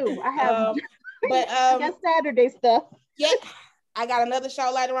 We do. I have I got Saturday stuff. Yeah, I got another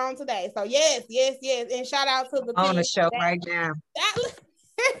show later on today. So yes, and shout out to the On the team show for that. right now.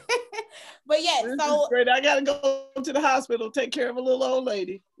 But yes, This so is great. I gotta go to the hospital, take care of a little old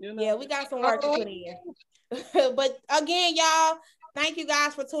lady. You know? yeah, we got some work to put in. But again, y'all, thank you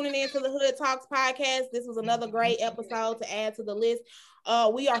guys for tuning in to the Hood Talks podcast. This was another great episode to add to the list.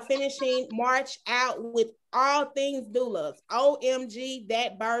 We are finishing March out with all things doulas. OMG,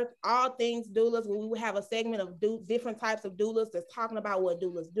 that birth, all things doulas. We will have a segment of different types of doulas that's talking about what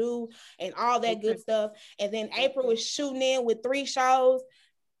doulas do and all that good stuff. And then April is shooting in with 3 shows.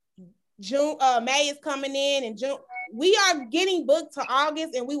 May is coming in, and June. We are getting booked to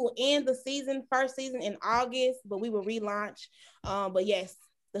August, and we will end the first season in August, but we will relaunch. But yes,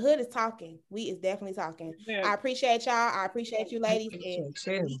 the Hood is talking. We is definitely talking. Yeah. I appreciate y'all. I appreciate you, ladies.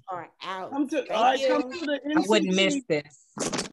 And we are out. Come to, Thank you. come to the I wouldn't miss NCT. this.